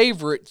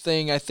favorite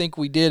thing I think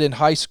we did in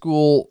high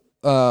school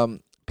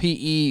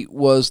PE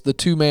was the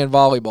 2-man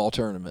volleyball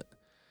tournament.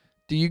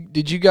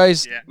 Did you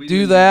guys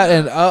do that?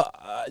 And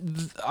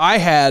I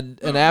had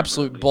an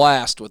absolute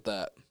blast with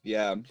that.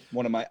 Yeah,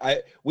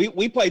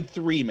 we played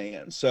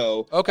 3-man,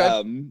 so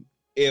okay.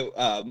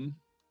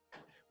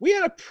 We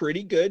had a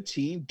pretty good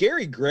team.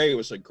 Gary Gray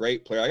was a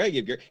great player. I gotta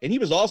give Gary, and he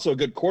was also a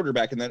good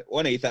quarterback in that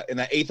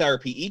 8th hour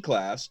PE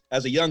class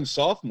as a young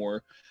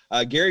sophomore.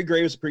 Gary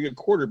Gray was a pretty good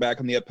quarterback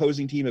on the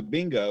opposing team of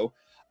bingo.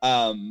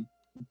 This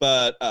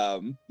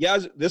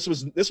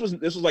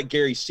was like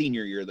Gary's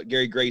senior year,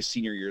 Gary Gray's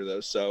senior year though.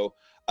 So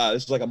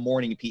this was like a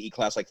morning PE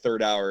class, like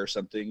 3rd hour or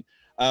something.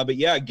 But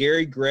yeah,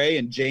 Gary Gray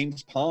and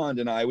James Pond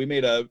and we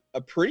made a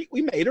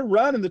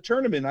run in the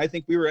tournament. I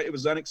think it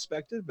was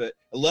unexpected, but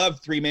I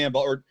love 3-man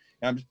ball.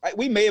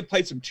 We may have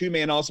played some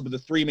 2-man also, but the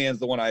 3-man is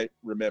the one I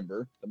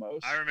remember the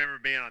most. I remember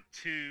being on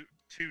two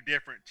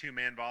different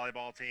 2-man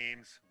volleyball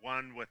teams.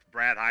 One with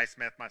Brad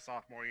Highsmith my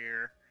sophomore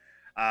year.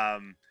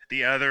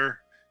 The other,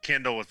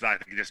 Kendall, was I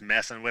think just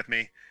messing with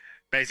me.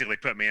 Basically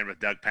put me in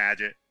with Doug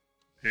Padgett,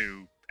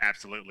 who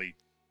absolutely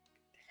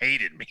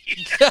hated me.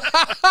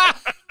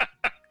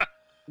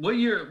 What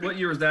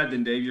year was that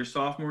then, Dave? Your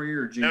sophomore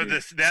year or junior? No,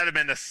 that would have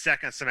been the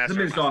second semester.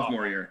 It's been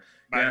sophomore year.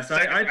 My Yeah, so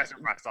second semester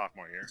of my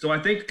sophomore year. So I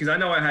think, because I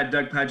know I had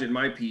Doug Padgett in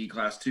my PE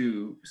class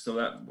too, so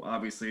that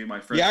obviously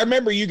my friend. Yeah, I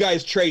remember you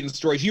guys trading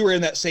stories. You were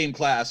in that same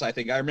class, I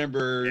think. I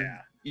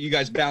remember you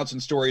guys bouncing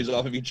stories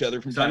off of each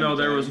other from time I know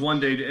to there time. was one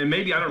day, and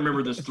maybe I don't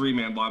remember this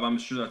 3-man volleyball. I'm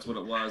sure that's what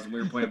it was. And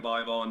we were playing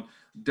volleyball, and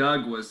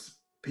Doug was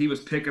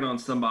picking on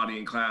somebody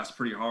in class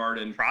pretty hard,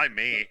 and probably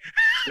me.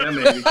 Yeah,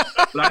 maybe.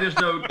 But I just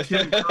know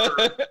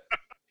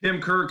Tim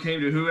Kerr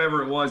came to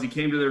whoever it was. He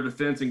came to their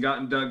defense and got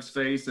in Doug's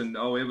face, and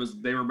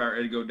they were about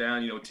ready to go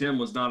down. Tim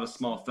was not a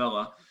small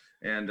fella,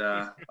 and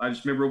I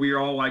just remember we were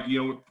all like,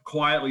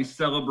 quietly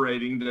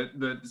celebrating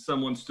that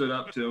someone stood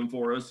up to him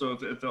for us. So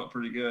it felt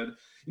pretty good.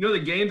 The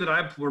game that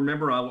I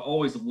remember I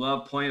always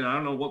loved playing. I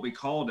don't know what we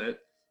called it.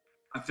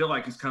 I feel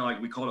like it's kind of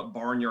like we called it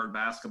barnyard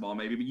basketball,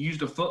 maybe. But you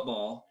used a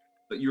football,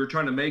 but you were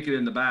trying to make it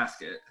in the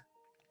basket.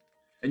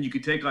 And you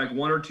could take like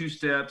 1 or 2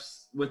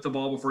 steps with the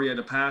ball before you had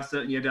to pass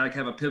it, and you had to like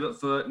have a pivot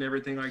foot and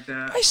everything like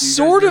that. I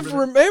sort of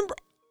remember.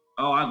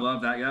 Oh, I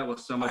love that. Yeah, that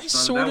was so much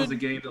fun. That was a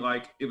game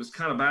that it was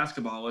kind of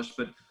basketballish,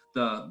 but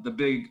the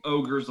big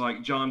ogres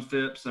like John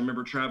Phipps, I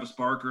remember Travis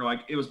Barker,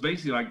 it was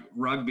basically like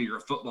rugby or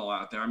football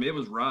out there. I mean, it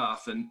was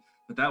rough,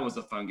 but that was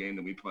a fun game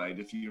that we played.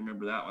 If you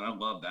remember that one, I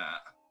love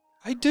that.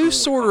 I do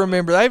sort of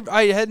remember.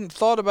 I hadn't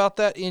thought about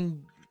that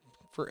in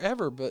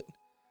forever, but.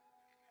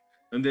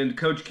 And then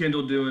Coach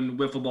Kendall doing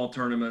wiffle ball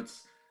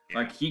tournaments.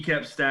 Like he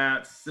kept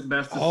stats,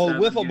 best of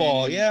wiffle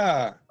ball,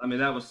 yeah. I mean,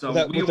 that was so.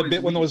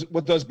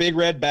 With those big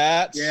red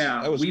bats.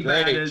 Yeah, that was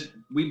great.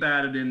 We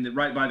batted in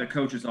right by the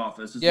coach's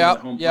office.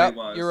 Yeah,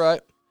 you're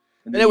right.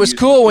 And it was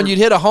cool when you'd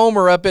hit a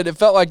homer up it. It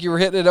felt like you were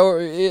hitting it over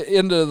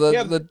into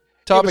the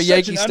top of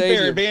Yankee Stadium.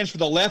 Unfair advantage for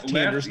the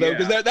left-handers though,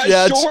 because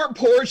that short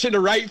portion to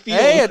right field.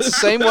 Hey, it's the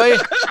same way.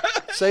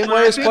 Same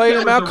way as playing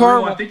in Mount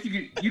Carmel. I think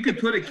you could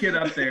put a kid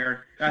up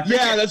there.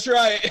 That's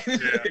right.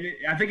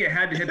 I think it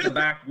had to hit the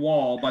back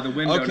wall by the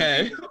window.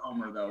 Okay. To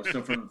homer though.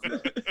 So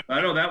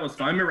I know that was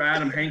fun. I remember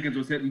Adam Hankins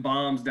was hitting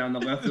bombs down the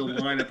left field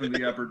line up in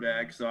the upper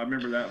deck. So I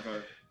remember that.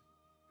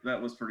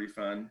 That was pretty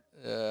fun.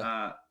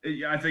 Yeah.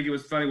 I think it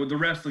was funny with the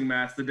wrestling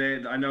match the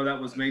day. I know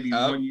that was maybe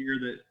 1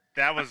 year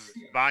that was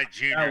my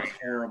junior. That was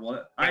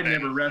horrible. I'd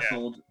never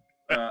wrestled.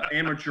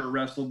 Amateur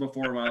wrestled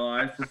before in my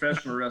life.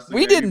 Professional wrestling.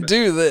 We didn't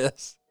do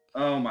this.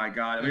 Oh my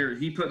God!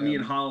 He put me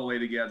and Holloway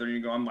together.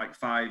 I'm like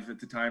 5 at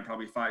the time,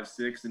 probably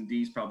 5'6", and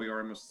Dee's probably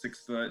almost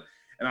 6 foot.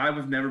 And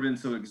I've never been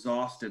so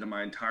exhausted in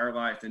my entire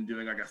life than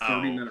doing like a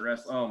 30-minute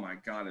wrestle. Oh my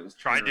God, it was.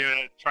 Try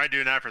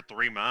doing that for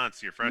 3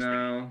 months your freshman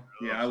year.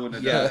 Yeah, I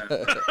wouldn't have done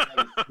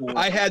that.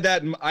 I had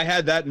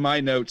that in my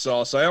notes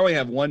also. I only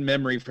have one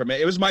memory from it.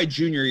 It was my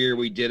junior year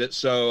we did it,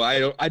 so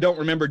I don't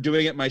remember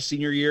doing it my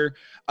senior year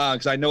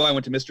because I know I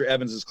went to Mr.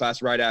 Evans's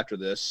class right after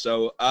this.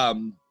 So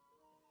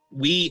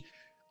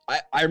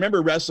I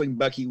remember wrestling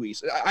Bucky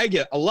Weiss. I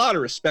get a lot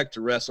of respect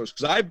to wrestlers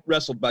because I've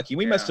wrestled Bucky.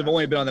 We must have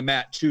only been on the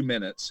mat 2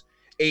 minutes,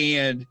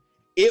 and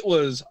it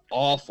was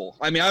awful.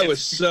 I mean, I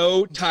was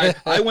so tired.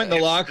 I went in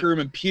the locker room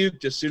and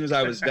puked as soon as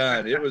I was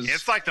done.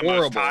 It's like the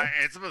horrible.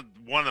 It's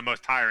one of the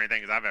most tiring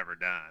things I've ever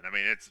done. I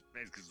mean, it's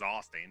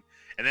exhausting.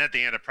 And then at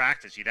the end of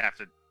practice, you'd have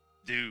to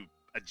do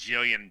a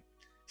jillion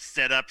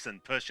sit-ups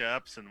and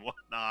push-ups and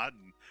whatnot,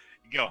 and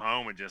you go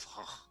home and just.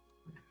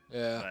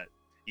 Yeah. But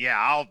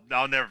yeah,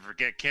 I'll never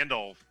forget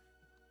Kendall,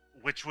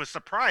 which was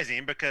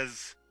surprising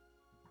because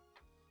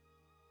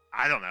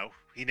I don't know,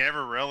 he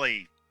never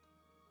really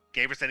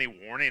gave us any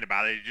warning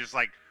about it. He just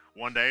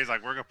one day he's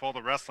like, "We're gonna pull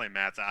the wrestling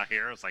mats out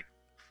here." I was like,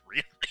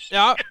 "Really?"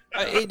 Yeah,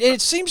 it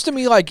seems to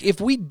me like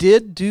if we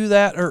did do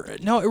that, or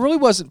no, it really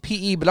wasn't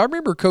PE. But I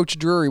remember Coach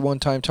Drury one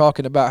time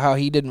talking about how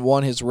he didn't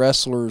want his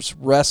wrestlers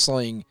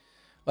wrestling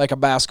like a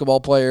basketball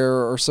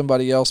player or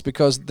somebody else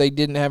because they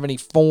didn't have any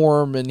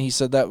form, and he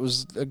said that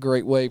was a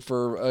great way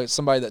for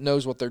somebody that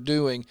knows what they're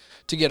doing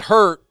to get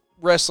hurt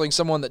wrestling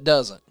someone that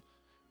doesn't.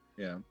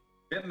 Yeah.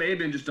 It may have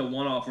been just a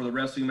one-off where the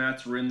wrestling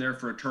mats were in there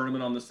for a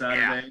tournament on the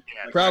Saturday.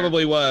 Yeah.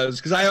 Probably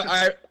was because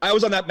I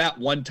was on that mat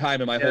one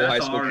time in my whole high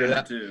school career.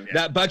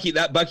 That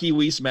Bucky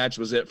Weiss match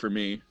was it for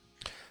me.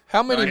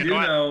 How many?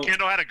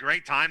 Kendall had a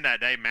great time that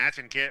day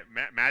matching.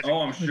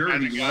 Oh, I'm sure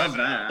he loved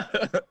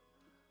that.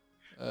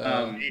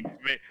 He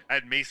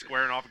had me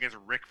squaring off against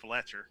Rick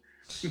Fletcher.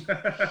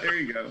 There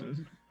you go.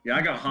 Yeah,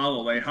 I got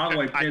Holloway.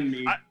 Holloway pinned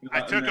me. I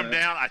took him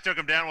down. I took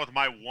him down with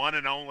my one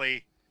and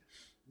only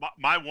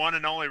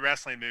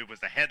wrestling move was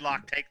the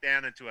headlock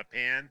takedown into a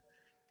pin.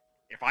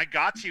 If I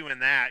got you in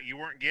that, you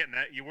weren't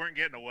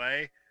getting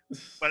away.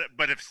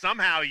 But if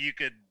somehow you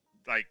could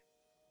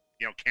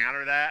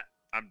counter that,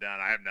 I'm done.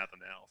 I have nothing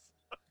else.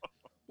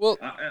 Well,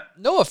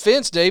 no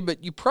offense, Dave,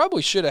 but you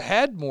probably should have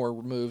had more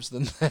moves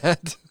than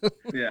that.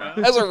 Yeah.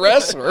 As a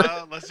wrestler.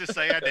 Let's just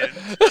say I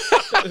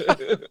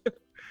didn't.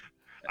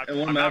 I don't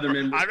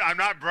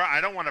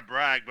want to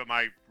brag, but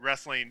my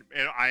wrestling,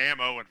 I am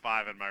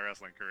 0-5 in my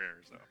wrestling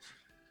career, so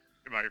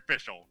in my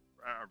official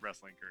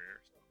wrestling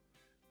career. So.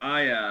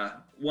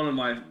 One of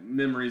my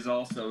memories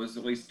also is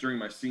at least during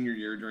my senior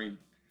year, during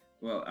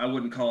well, I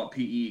wouldn't call it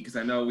PE because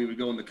I know we would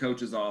go in the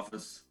coach's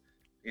office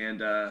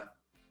and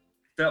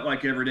felt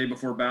like every day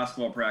before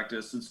basketball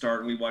practice would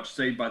start and we'd watch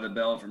Saved by the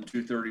Bell from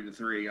 2:30 to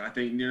 3. I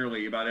think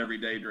nearly about every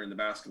day during the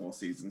basketball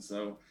season.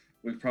 So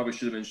we probably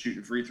should have been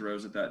shooting free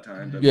throws at that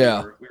time. But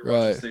Yeah, we were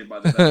right. watching Saved by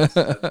the Bell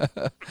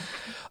instead.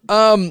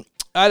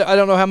 I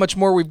don't know how much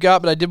more we've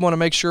got, but I did want to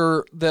make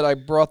sure that I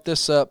brought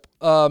this up.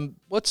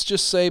 Let's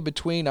just say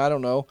between,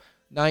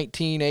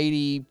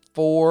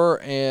 1984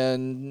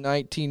 and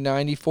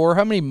 1994,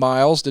 how many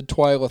miles did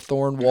Twyla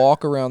Thorne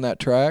walk around that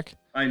track?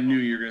 I knew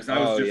you were going to. I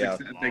was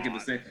thinking the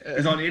same.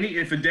 Because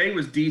if a day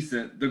was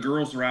decent, the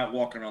girls were out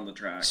walking on the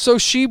track. So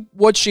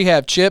what'd she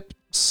have, Chip?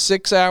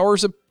 6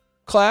 hours of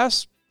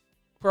class?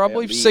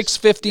 Probably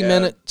 650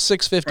 minute.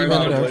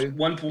 Probably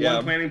one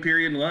planning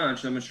period and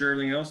lunch. I'm sure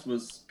everything else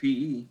was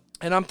PE.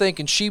 And I'm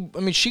thinking she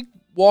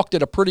walked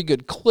at a pretty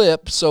good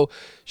clip, so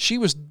she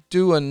was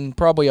doing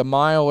probably a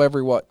mile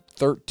every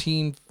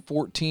 13,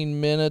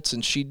 14 minutes,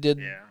 and she did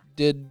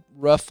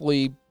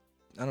roughly,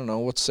 I don't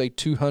know, let's say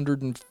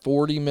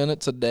 240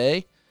 minutes a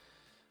day.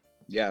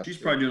 Yeah, she's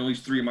probably doing at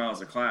least 3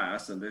 miles of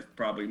class, and they've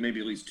probably maybe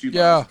at least 2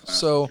 miles of class.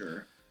 So for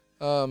sure.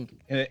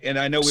 And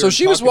I know so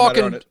she was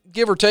walking,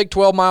 give or take,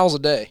 12 miles a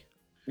day.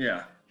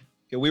 Yeah.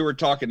 We were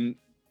talking.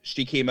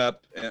 She came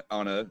up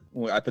I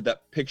put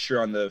that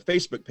picture on the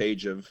Facebook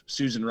page of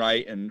Susan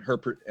Wright and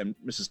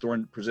Mrs.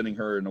 Thorne presenting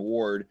her an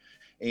award.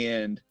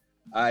 And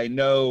I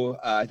know,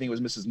 I think it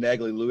was Mrs.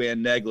 Negley, Luann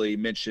Negley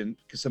mentioned,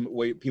 because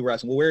people were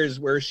asking, well,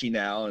 where is she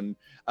now? And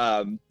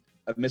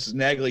Mrs.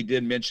 Negley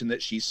did mention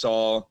that she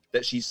saw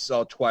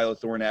Twyla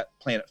Thorne at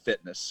Planet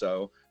Fitness.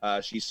 So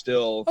she's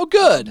still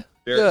good.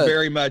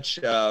 Very much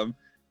the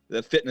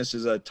fitness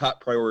is a top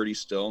priority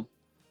still.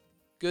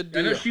 Good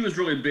deal. I know she was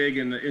really big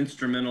and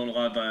instrumental in a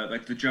lot of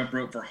like the jump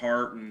rope for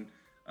Heart and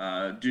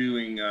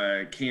doing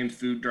canned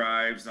food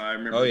drives. I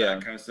remember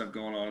that kind of stuff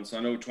going on. So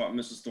I know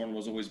Mrs. Thorne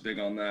was always big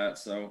on that.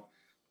 So I was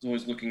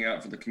always looking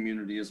out for the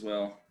community as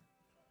well.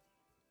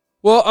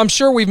 Well, I'm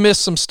sure we've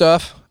missed some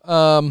stuff.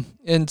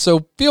 And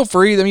so feel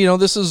free.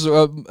 This is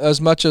as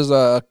much as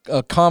a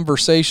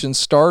conversation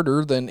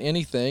starter than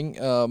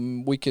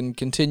anything. We can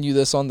continue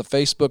this on the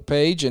Facebook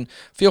page, and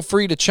feel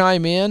free to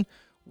chime in.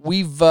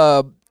 We've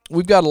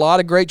got a lot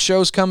of great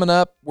shows coming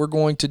up. We're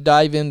going to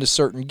dive into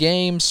certain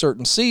games,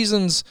 certain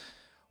seasons.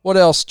 What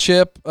else,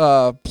 Chip?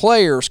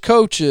 Players,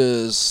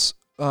 coaches,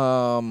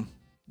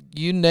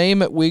 you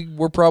name it.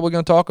 We're probably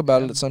going to talk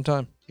about it at some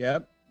time.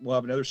 Yep. We'll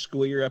have another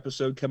school year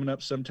episode coming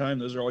up sometime.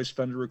 Those are always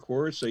fun to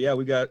record. So yeah,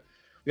 we got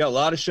a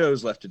lot of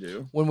shows left to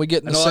do. When we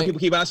get in a lot of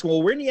people keep asking,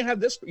 well, when do you have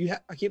this?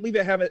 I can't believe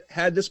I haven't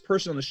had this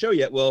person on the show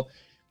yet. Well,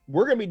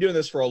 we're going to be doing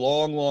this for a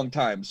long, long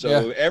time.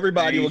 So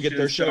everybody will get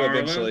their show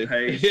eventually.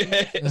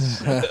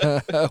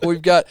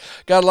 We've got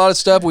a lot of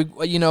stuff.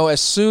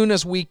 As soon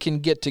as we can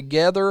get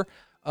together,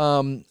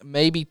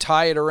 maybe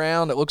tie it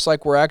around. It looks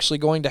like we're actually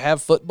going to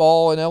have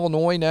football in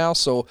Illinois now,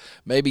 so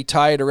maybe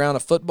tie it around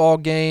a football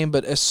game.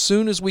 But as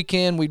soon as we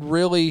can, we'd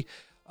really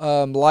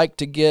like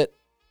to get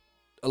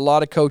a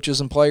lot of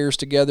coaches and players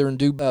together and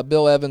do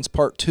Bill Evans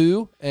Part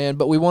 2,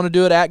 but we want to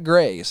do it at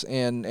Gray's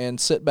and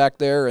sit back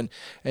there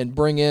and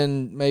bring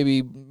in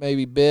maybe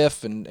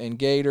Biff and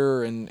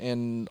Gator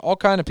and all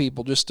kind of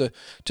people just to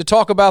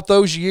talk about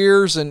those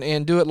years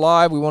and do it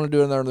live. We want to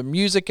do another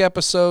music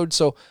episode,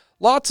 so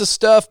lots of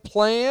stuff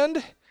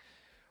planned.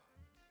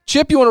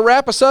 Chip, you want to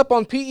wrap us up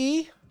on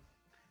PE?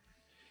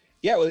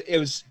 Yeah,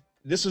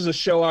 this was a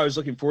show I was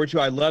looking forward to.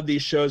 I love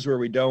these shows where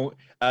we don't.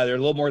 They're a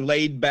little more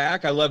laid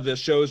back. I love the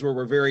shows where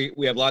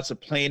we have lots of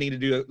planning to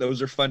do.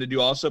 Those are fun to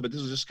do also. But this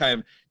was just kind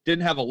of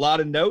didn't have a lot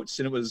of notes,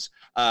 and it was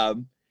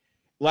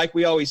like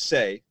we always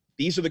say.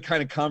 These are the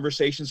kind of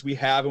conversations we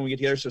have when we get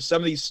together. So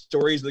some of these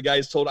stories the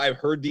guys told, I've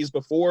heard these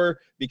before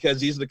because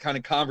these are the kind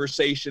of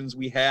conversations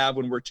we have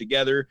when we're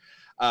together.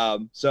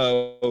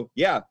 So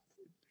yeah, a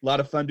lot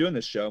of fun doing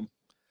this show.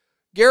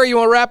 Gary, you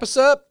want to wrap us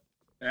up?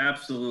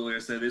 Absolutely. I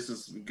say this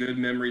is good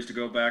memories to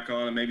go back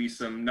on, and maybe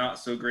some not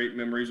so great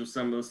memories with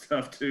some of the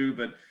stuff too.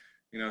 But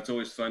it's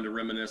always fun to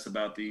reminisce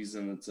about these,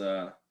 and it's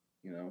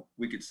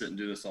we could sit and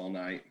do this all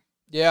night.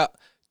 Yeah,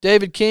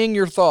 David King,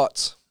 your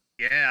thoughts?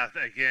 Yeah,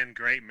 again,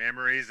 great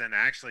memories, and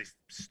actually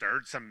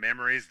stirred some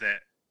memories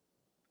that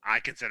I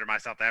consider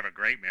myself to have a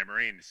great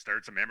memory, and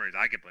stirred some memories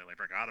I completely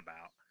forgot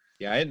about.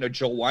 Yeah, I didn't know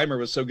Joel Weimer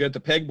was so good at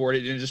the pegboard.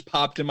 It just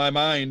popped in my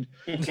mind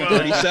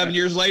 37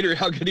 years later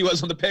how good he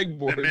was on the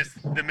pegboard.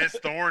 The Miss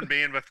Thorne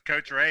being with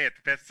Coach Ray at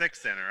the 5th, 6th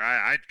Center.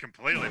 I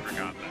completely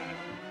forgot that.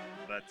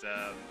 But,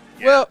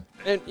 yeah. Well,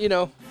 and,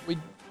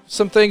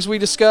 some things we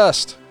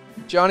discussed.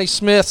 Johnny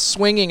Smith's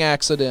swinging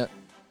accident.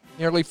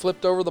 Nearly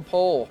flipped over the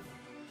pole.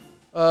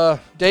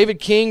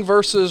 David King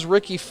versus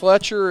Ricky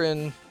Fletcher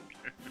in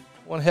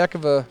one heck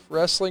of a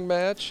wrestling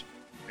match.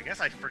 I guess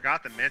I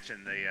forgot to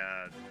mention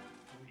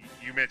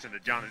you mentioned the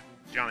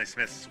Johnny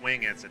Smith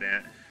swing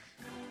incident.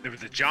 There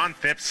was a John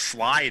Phipps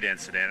slide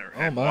incident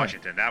at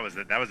Washington. That was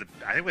I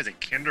think it was in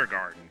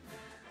kindergarten,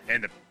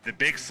 and the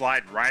big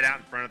slide right out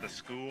in front of the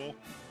school.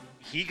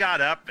 He got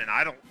up, and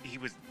I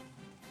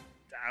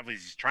I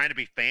was trying to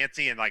be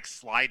fancy and like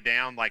slide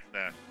down like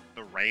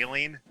the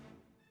railing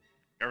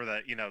or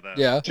the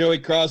Joey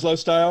Croslow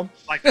style,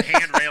 like the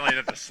hand railing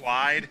of the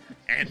slide,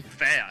 and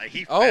fell.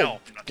 He Oh, fell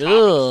from the top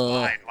of the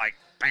slide, like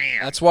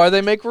bam. That's why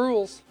they make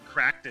rules.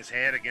 Cracked his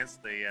head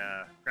against the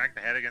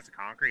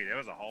concrete. It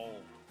was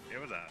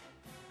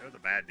a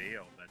bad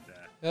deal.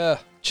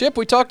 But Chip,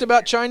 we talked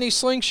about Chinese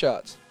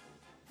slingshots.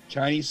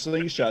 Chinese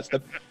slingshots.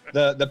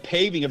 The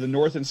paving of the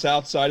north and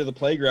south side of the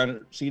playground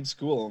at Seed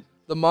School.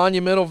 The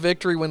monumental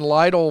victory when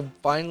Lytle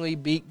finally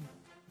beat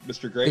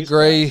Mr. Gray's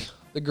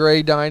the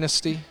Gray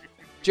dynasty.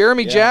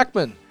 Jeremy Yeah.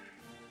 Jackman.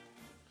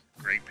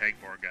 great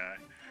pegboard guy.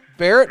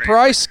 Barrett Great-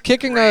 Price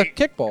kicking a great-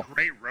 kickball.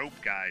 Great rope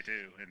guy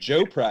too. And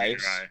Joe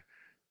Price.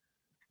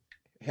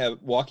 Guy.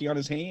 Walking on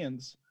his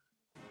hands.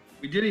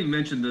 We didn't even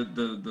mention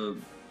the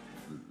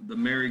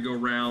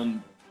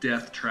merry-go-round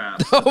death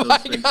trap. Oh my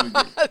Those things we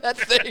God, did. that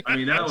thing. I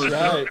mean, that was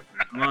right.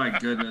 my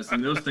goodness.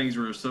 And those things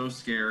were so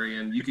scary,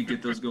 and you could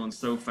get those going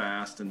so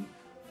fast. And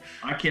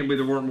I can't believe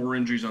there weren't more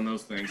injuries on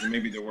those things. And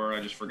maybe there were. I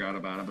just forgot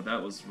about it. But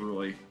that was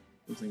really,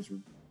 those things were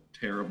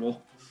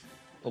terrible.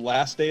 The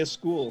last day of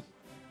school.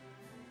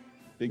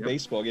 Big Yep.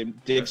 baseball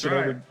game. Dixon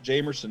right. over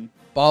Jamerson.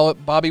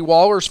 Bobby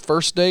Waller's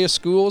first day of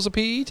school as a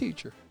PE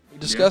teacher. We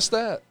discussed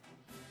that.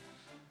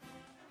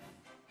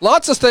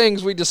 Lots of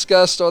things we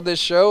discussed on this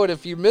show, and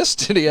if you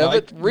missed any of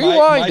it,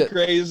 rewind Mike it.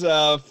 Gray's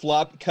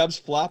Cubs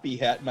floppy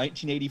hat,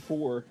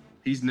 1984.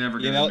 He's never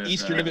going to miss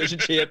Eastern that. Division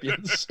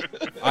champions.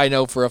 I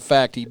know for a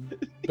fact he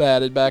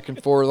batted back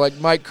and forth. Like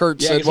Mike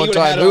Kurtz said 'cause one he would've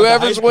time, had him at the high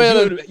whoever's school-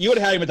 winning. You would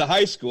have had him at the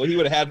high school. He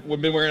would have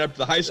been wearing up to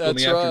the high school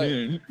That's in the right.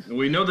 afternoon.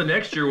 We know the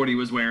next year what he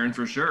was wearing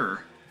for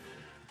sure.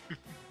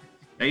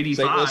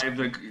 85.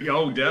 Definitely.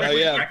 Oh,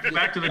 yeah.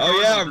 Back to the Oh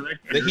yeah, Cardinals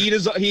the next year. heat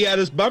is. He had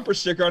his bumper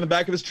sticker on the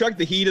back of his truck.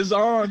 The heat is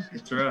on.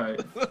 That's right.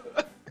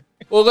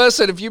 Well,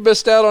 listen, if you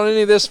missed out on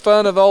any of this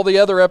fun of all the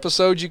other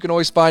episodes, you can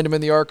always find them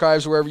in the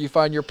archives wherever you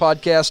find your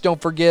podcast.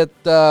 Don't forget,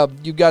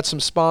 you've got some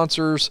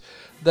sponsors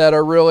that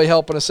are really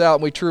helping us out,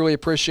 and we truly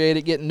appreciate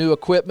it, getting new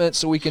equipment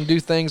so we can do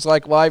things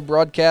like live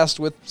broadcast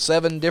with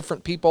 7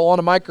 different people on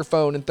a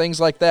microphone and things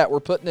like that. We're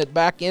putting it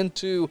back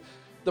into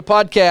the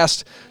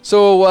podcast.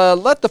 So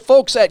let the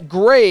folks at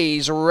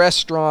Gray's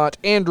Restaurant,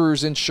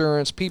 Andrews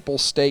Insurance,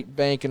 People's State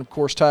Bank, and, of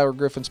course, Tyler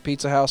Griffin's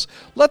Pizza House,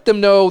 let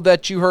them know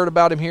that you heard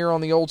about him here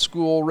on the Old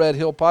School Red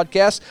Hill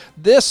podcast.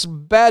 This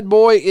bad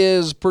boy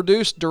is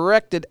produced,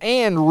 directed,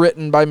 and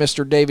written by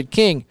Mr. David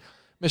King.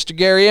 Mr.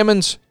 Gary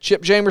Emmons,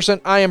 Chip Jamerson,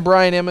 I am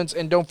Brian Emmons,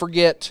 and don't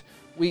forget,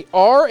 we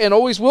are and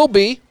always will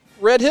be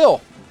Red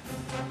Hill.